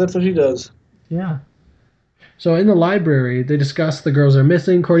because that's what she does. Yeah. So in the library, they discuss the girls are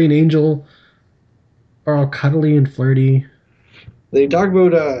missing. Cordy and Angel are all cuddly and flirty. They talk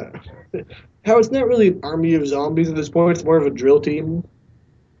about how it's not really an army of zombies at this point. It's more of a drill team.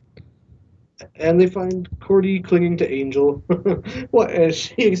 And they find Cordy clinging to Angel. As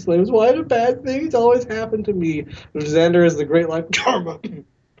she exclaims, "Why do bad things always happen to me?" Xander is the great line, "Karma."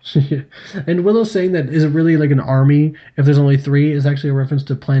 And Willow saying that is it really like an army if there's only 3 is actually a reference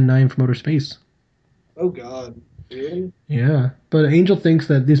to Plan 9 from Outer Space. Oh God, really? Yeah, but Angel thinks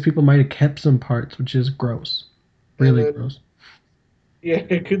that these people might have kept some parts, which is gross. Really gross. Yeah,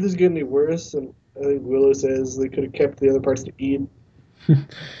 could this get any worse? And I think Willow says they could have kept the other parts to eat.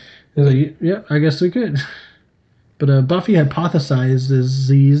 Like, yeah, I guess we could. But Buffy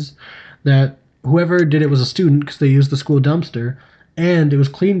hypothesizes that whoever did it was a student because they used the school dumpster, and it was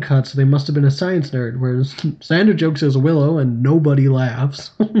clean cut, so they must have been a science nerd. Whereas Xander jokes it was Willow, and nobody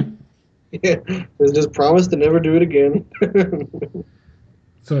laughs. Yeah, they just promised to never do it again.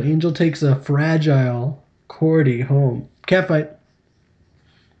 So Angel takes a fragile Cordy home. Catfight.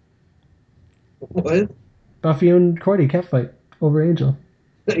 What? Buffy and Cordy catfight over Angel.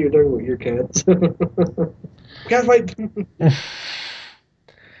 You're talking about your cats. Catfight.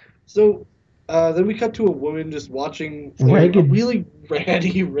 So, Then we cut to a woman just watching a Ragged. really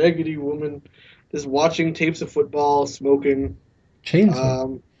ratty, raggedy woman just watching tapes of football, smoking.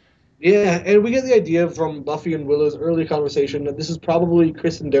 Chainsaw. Yeah, and we get the idea from Buffy and Willow's early conversation that this is probably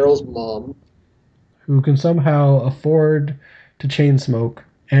Chris and Daryl's mom. Who can somehow afford to chain smoke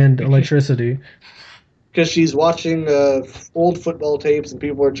and electricity. Because she's watching old football tapes and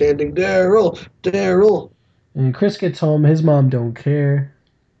people are chanting, Daryl, Daryl. And Chris gets home, his mom don't care.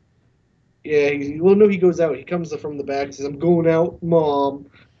 Yeah, well, no, he goes out. He comes from the back and says, I'm going out, Mom.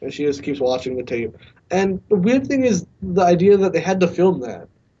 And she just keeps watching the tape. And the weird thing is the idea that they had to film that.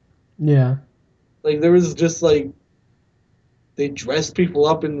 Yeah. Like, there was just, like, they dressed people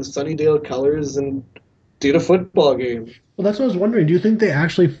up in the Sunnydale colors and did a football game. Well, that's what I was wondering. Do you think they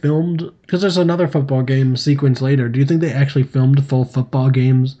actually filmed, because there's another football game sequence later, do you think they actually filmed full football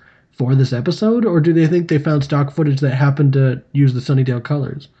games for this episode? Or do they think they found stock footage that happened to use the Sunnydale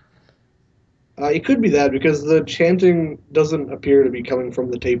colors? It could be that because the chanting doesn't appear to be coming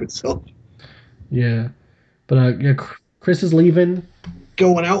from the tape itself. Yeah. But yeah, Chris is leaving.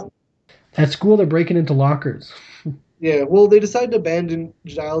 Going out. At school, they're breaking into lockers. Yeah, well, they decide to abandon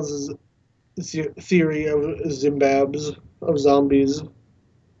Giles' theory of Zimbabs, of zombies.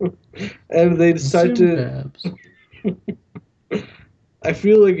 And they decide Zimbabs. I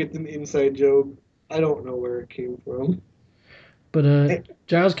feel like it's an inside joke. I don't know where it came from. But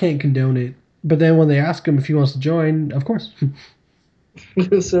Giles can't condone it. But then when they ask him if he wants to join, of course.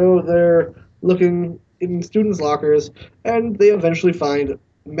 So they're looking in students' lockers, and they eventually find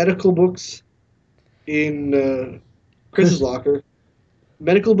medical books in Chris's locker.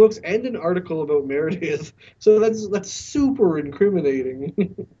 Medical books and an article about Meredith. So that's super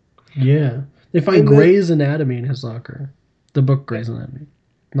incriminating. Yeah. They find And then- Grey's Anatomy in his locker. The book Grey's Anatomy.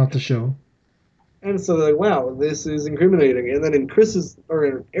 Not the show. And so they're like, wow, this is incriminating. And then in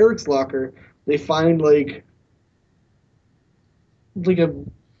in Eric's locker, they find like a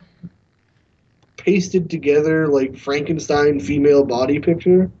pasted together like Frankenstein female body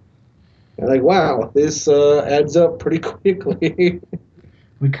picture. And like, wow, this adds up pretty quickly.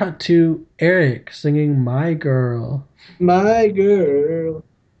 We cut to Eric singing My Girl My girl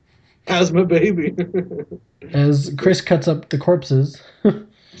has my baby. as Chris cuts up the corpses.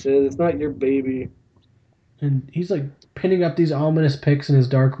 Says it's not your baby. And he's like pinning up these ominous pics in his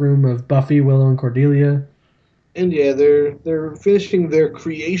dark room of Buffy, Willow, and Cordelia. And yeah, they're finishing their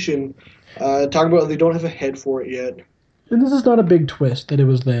creation, talking about how they don't have a head for it yet. And this is not a big twist that it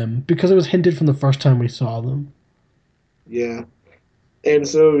was them, because it was hinted from the first time we saw them. Yeah. And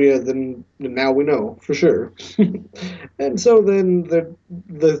so yeah, then now we know for sure. And so then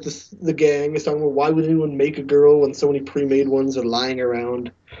the gang is talking about why would anyone make a girl when so many pre-made ones are lying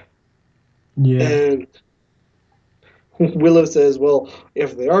around. Yeah. And Willow says, well,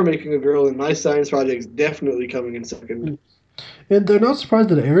 if they are making a girl, then my science project's definitely coming in second. And they're not surprised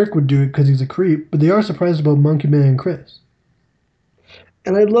that Eric would do it because he's a creep, but they are surprised about Monkey Man and Chris.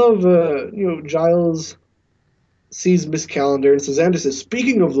 And I love, Giles sees Miss Calendar and Susanna says,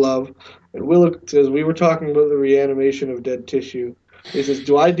 speaking of love, and Willow says, we were talking about the reanimation of dead tissue. He says,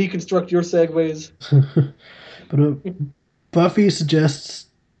 do I deconstruct your segues? But Buffy suggests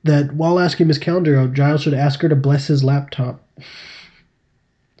that while asking Miss Calendar out, Giles should ask her to bless his laptop.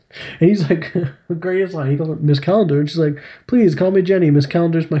 And he's like, the greatest line. He calls her Miss Calendar, and she's like, please call me Jenny. Miss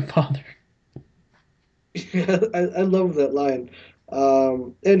Calendar's my father. I love that line.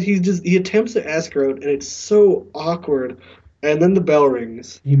 And he attempts to ask her out, and it's so awkward. And then the bell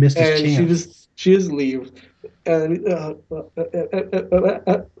rings. He missed his And chance. she just leaves. And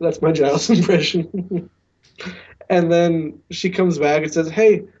that's my Giles impression. And then she comes back and says,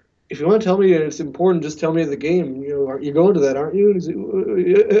 hey, if you want to tell me it's important, just tell me at the game. You're going to that, aren't you?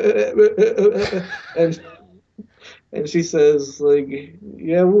 And she says, like,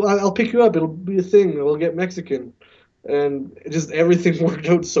 yeah, well, I'll pick you up. It'll be a thing. We'll get Mexican. And just everything worked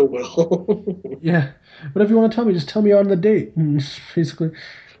out so well. Yeah. Whatever you want to tell me, just tell me on the date. And basically,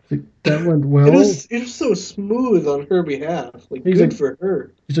 like, that went well. It was so smooth on her behalf. Like, He's good like- for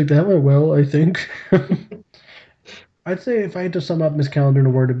her. He's like, that went well, I think. I'd say if I had to sum up Miss Calendar in a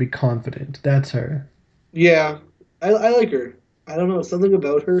word, it'd be confident. That's her. Yeah, I like her. I don't know, something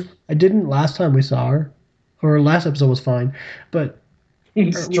about her. I didn't last time we saw her. Or last episode was fine. But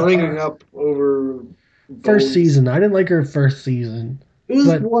Stringing up over first bones. season, I didn't like her first season. It was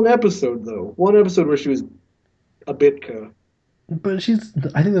but- one episode, though. One episode where she was a bitka. But I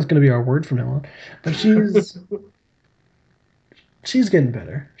think that's going to be our word from now on. But she's getting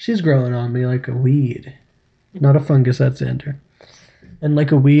better. She's growing on me like a weed. Not a fungus, that's Xander. And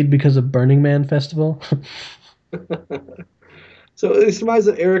like a weed because of Burning Man Festival. So they surmise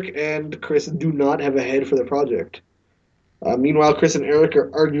that Eric and Chris do not have a head for the project. Meanwhile, Chris and Eric are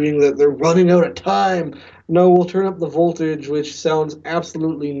arguing that they're running out of time. No, we'll turn up the voltage, which sounds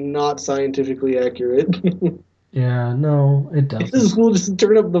absolutely not scientifically accurate. Yeah, no, it doesn't. We'll just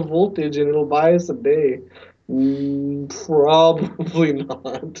turn up the voltage and it'll buy us a day. Probably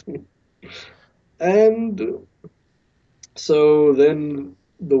not. And so then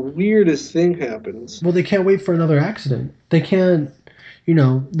the weirdest thing happens. Well, they can't wait for another accident. They can't,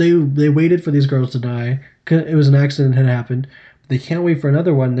 they waited for these girls to die. 'Cause it was an accident had happened. They can't wait for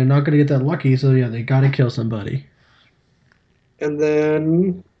another one. They're not going to get that lucky, so yeah, they got to kill somebody. And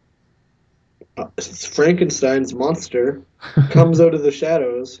then Frankenstein's monster comes out of the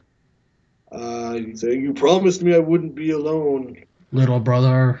shadows. He's saying, "You promised me I wouldn't be alone." Little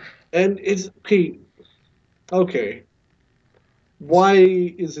brother. And it's okay. Okay. Why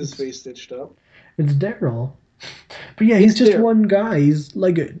is his face stitched up? It's Daryl. But yeah, he's just Daryl. one guy. He's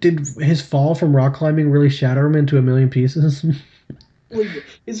like, did his fall from rock climbing really shatter him into a million pieces? Like,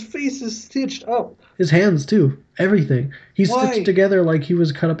 his face is stitched up. His hands too. Everything. He's Why? stitched together like he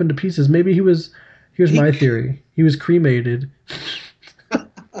was cut up into pieces. Maybe he was. Here's my theory. He was cremated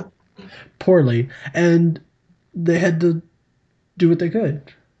poorly, and they had to do what they could.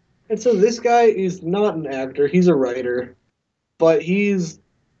 And so this guy is not an actor. He's a writer. But he's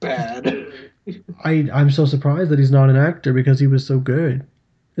bad. I'm so surprised that he's not an actor because he was so good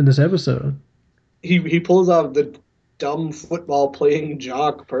in this episode. He pulls off the dumb football playing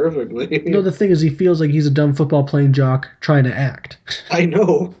jock perfectly. No, the thing is, he feels like he's a dumb football playing jock trying to act. I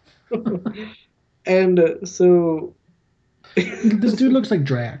know. And so This dude looks like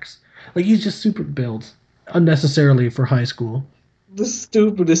Drax. Like he's just super built unnecessarily for high school. the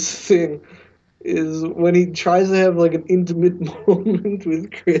stupidest thing is when he tries to have like an intimate moment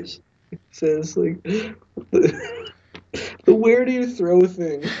with Chris. He says like the where do you throw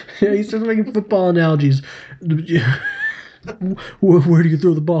thing. Yeah, he starts making football analogies. Where do you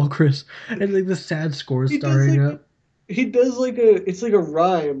throw the ball, Chris? And like the sad score is He does, starting like, up. He does like it's like a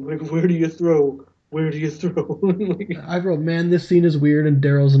rhyme. Like where do you throw? Where do you throw? Like, I wrote, man, this scene is weird and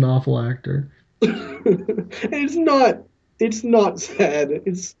Daryl's an awful actor. it's not sad.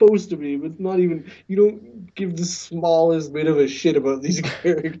 It's supposed to be, but it's not even. You don't give the smallest bit of a shit about these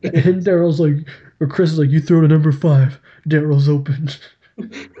characters. And Daryl's like, or Chris is like, you throw to number 5. Daryl's open.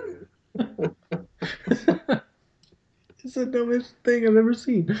 It's the dumbest thing I've ever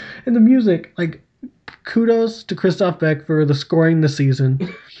seen. And the music, like, kudos to Christoph Beck for the scoring this season.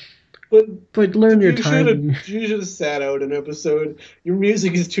 But learn your timing. You should have sat out an episode. Your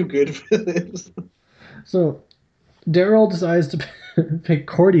music is too good for this. So, Daryl decides to pick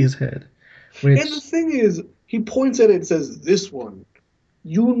Cordy's head. Which, And the thing is, he points at it and says, "This one.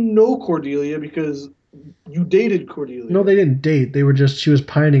 You know Cordelia because you dated Cordelia." no, they didn't date. They were just, she was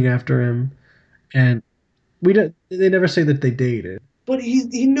pining after him. And they never say that they dated. But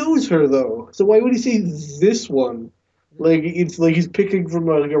he knows her though, so why would he say this one? Like it's like he's picking from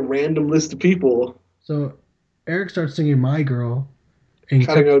like a random list of people, So, Eric starts singing My Girl and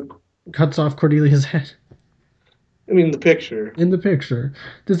cutting out. cuts off Cordelia's head. I mean, the picture. In the picture.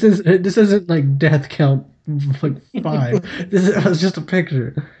 This isn't like death count like 5. This was just a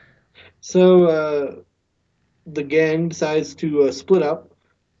picture. So the gang decides to split up.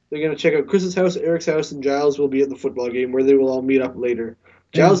 They're gonna check out Chris's house, Eric's house, and Giles will be at the football game where they will all meet up later.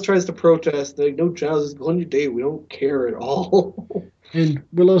 Giles tries to protest. They're like, "No, Giles, just go on your date. We don't care at all." And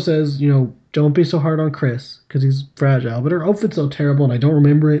Willow says, don't be so hard on Chris because he's fragile. But her outfit's so terrible and I don't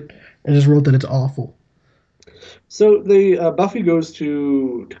remember it. I just wrote that it's awful. So Buffy goes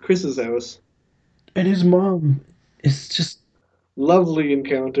to Chris's house. And his mom is just, Lovely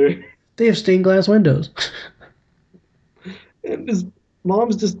encounter. they have stained glass windows. And his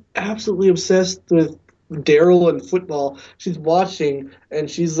mom's just absolutely obsessed with Daryl and football. She's watching and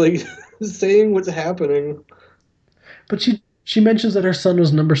she's like saying what's happening. But she mentions that her son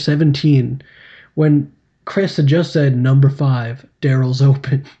was number 17 when Chris had just said number 5, Daryl's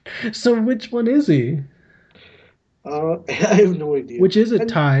open. So which one is he? I have no idea. Which is it,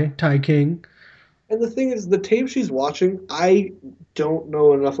 Ty King? And the thing is, the tape she's watching, I don't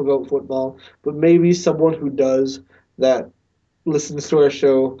know enough about football, but maybe someone who does that listens to our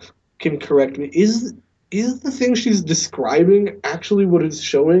show can correct me. Is the thing she's describing actually what is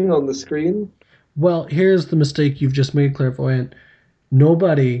showing on the screen? Well, here's the mistake you've just made, clairvoyant.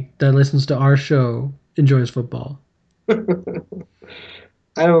 Nobody that listens to our show enjoys football. I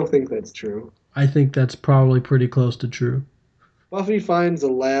don't think that's true. I think that's probably pretty close to true. Buffy finds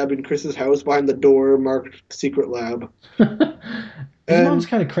a lab in Chris's house behind the door marked secret lab. His mom's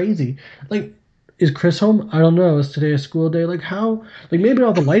kind of crazy. Like, is Chris home? I don't know. Is today a school day? Like how? Like maybe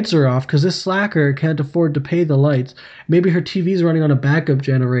all the lights are off because this slacker can't afford to pay the lights. Maybe her TV's running on a backup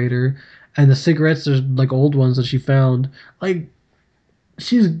generator, and the cigarettes are like old ones that she found. Like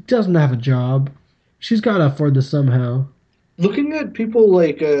she doesn't have a job. She's got to afford this somehow. Looking at people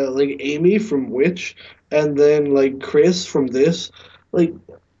like Amy from Witch, and then like Chris from this, like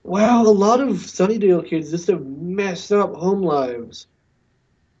wow, a lot of Sunnydale kids just have messed up home lives.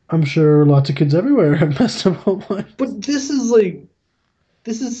 I'm sure lots of kids everywhere have messed up home lives. But this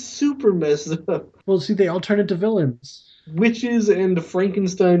is super messed up. Well, see, they all turn into villains. Witches and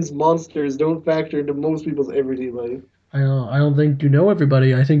Frankenstein's monsters don't factor into most people's everyday life. I don't think you know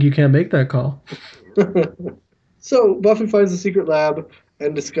everybody. I think you can't make that call. So Buffy finds the secret lab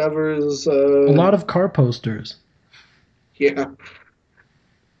and discovers A lot of car posters. yeah,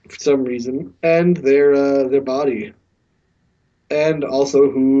 for some reason, and their body, and also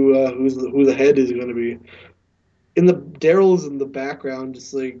who the head is going to be. Daryl's in the background,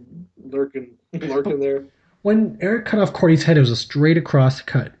 just like lurking there. When Eric cut off Cordy's head, it was a straight across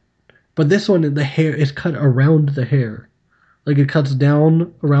cut. But this one, the hair is cut around the hair. Like it cuts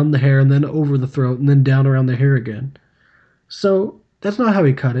down around the hair and then over the throat and then down around the hair again. So that's not how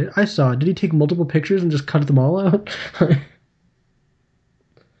he cut it. I saw it. Did he take multiple pictures and just cut them all out?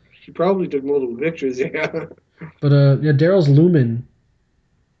 He probably took multiple pictures, yeah. But yeah, Daryl's looming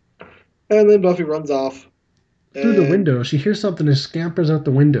And then Buffy runs off. through the window. She hears something and scampers out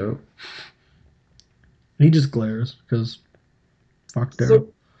the window. He just glares because fuck Daryl.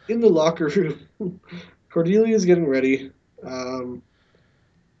 So in the locker room, Cordelia's getting ready.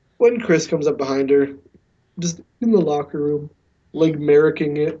 When Chris comes up behind her, just in the locker room, like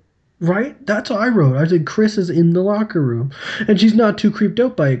Merricking it. Right? That's what I wrote. I said Chris is in the locker room. And she's not too creeped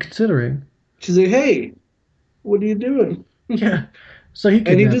out by it, considering. She's like, hey, what are you doing? Yeah. So he And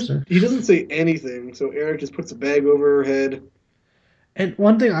kidnaps her. he doesn't say anything, so Eric just puts a bag over her head. And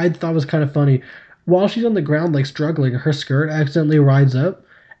one thing I thought was kind of funny, while she's on the ground, like, struggling, her skirt accidentally rides up.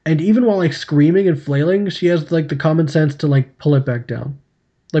 And even while, like, screaming and flailing, she has, like, the common sense to, like, pull it back down.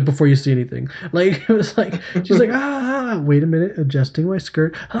 Like, before you see anything. Like, it was like, she's like, wait a minute, adjusting my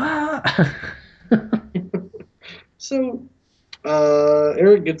skirt. So,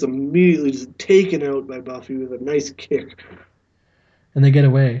 Eric gets immediately just taken out by Buffy with a nice kick. And they get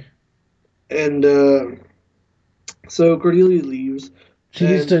away. And so Cordelia leaves.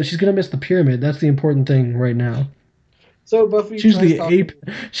 She's gonna miss the pyramid. That's the important thing right now. So Buffy She's tries the talking-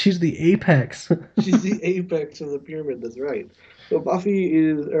 she's the apex. She's the apex of the pyramid, that's right. So Buffy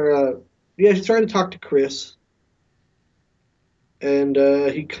is she's trying to talk to Chris. And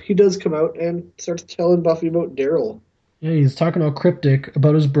he does come out and starts telling Buffy about Daryl. Yeah, he's talking all cryptic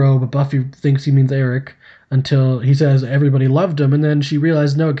about his bro, but Buffy thinks he means Eric until he says everybody loved him, and then she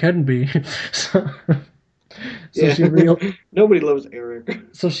realized no, it couldn't be. so Yeah. she Nobody loves Eric.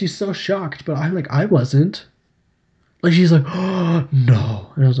 so she's so shocked, but I'm like, I wasn't. Like she's like, oh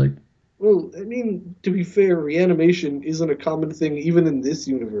no, and I was like, Well, I mean, to be fair, reanimation isn't a common thing even in this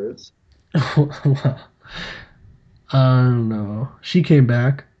universe. well, I don't know. She came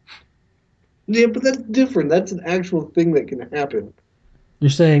back. Yeah, but that's different. That's an actual thing that can happen. You're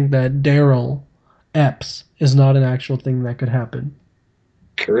saying that Daryl Epps is not an actual thing that could happen.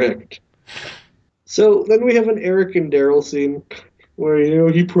 Correct. So then we have an Eric and Daryl scene where,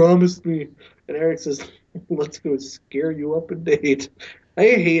 he promised me. And Eric says, let's go scare you up a date. I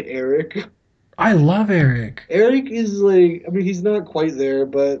hate Eric. I love Eric. Eric is like, I mean, he's not quite there,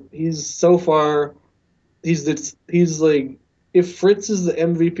 but he's so far, he's like, if Fritz is the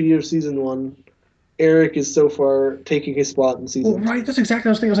MVP of season 1, Eric is so far taking his spot in season Well, right, that's exactly what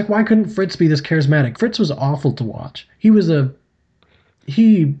I was thinking. I was like, why couldn't Fritz be this charismatic? Fritz was awful to watch. He was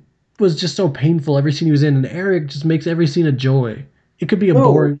just so painful every scene he was in, and Eric just makes every scene a joy. It could be a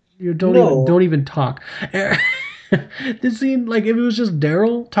boring. Don't even talk. This scene, like if it was just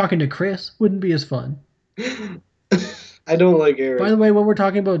Daryl talking to Chris, wouldn't be as fun. I don't like Eric. By the way, when we're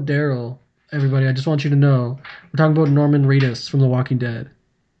talking about Daryl, everybody, I just want you to know we're talking about Norman Reedus from The Walking Dead.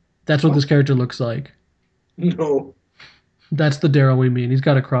 That's what this character looks like. No. That's the Daryl we mean. He's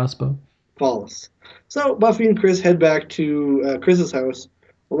got a crossbow. False. So Buffy and Chris head back to Chris's house,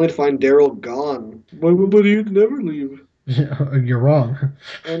 only to find Daryl gone. But he'd never leave. You're wrong.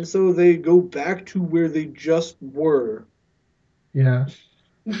 And so they go back to where they just were. Yeah.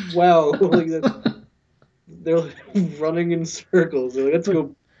 Wow. They're like running in circles. They're like, let's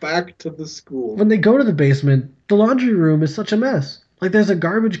go back to the school. When they go to the basement, the laundry room is such a mess. Like there's a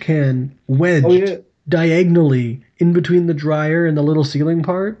garbage can wedged diagonally in between the dryer and the little ceiling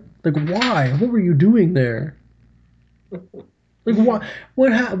part. Like why? What were you doing there? Like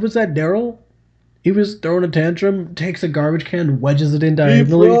what happened? Was that Daryl? He was throwing a tantrum, takes a garbage can, wedges it in He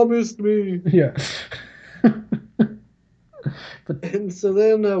diagonally. promised me. Yeah. And so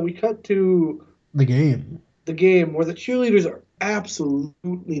then we cut to The game. the game where the cheerleaders are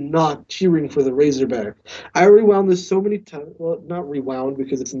absolutely not cheering for the Razorback. I rewound this so many times. Well, not rewound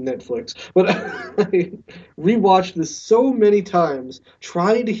because it's Netflix, but I rewatched this so many times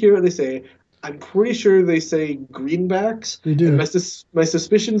trying to hear what they say. I'm pretty sure they say greenbacks. They do. And my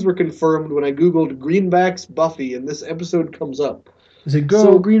suspicions were confirmed when I Googled greenbacks Buffy, and this episode comes up. They say, go,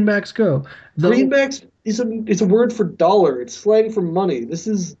 So- Greenbacks, go. Greenbacks is a word for dollar. It's slang for money. This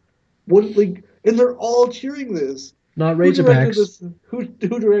is what and they're all cheering this. Not Who directed Razorbacks. this?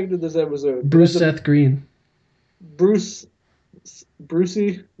 Who directed this episode? Bruce Directed- Seth Green. Brucey.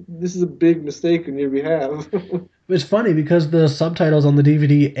 This is a big mistake on your behalf. It's funny because the subtitles on the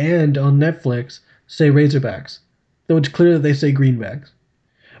DVD and on Netflix say Razorbacks, though it's clear that they say Greenbacks.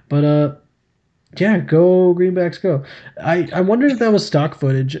 But yeah, go Greenbacks, go. I wonder if that was stock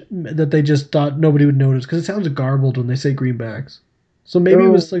footage that they just thought nobody would notice because it sounds garbled when they say Greenbacks. So maybe it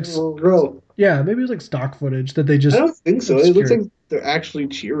was like Bro, yeah, maybe it was like stock footage that they just I don't think so. It looks obscured. like they're actually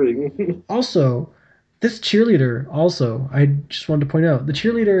cheering. Also, this cheerleader, I just wanted to point out, the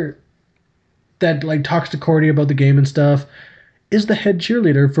cheerleader that like talks to Cordy about the game and stuff is the head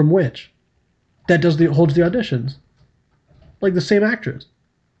cheerleader from Witch. That holds the auditions. Like the same actress.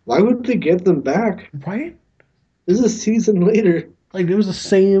 Why would they get them back? Right? This is a season later. Like it was the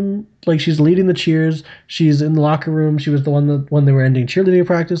same, like she's leading the cheers, she's in the locker room, she was the one that when they were ending cheerleading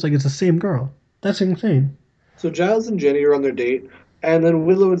practice, like it's the same girl. That's insane. So Giles and Jenny are on their date, and then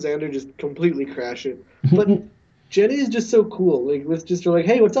Willow and Xander just completely crash it. But Jenny is just so cool. Like with just like,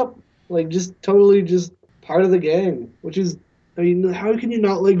 hey, what's up? Like just totally just part of the gang. Which is, I mean, how can you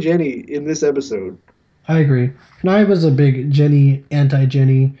not like Jenny in this episode? I agree. And I was a big Jenny,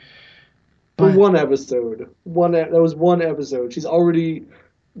 anti-Jenny. For But one episode, that was one episode. She's already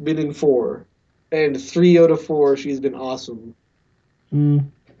been in 4, and 3 out of 4 she's been awesome. mm,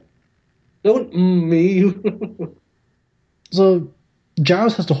 Don't me. so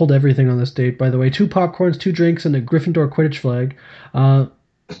Giles has to hold everything on this date, by the way. 2 popcorns, 2 drinks, and a Gryffindor Quidditch flag.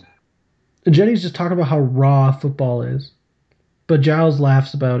 Jenny's just talking about how raw football is. But Giles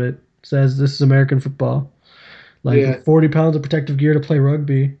laughs about it, says this is American football. Like Yeah. 40 pounds of protective gear to play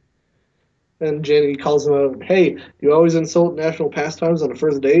rugby. And Jenny calls him out, hey, you always insult national pastimes on a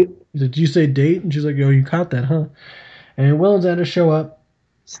first date? Did you say date? And she's like, oh, you caught that, huh? And Will and Xander show up.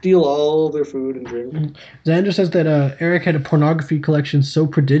 Steal all their food and drink. Xander says that Eric had a pornography collection so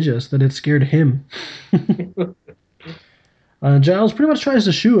prodigious that it scared him. Giles pretty much tries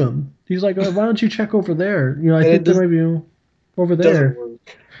to shoo him. He's like, oh, why don't you check over there? You know, I And think it there might be over there. Doesn't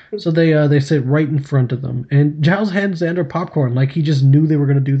work. So they sit right in front of them. And Giles hands Xander popcorn like he just knew they were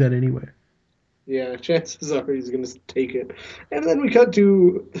going to do that anyway. Yeah, chances are he's going to take it. And then we cut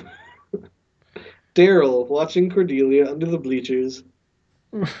to Daryl watching Cordelia under the bleachers.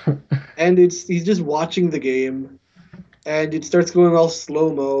 And he's just watching the game. And it starts going all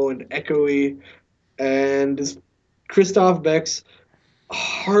slow-mo and echoey. And Christoph Beck's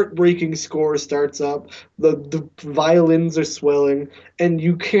heartbreaking score starts up. The violins are swelling, and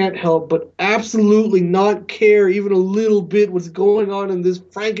you can't help but absolutely not care even a little bit what's going on in this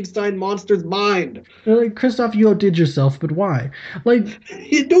Frankenstein monster's mind. They're like, Christoph, you outdid yourself, but why? Like,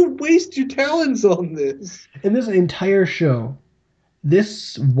 You don't waste your talents on this. in this entire show,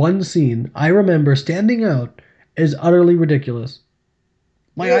 this one scene, I remember standing out as utterly ridiculous.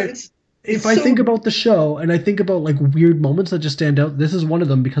 Like, Yeah, if I think about the show and I think about like weird moments that just stand out, this is one of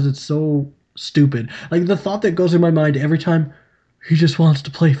them because it's so stupid. Like the thought that goes through my mind every time, he just wants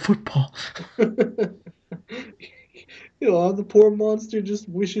to play football. The poor monster just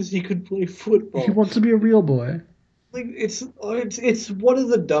wishes he could play football. He wants to be a real boy. Like it's one of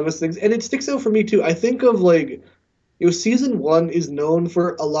the dumbest things, and it sticks out for me too. I think of season 1 is known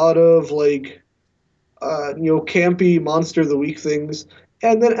for a lot of campy monster of the week things,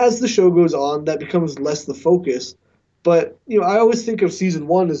 and then as the show goes on, that becomes less the focus. But I always think of season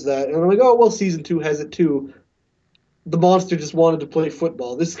 1 as that, and I'm like, oh well, season 2 has it too. The monster just wanted to play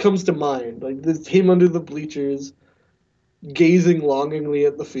football. This comes to mind, like this him under the bleachers, gazing longingly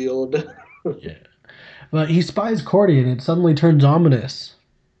at the field. Yeah. But he spies Cordy and it suddenly turns ominous.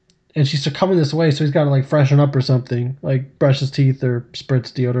 And she's coming this way, so he's got to like freshen up or something, like brush his teeth or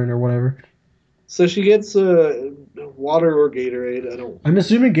spritz deodorant or whatever. So she gets water or Gatorade. I don't. I'm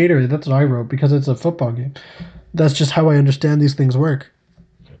assuming Gatorade. That's what I wrote because it's a football game. That's just how I understand these things work.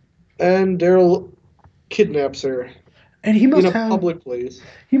 And Daryl kidnaps her And he in must a have public place.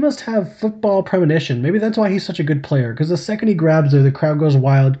 he must have football premonition. Maybe that's why he's such a good player. Because the second he grabs her, the crowd goes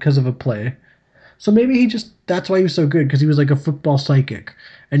wild because of a play. So maybe that's why he was so good, because he was like a football psychic.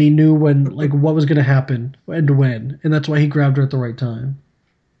 And he knew like what was going to happen and when. And that's why he grabbed her at the right time.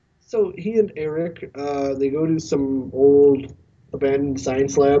 So he and Eric, they go to some old abandoned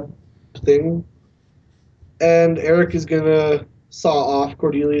science lab thing. And Eric is going to saw off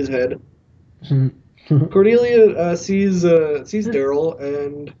Cordelia's head. Cordelia sees Daryl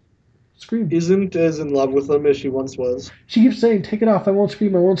and Scream. isn't as in love with him as she once was. She keeps saying, take it off, I won't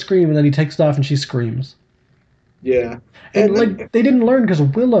scream, I won't scream. And then he takes it off and she screams. Yeah. And like, they didn't learn because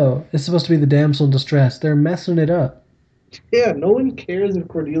Willow is supposed to be the damsel in distress. They're messing it up. Yeah, no one cares if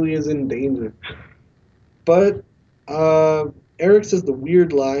Cordelia's in danger. But Eric says the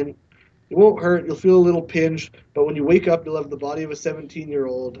weird line, it won't hurt, you'll feel a little pinch, but when you wake up, you'll have the body of a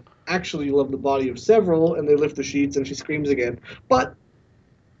 17-year-old. Actually, you'll have the body of several, and they lift the sheets, and she screams again. But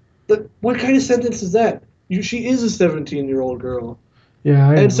what kind of sentence is that? She is a 17-year-old girl. Yeah,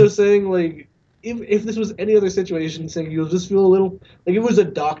 I know. And so saying, like, if this was any other situation, saying you'll just feel a little, like it was a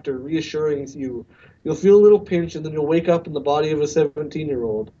doctor reassuring you, you'll feel a little pinch, and then you'll wake up in the body of a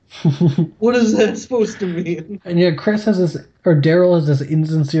 17-year-old. What is that supposed to mean? And yeah, Daryl has this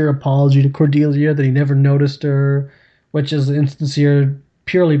insincere apology to Cordelia that he never noticed her, which is insincere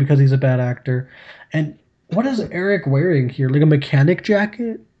purely because he's a bad actor. And what is Eric wearing here? Like a mechanic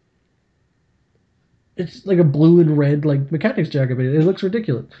jacket? It's like a blue and red like mechanic's jacket, but it looks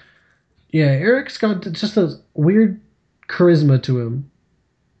ridiculous. Yeah, Eric's got just a weird charisma to him.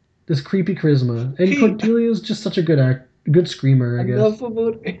 This creepy charisma. And Cordelia's just such a good screamer, I guess. Enough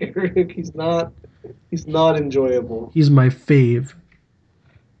about Eric. He's not enjoyable. He's my fave.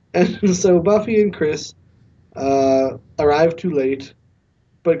 And so Buffy and Chris arrive too late,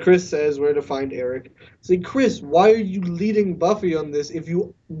 but Chris says where to find Eric. Say, Chris, why are you leading Buffy on this if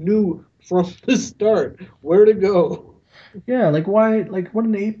you knew from the start where to go? Yeah, like why? Like what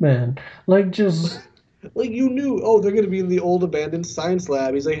an ape man! Like just like you knew. Oh, they're gonna be in the old abandoned science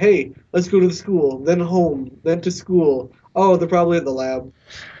lab. He's like, hey, let's go to the school, then home, then to school. Oh, they're probably at the lab.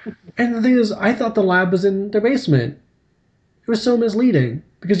 And the thing is, I thought the lab was in their basement. It was so misleading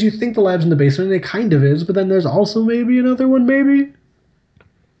because you think the lab's in the basement, and it kind of is, but then there's also maybe another one. Maybe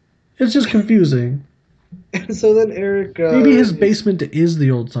it's just confusing. And so then Eric. Maybe his basement is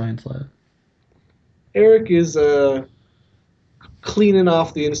the old science lab. Eric is cleaning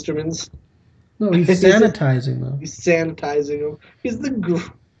off the instruments. No, he's sanitizing them. He's sanitizing them. He's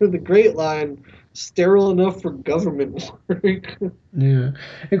the great line, sterile enough for government work. Yeah.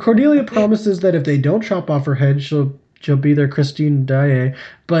 And Cordelia promises that if they don't chop off her head, she'll be their Christine Daae,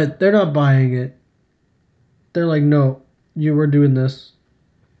 but they're not buying it. They're like, no, you were doing this.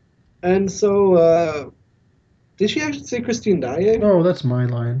 And so, did she actually say Christine Daae? Oh, that's my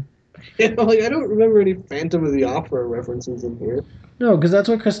line. Yeah, like I don't remember any Phantom of the Opera references in here. No, because that's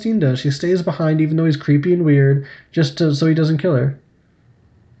what Christine does. She stays behind even though he's creepy and weird, so he doesn't kill her.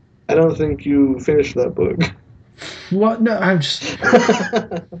 I don't think you finished that book. What? No, I'm just...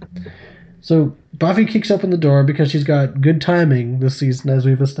 So Buffy kicks open the door because she's got good timing this season, as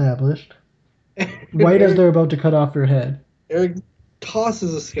we've established. Right as they're about to cut off her head. Eric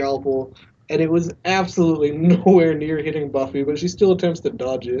tosses a scalpel, and it was absolutely nowhere near hitting Buffy, but she still attempts to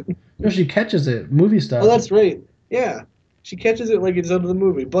dodge it. No, she catches it, movie style. Oh, that's right. Yeah. She catches it like it's out of the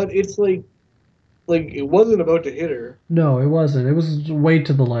movie, but it's like it wasn't about to hit her. No, it wasn't. It was way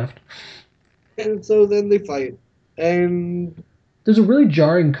to the left. And so then they fight. And there's a really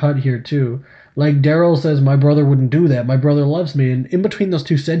jarring cut here, too. Like, Daryl says, my brother wouldn't do that. My brother loves me. And in between those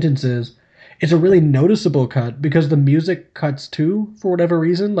two sentences, it's a really noticeable cut because the music cuts, too, for whatever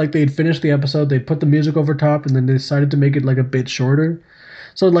reason. Like, they'd finished the episode, they put the music over top, and then they decided to make it, like, a bit shorter.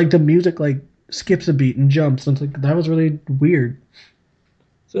 So, like, the music, like, skips a beat and jumps. And it's like, that was really weird.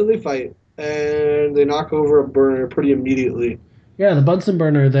 So they fight. And they knock over a burner pretty immediately. Yeah, the Bunsen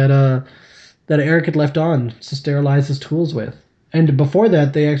burner that Eric had left on to sterilize his tools with. And before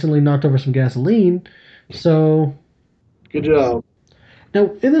that, they accidentally knocked over some gasoline. So, good job.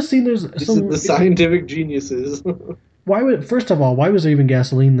 Now, in this scene, there's some... The scientific geniuses. First of all, why was there even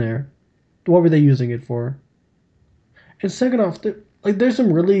gasoline there? What were they using it for? And second off, there's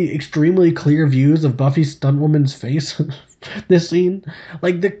some really extremely clear views of Buffy's stuntwoman's face. This scene.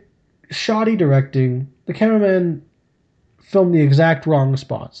 Like, the shoddy directing, the cameraman filmed the exact wrong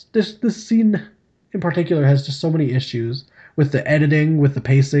spots. This scene in particular has just so many issues with the editing, with the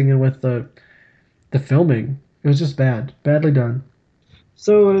pacing, and with the filming. It was just badly done.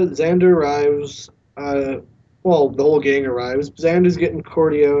 So Xander arrives. The whole gang arrives. Xander's getting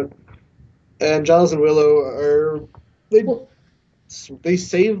Cordy out, and Giles and Willow are they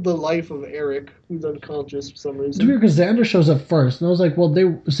save the life of Eric, who's unconscious for some It's reason. weird because Xander shows up first, and I was like, well,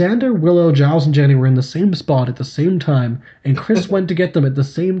 Xander, Willow, Giles, and Jenny were in the same spot at the same time, and Chris went to get them at the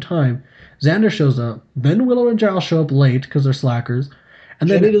same time. Xander shows up, then Willow and Giles show up late because they're slackers, and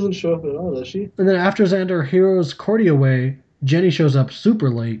Jenny then doesn't show up at all, does she? after Xander heroes Cordy away, Jenny shows up super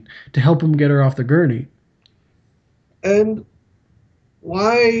late to help him get her off the gurney. And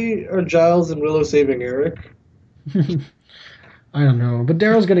why are Giles and Willow saving Eric? I don't know, but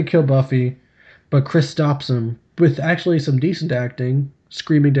Daryl's gonna kill Buffy, but Chris stops him with actually some decent acting,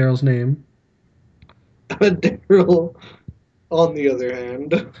 screaming Daryl's name. Daryl, on the other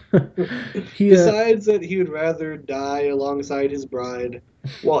hand, He decides that he would rather die alongside his bride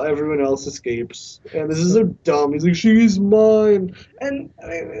while everyone else escapes. And this is so dumb. He's like, she's mine. And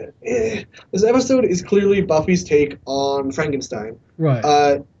this episode is clearly Buffy's take on Frankenstein.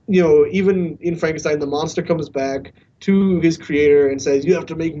 right. Even in Frankenstein, the monster comes back to his creator and says, you have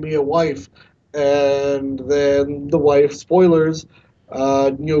to make me a wife. And then the wife, spoilers,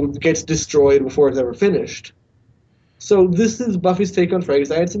 gets destroyed before it's ever finished. So this is Buffy's take on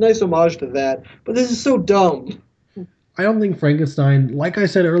Frankenstein. It's a nice homage to that, but this is so dumb. I don't think Frankenstein, like I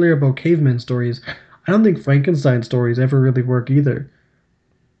said earlier about caveman stories, I don't think Frankenstein stories ever really work either.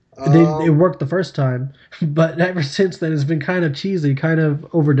 It worked the first time, but ever since then it's been kind of cheesy, kind of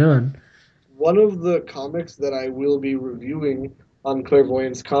overdone. One of the comics that I will be reviewing on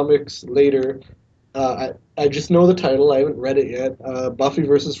Clairvoyance Comics later, I just know the title, I haven't read it yet, Buffy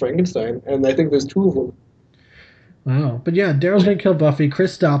versus Frankenstein, and I think there's two of them. Wow. But yeah, Daryl's gonna kill Buffy.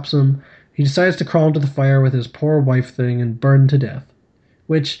 Chris stops him. He decides to crawl into the fire with his poor wife thing and burn to death.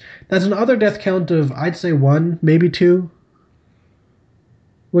 Which, that's another death count of, I'd say 1, maybe 2.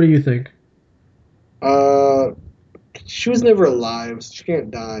 What do you think? She was never alive, so she can't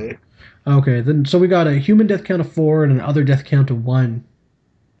die. Okay, then so we got a human death count of 4 and an other death count of 1.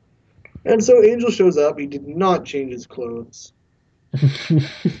 And so Angel shows up, he did not change his clothes.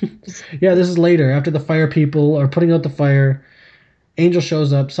 Yeah, this is later, after the fire people are putting out the fire. Angel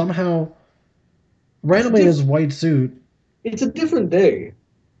shows up, somehow, randomly in his white suit. It's a different day.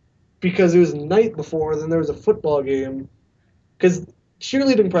 Because it was night before, then there was a football game. Because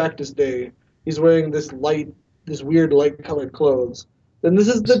cheerleading practice day, he's wearing this weird light-colored clothes. Then this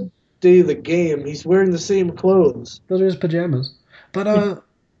is the day of the game, he's wearing the same clothes. Those are his pajamas. But,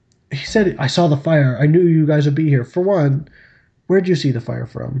 he said, I saw the fire. I knew you guys would be here. For one, where'd you see the fire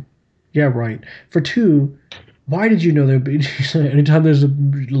from? Yeah, right. For two, why did you know there'd be... Anytime there's a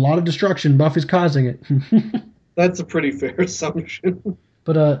lot of destruction, Buffy's causing it. That's a pretty fair assumption.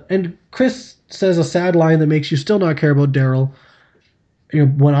 But, and Chris says a sad line that makes you still not care about Daryl.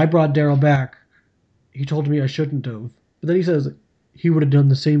 When I brought Daryl back, he told me I shouldn't have. But then he says he would have done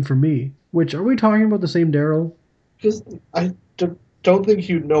the same for me. Which, are we talking about the same Daryl? Just, don't think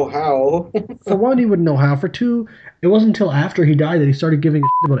you'd know how. For one, he wouldn't know how. For two, it wasn't until after he died that he started giving a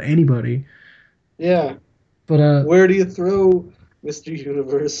shit about anybody. Yeah. But, where do you throw Mr.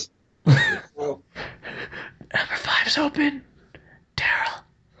 Universe? Oh. Number 5's open. Daryl.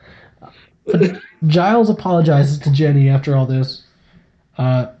 Giles apologizes to Jenny after all this.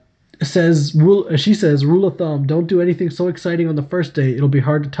 She says, rule of thumb, don't do anything so exciting on the first date. It'll be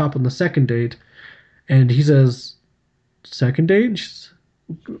hard to top on the second date. And he says, second date?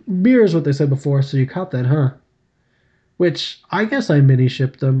 Mirrors what they said before, so you caught that, huh? Which, I guess I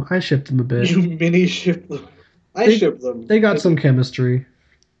mini-shipped them. I shipped them a bit. You mini-shipped them. I shipped them. They got some chemistry.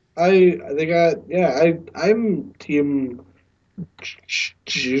 I'm team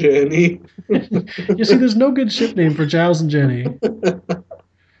Jenny. You see, there's no good ship name for Giles and Jenny.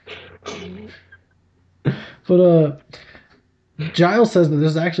 But, Giles says that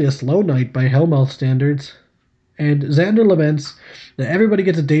this is actually a slow night by Hellmouth standards. And Xander laments that everybody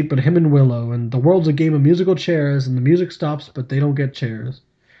gets a date but him and Willow, and the world's a game of musical chairs, and the music stops, but they don't get chairs.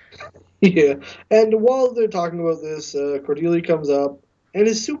 Yeah, and while they're talking about this, Cordelia comes up and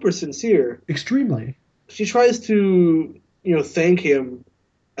is super sincere. Extremely. She tries to, thank him,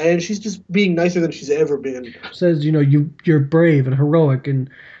 and she's just being nicer than she's ever been. Says, you're brave and heroic, and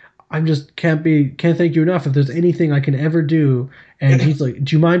I'm just can't thank you enough if there's anything I can ever do. And he's like,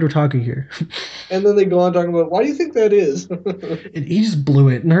 do you mind we're talking here? And then they go on talking about, why do you think that is? And he just blew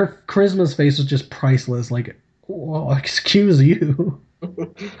it, and her charisma's face was just priceless. Like, well, excuse you.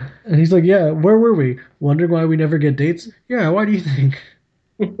 And he's like, yeah, where were we? Wondering why we never get dates? Yeah, why do you think?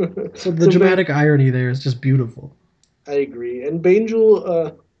 So the dramatic irony there is just beautiful. I agree. And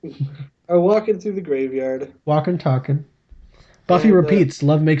Bangel are walking through the graveyard. Walking, talking. Buffy repeats,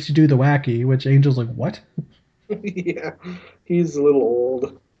 love makes you do the wacky, which Angel's like, what? Yeah, he's a little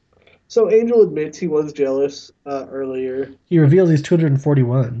old. So Angel admits he was jealous earlier. He reveals he's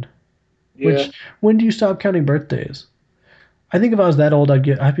 241. Yeah. Which, when do you stop counting birthdays? I think if I was that old, I'd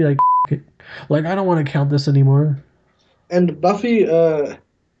be like, F it. Like, I don't want to count this anymore. And Buffy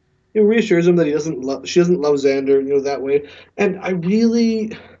reassures him that she doesn't love Xander, that way. And I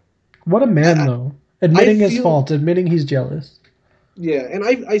really What a man, I, though. Admitting his feel- fault, admitting he's jealous. yeah, and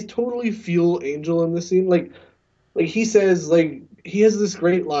I totally feel Angel in this scene. Like he says, like he has this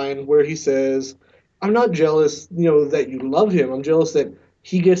great line where he says, "I'm not jealous, that you love him. I'm jealous that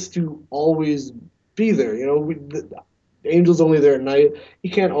he gets to always be there. Angel's only there at night. He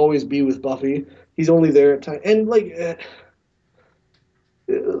can't always be with Buffy. He's only there at time." And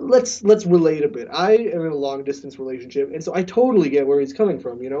let's relate a bit. I am in a long distance relationship, and so I totally get where he's coming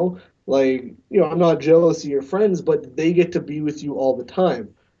from. I'm not jealous of your friends, but they get to be with you all the time.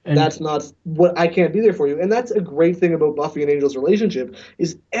 And That's not what I can't be there for you. And that's a great thing about Buffy and Angel's relationship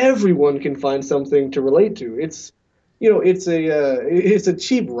is everyone can find something to relate to. It's a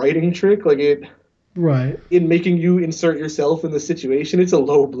cheap writing trick. right. In making you insert yourself in the situation, it's a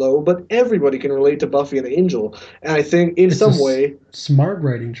low blow, but everybody can relate to Buffy and Angel. And I think in It's some a way, smart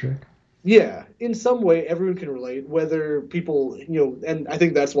writing trick. yeah, in some way, everyone can relate. Whether people, and I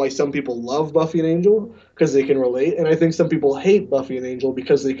think that's why some people love Buffy and Angel because they can relate, and I think some people hate Buffy and Angel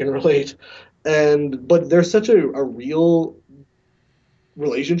because they can relate. But there's such a real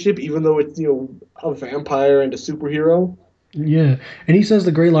relationship, even though it's a vampire and a superhero. Yeah. And he says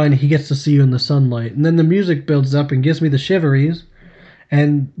the great line, he gets to see you in the sunlight. And then the music builds up and gives me the shiveries.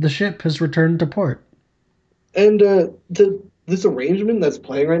 And the ship has returned to port. And this arrangement that's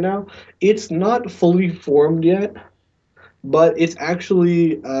playing right now, it's not fully formed yet, but it's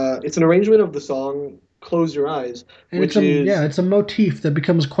actually it's an arrangement of the song "Close Your Eyes," And which it's a motif that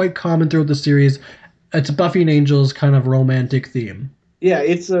becomes quite common throughout the series. It's Buffy and Angel's kind of romantic theme. yeah,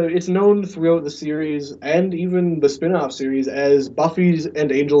 it's known throughout the series and even the spin-off series as Buffy's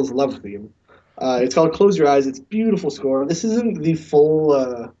and Angel's love theme. It's called "Close Your Eyes." It's a beautiful score. This isn't the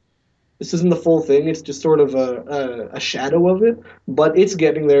full thing. It's just sort of a shadow of it, but it's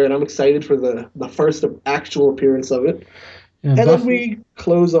getting there, and I'm excited for the first actual appearance of it. Yeah, And then we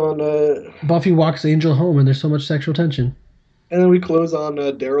close on Buffy walks Angel home, and there's so much sexual tension.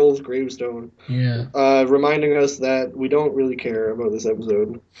 Daryl's gravestone, Yeah. reminding us that we don't really care about this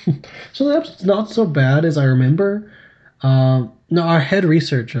episode. So the episode's not so bad as I remember. No, our head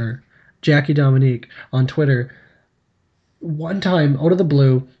researcher, Jackie Dominique, on Twitter, one time, out of the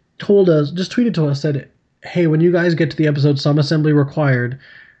blue, just tweeted to us, said, "Hey, when you guys get to the episode Some Assembly Required,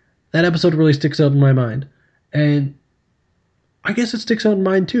 that episode really sticks out in my mind." And I guess it sticks out in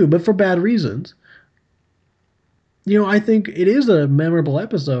mine too, but for bad reasons. I think it is a memorable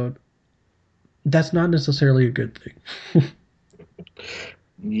episode. That's not necessarily a good thing.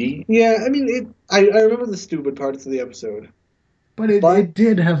 Yeah, I mean, I remember the stupid parts of the episode. But it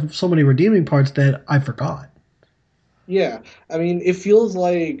did have so many redeeming parts that I forgot. Yeah, I mean, it feels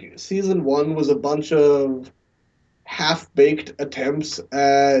like season one was a bunch of half-baked attempts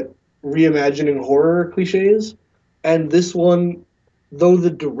at reimagining horror cliches, and this one, though the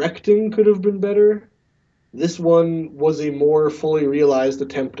directing could have been better, this one was a more fully realized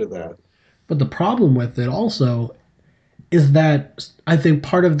attempt at that. But the problem with it also is that I think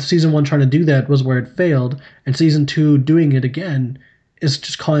part of season one trying to do that was where it failed, and season two doing it again is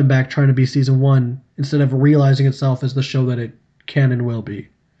just calling back trying to be season one instead of realizing itself as the show that it can and will be.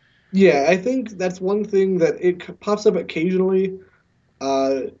 Yeah, I think that's one thing that it pops up occasionally.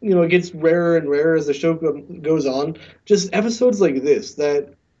 It gets rarer and rarer as the show goes on. Just episodes like this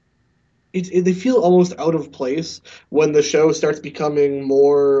that they feel almost out of place when the show starts becoming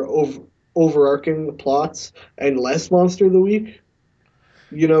more overarching plots and less Monster of the Week.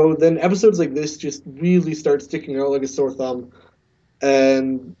 Then episodes like this just really start sticking out like a sore thumb.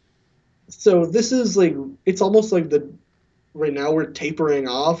 And so this is it's almost like right now we're tapering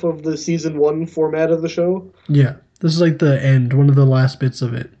off of the season one format of the show. Yeah, this is like the end, one of the last bits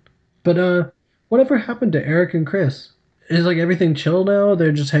of it. But whatever happened to Eric and Chris? Is everything chill now?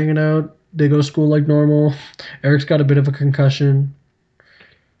 They're just hanging out. They go to school like normal. Eric's got a bit of a concussion.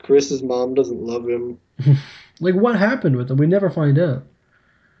 Chris's mom doesn't love him. What happened with them? We never find out.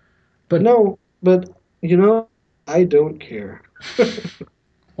 But no, but I don't care.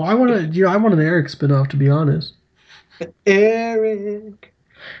 Well, I want an Eric spinoff, to be honest. Eric,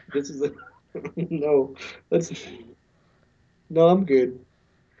 this is no. No, I'm good.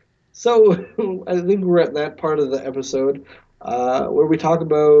 So I think we're at that part of the episode where we talk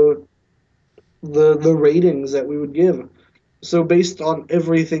about the ratings that we would give. So based on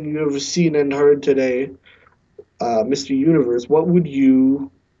everything you have seen and heard today, Mr. Universe, what would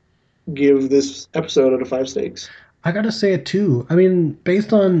you give this episode out of 5 steaks. I gotta say it too. I mean,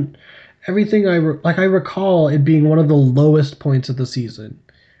 based on everything I recall it being one of the lowest points of the season.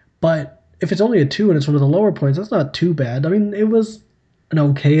 But if it's only a 2 and it's one of the lower points, that's not too bad. I mean, it was an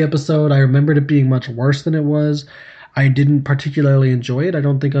okay episode. I remembered it being much worse than it was. I didn't particularly enjoy it. I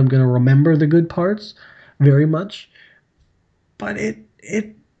don't think I'm going to remember the good parts very much. But I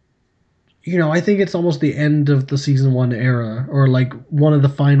think it's almost the end of the season 1 era, or like one of the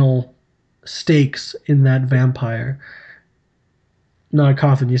final stakes in that vampire. Not a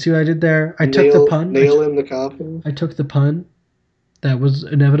coffin. You see what I did there? I took the pun. Nail in the coffin. I took the pun. That was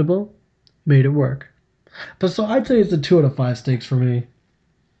inevitable. Made it work. But so I'd say it's a 2 out of 5 stakes for me.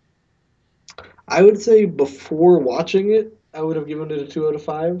 I would say before watching it, I would have given it a 2 out of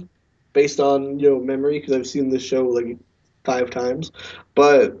 5, based on memory, because I've seen this show like 5 times.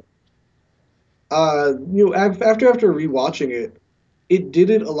 But after rewatching it, it did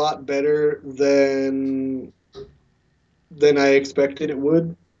it a lot better than I expected it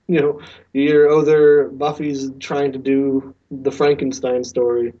would. They're Buffy's trying to do the Frankenstein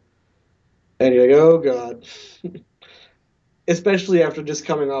story, and you're like, oh god, especially after just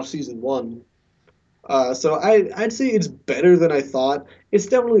coming off season 1. So I'd say it's better than I thought. It's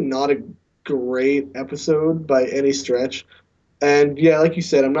definitely not a great episode by any stretch, and yeah, like you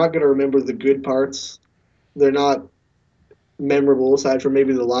said, I'm not gonna remember the good parts. They're not memorable aside from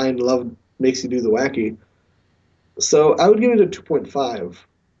maybe the line "Love makes you do the wacky." So I would give it a 2.5.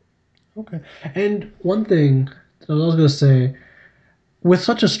 Okay. And one thing I was going to say, with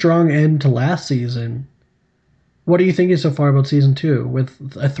such a strong end to last season, what are you thinking so far about season 2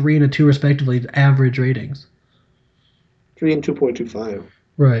 with a 3 and a 2 respectively average ratings? 3 and 2.25.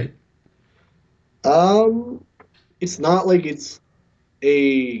 Right. It's not like it's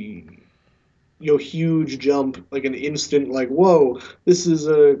a huge jump, like an instant, like, whoa, this is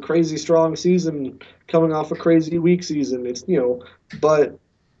a crazy strong season coming off a crazy weak season. It's but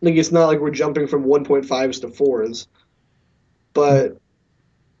like it's not like we're jumping from 1.5s to 4s. But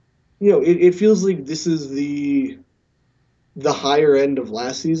it feels like this is the higher end of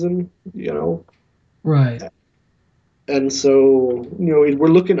last season, Right. and so we're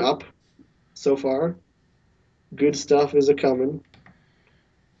looking up so far. Good stuff is a coming.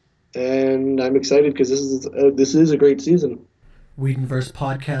 And I'm excited because this is a great season. Whedonverse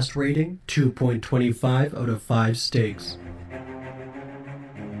podcast rating 2.25 out of 5 steaks.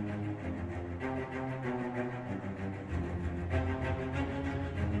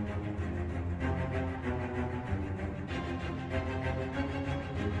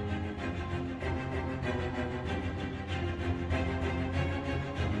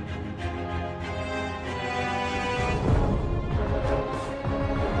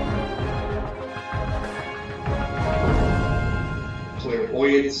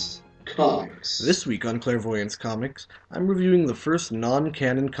 Clairvoyance Comics. This week on Clairvoyance Comics, I'm reviewing the first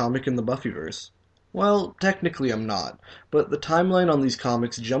non-canon comic in the Buffyverse. Well, technically I'm not, but the timeline on these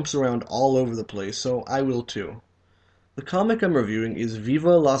comics jumps around all over the place, so I will too. The comic I'm reviewing is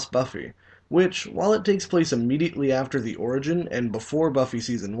Viva Las Buffy, which, while it takes place immediately after the origin and before Buffy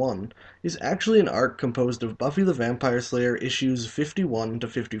Season 1, is actually an arc composed of Buffy the Vampire Slayer issues 51 to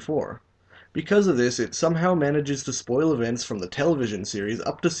 54. Because of this, it somehow manages to spoil events from the television series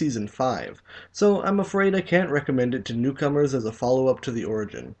up to Season 5, so I'm afraid I can't recommend it to newcomers as a follow-up to the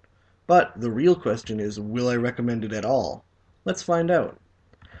origin. But the real question is, will I recommend it at all? Let's find out.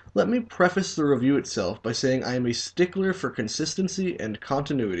 Let me preface the review itself by saying I am a stickler for consistency and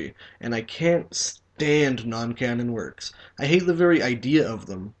continuity, and I can't stand non-canon works. I hate the very idea of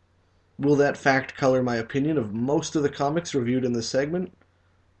them. Will that fact color my opinion of most of the comics reviewed in this segment?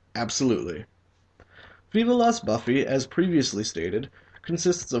 Absolutely. Viva Las Buffy, as previously stated,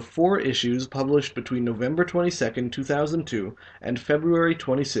 consists of 4 issues published between November 22, 2002 and February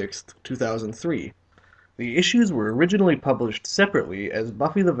 26, 2003. The issues were originally published separately as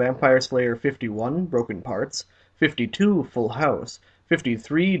Buffy the Vampire Slayer 51, Broken Parts, 52, Full House,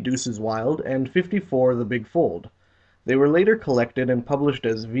 53, Deuces Wild, and 54, The Big Fold. They were later collected and published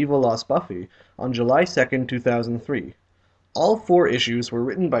as Viva Las Buffy on July 2, 2003. All 4 issues were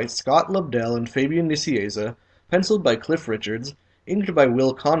written by Scott Lobdell and Fabian Nicieza, penciled by Cliff Richards, inked by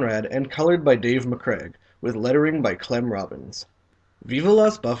Will Conrad, and colored by Dave McCraig, with lettering by Clem Robbins. Viva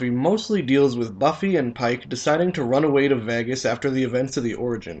Las Buffy mostly deals with Buffy and Pike deciding to run away to Vegas after the events of the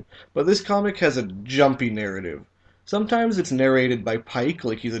origin, but this comic has a jumpy narrative. Sometimes it's narrated by Pike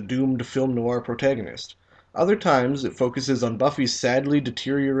like he's a doomed film noir protagonist. Other times, it focuses on Buffy's sadly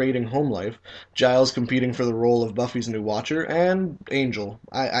deteriorating home life, Giles competing for the role of Buffy's new Watcher, and Angel.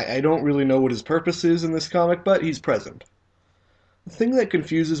 I don't really know what his purpose is in this comic, but he's present. The thing that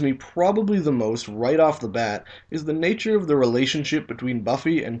confuses me probably the most right off the bat is the nature of the relationship between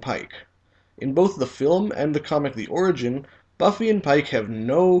Buffy and Pike. In both the film and the comic The Origin, Buffy and Pike have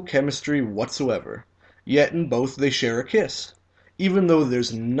no chemistry whatsoever. Yet in both they share a kiss. Even though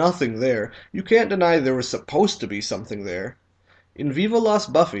there's nothing there, you can't deny there was supposed to be something there. In Viva Las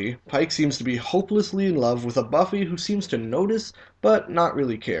Buffy, Pike seems to be hopelessly in love with a Buffy who seems to notice but not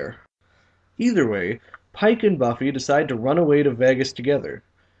really care. Either way, Pike and Buffy decide to run away to Vegas together.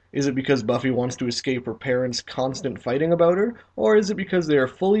 Is it because Buffy wants to escape her parents' constant fighting about her, or is it because they are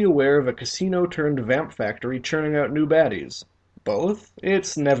fully aware of a casino-turned-vamp factory churning out new baddies? Both?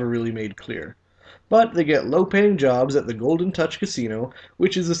 It's never really made clear. But they get low-paying jobs at the Golden Touch Casino,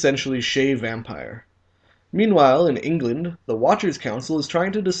 which is essentially Shea Vampire. Meanwhile, in England, the Watchers Council is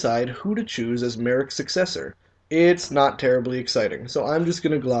trying to decide who to choose as Merrick's successor. It's not terribly exciting, so I'm just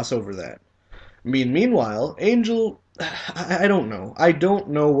going to gloss over that. Meanwhile, Angel... I don't know. I don't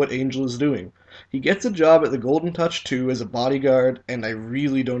know what Angel is doing. He gets a job at the Golden Touch 2 as a bodyguard, and I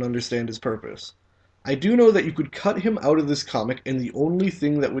really don't understand his purpose. I do know that you could cut him out of this comic, and the only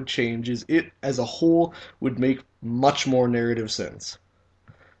thing that would change is it, as a whole, would make much more narrative sense.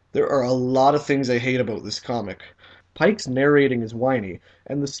 There are a lot of things I hate about this comic. Pike's narrating is whiny,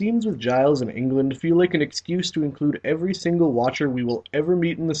 and the scenes with Giles in England feel like an excuse to include every single Watcher we will ever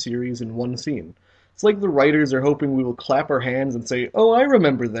meet in the series in one scene. It's like the writers are hoping we will clap our hands and say, "Oh, I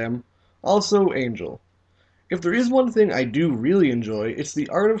remember them." Also, Angel. If there is one thing I do really enjoy, it's the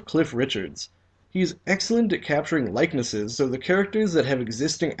art of Cliff Richards. He's excellent at capturing likenesses, so the characters that have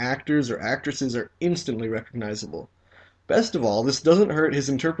existing actors or actresses are instantly recognizable. Best of all, this doesn't hurt his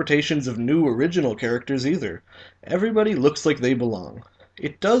interpretations of new original characters either. Everybody looks like they belong.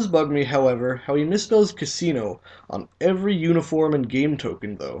 It does bug me, however, how he misspells casino on every uniform and game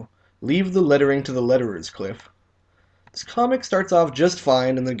token, though. Leave the lettering to the letterers, Cliff. This comic starts off just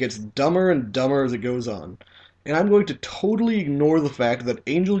fine and then gets dumber and dumber as it goes on. And I'm going to totally ignore the fact that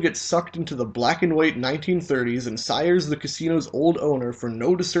Angel gets sucked into the black and white 1930s and sires the casino's old owner for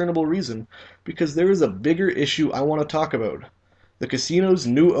no discernible reason, because there is a bigger issue I want to talk about. The casino's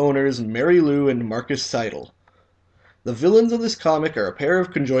new owners, Mary Lou and Marcus Seidel. The villains of this comic are a pair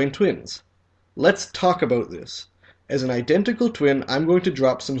of conjoined twins. Let's talk about this. As an identical twin, I'm going to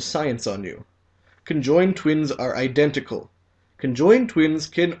drop some science on you. Conjoined twins are identical. Conjoined twins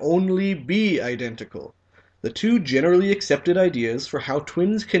can only be identical. The two generally accepted ideas for how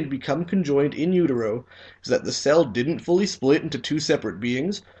twins can become conjoined in utero is that the cell didn't fully split into two separate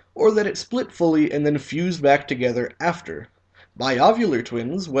beings, or that it split fully and then fused back together after. Biovular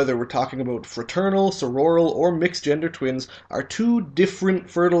twins, whether we're talking about fraternal, sororal, or mixed-gender twins, are two different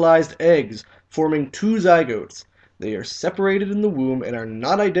fertilized eggs, forming two zygotes. They are separated in the womb and are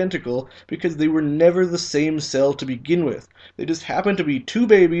not identical because they were never the same cell to begin with. They just happen to be two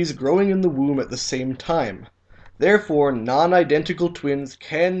babies growing in the womb at the same time. Therefore, non-identical twins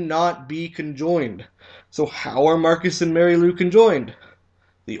cannot be conjoined. So how are Marcus and Mary Lou conjoined?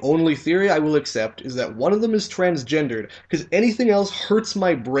 The only theory I will accept is that one of them is transgendered, because anything else hurts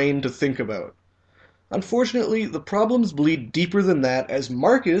my brain to think about. Unfortunately, the problems bleed deeper than that, as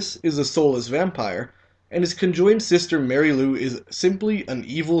Marcus is a soulless vampire, and his conjoined sister Mary Lou is simply an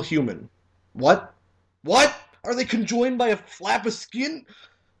evil human. What? What? Are they conjoined by a flap of skin?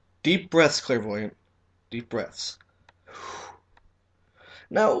 Deep breaths, Clairvoyant. Deep breaths.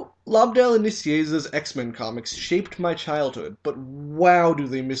 Now, Lobdell and Nicieza's X-Men comics shaped my childhood, but wow do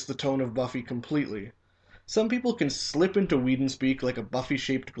they miss the tone of Buffy completely. Some people can slip into Whedon-speak like a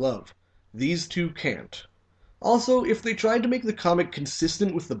Buffy-shaped glove. These two can't. Also, if they tried to make the comic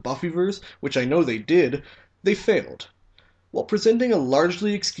consistent with the Buffyverse, which I know they did, they failed. While presenting a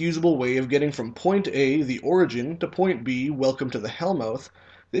largely excusable way of getting from point A, The Origin, to point B, Welcome to the Hellmouth,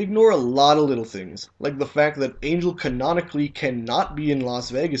 they ignore a lot of little things, like the fact that Angel canonically cannot be in Las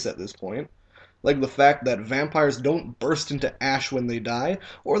Vegas at this point, like the fact that vampires don't burst into ash when they die,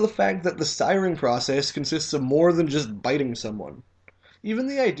 or the fact that the siring process consists of more than just biting someone. Even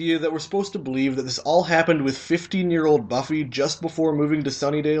the idea that we're supposed to believe that this all happened with 15-year-old Buffy just before moving to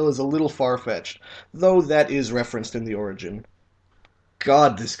Sunnydale is a little far-fetched, though that is referenced in The Origin.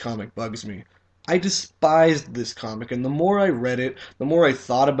 God, this comic bugs me. I despised this comic, and the more I read it, the more I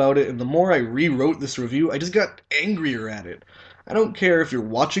thought about it, and the more I rewrote this review, I just got angrier at it. I don't care if you're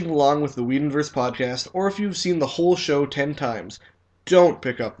watching along with the Whedonverse podcast, or if you've seen the whole show 10 times. Don't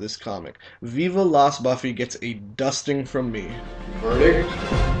pick up this comic. Viva Las Buffy gets a dusting from me. Verdict?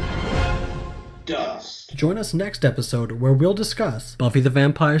 Dust. Join us next episode where we'll discuss Buffy the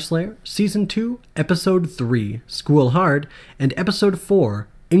Vampire Slayer, Season 2, Episode 3, School Hard, and Episode 4,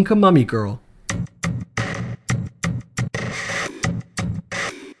 Inca Mummy Girl.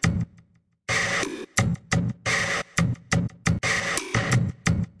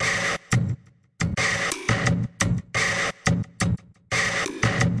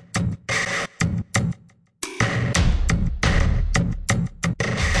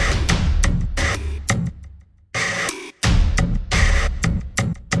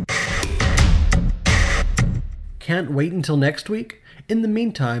 can't wait until next week? In the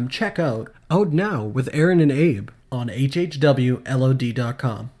meantime, check out Out Now with Aaron and Abe on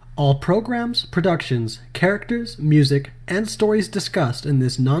hhwlod.com. All programs, productions, characters, music, and stories discussed in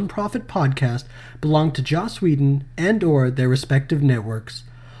this non-profit podcast belong to Joss Whedon and/or their respective networks.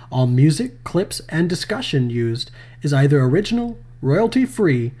 All music, clips, and discussion used is either original,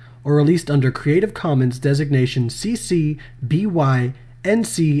 royalty-free, or released under Creative Commons designation CC BY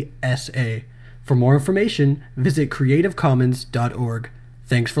NC SA. For more information, visit creativecommons.org.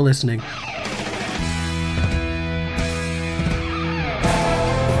 Thanks for listening.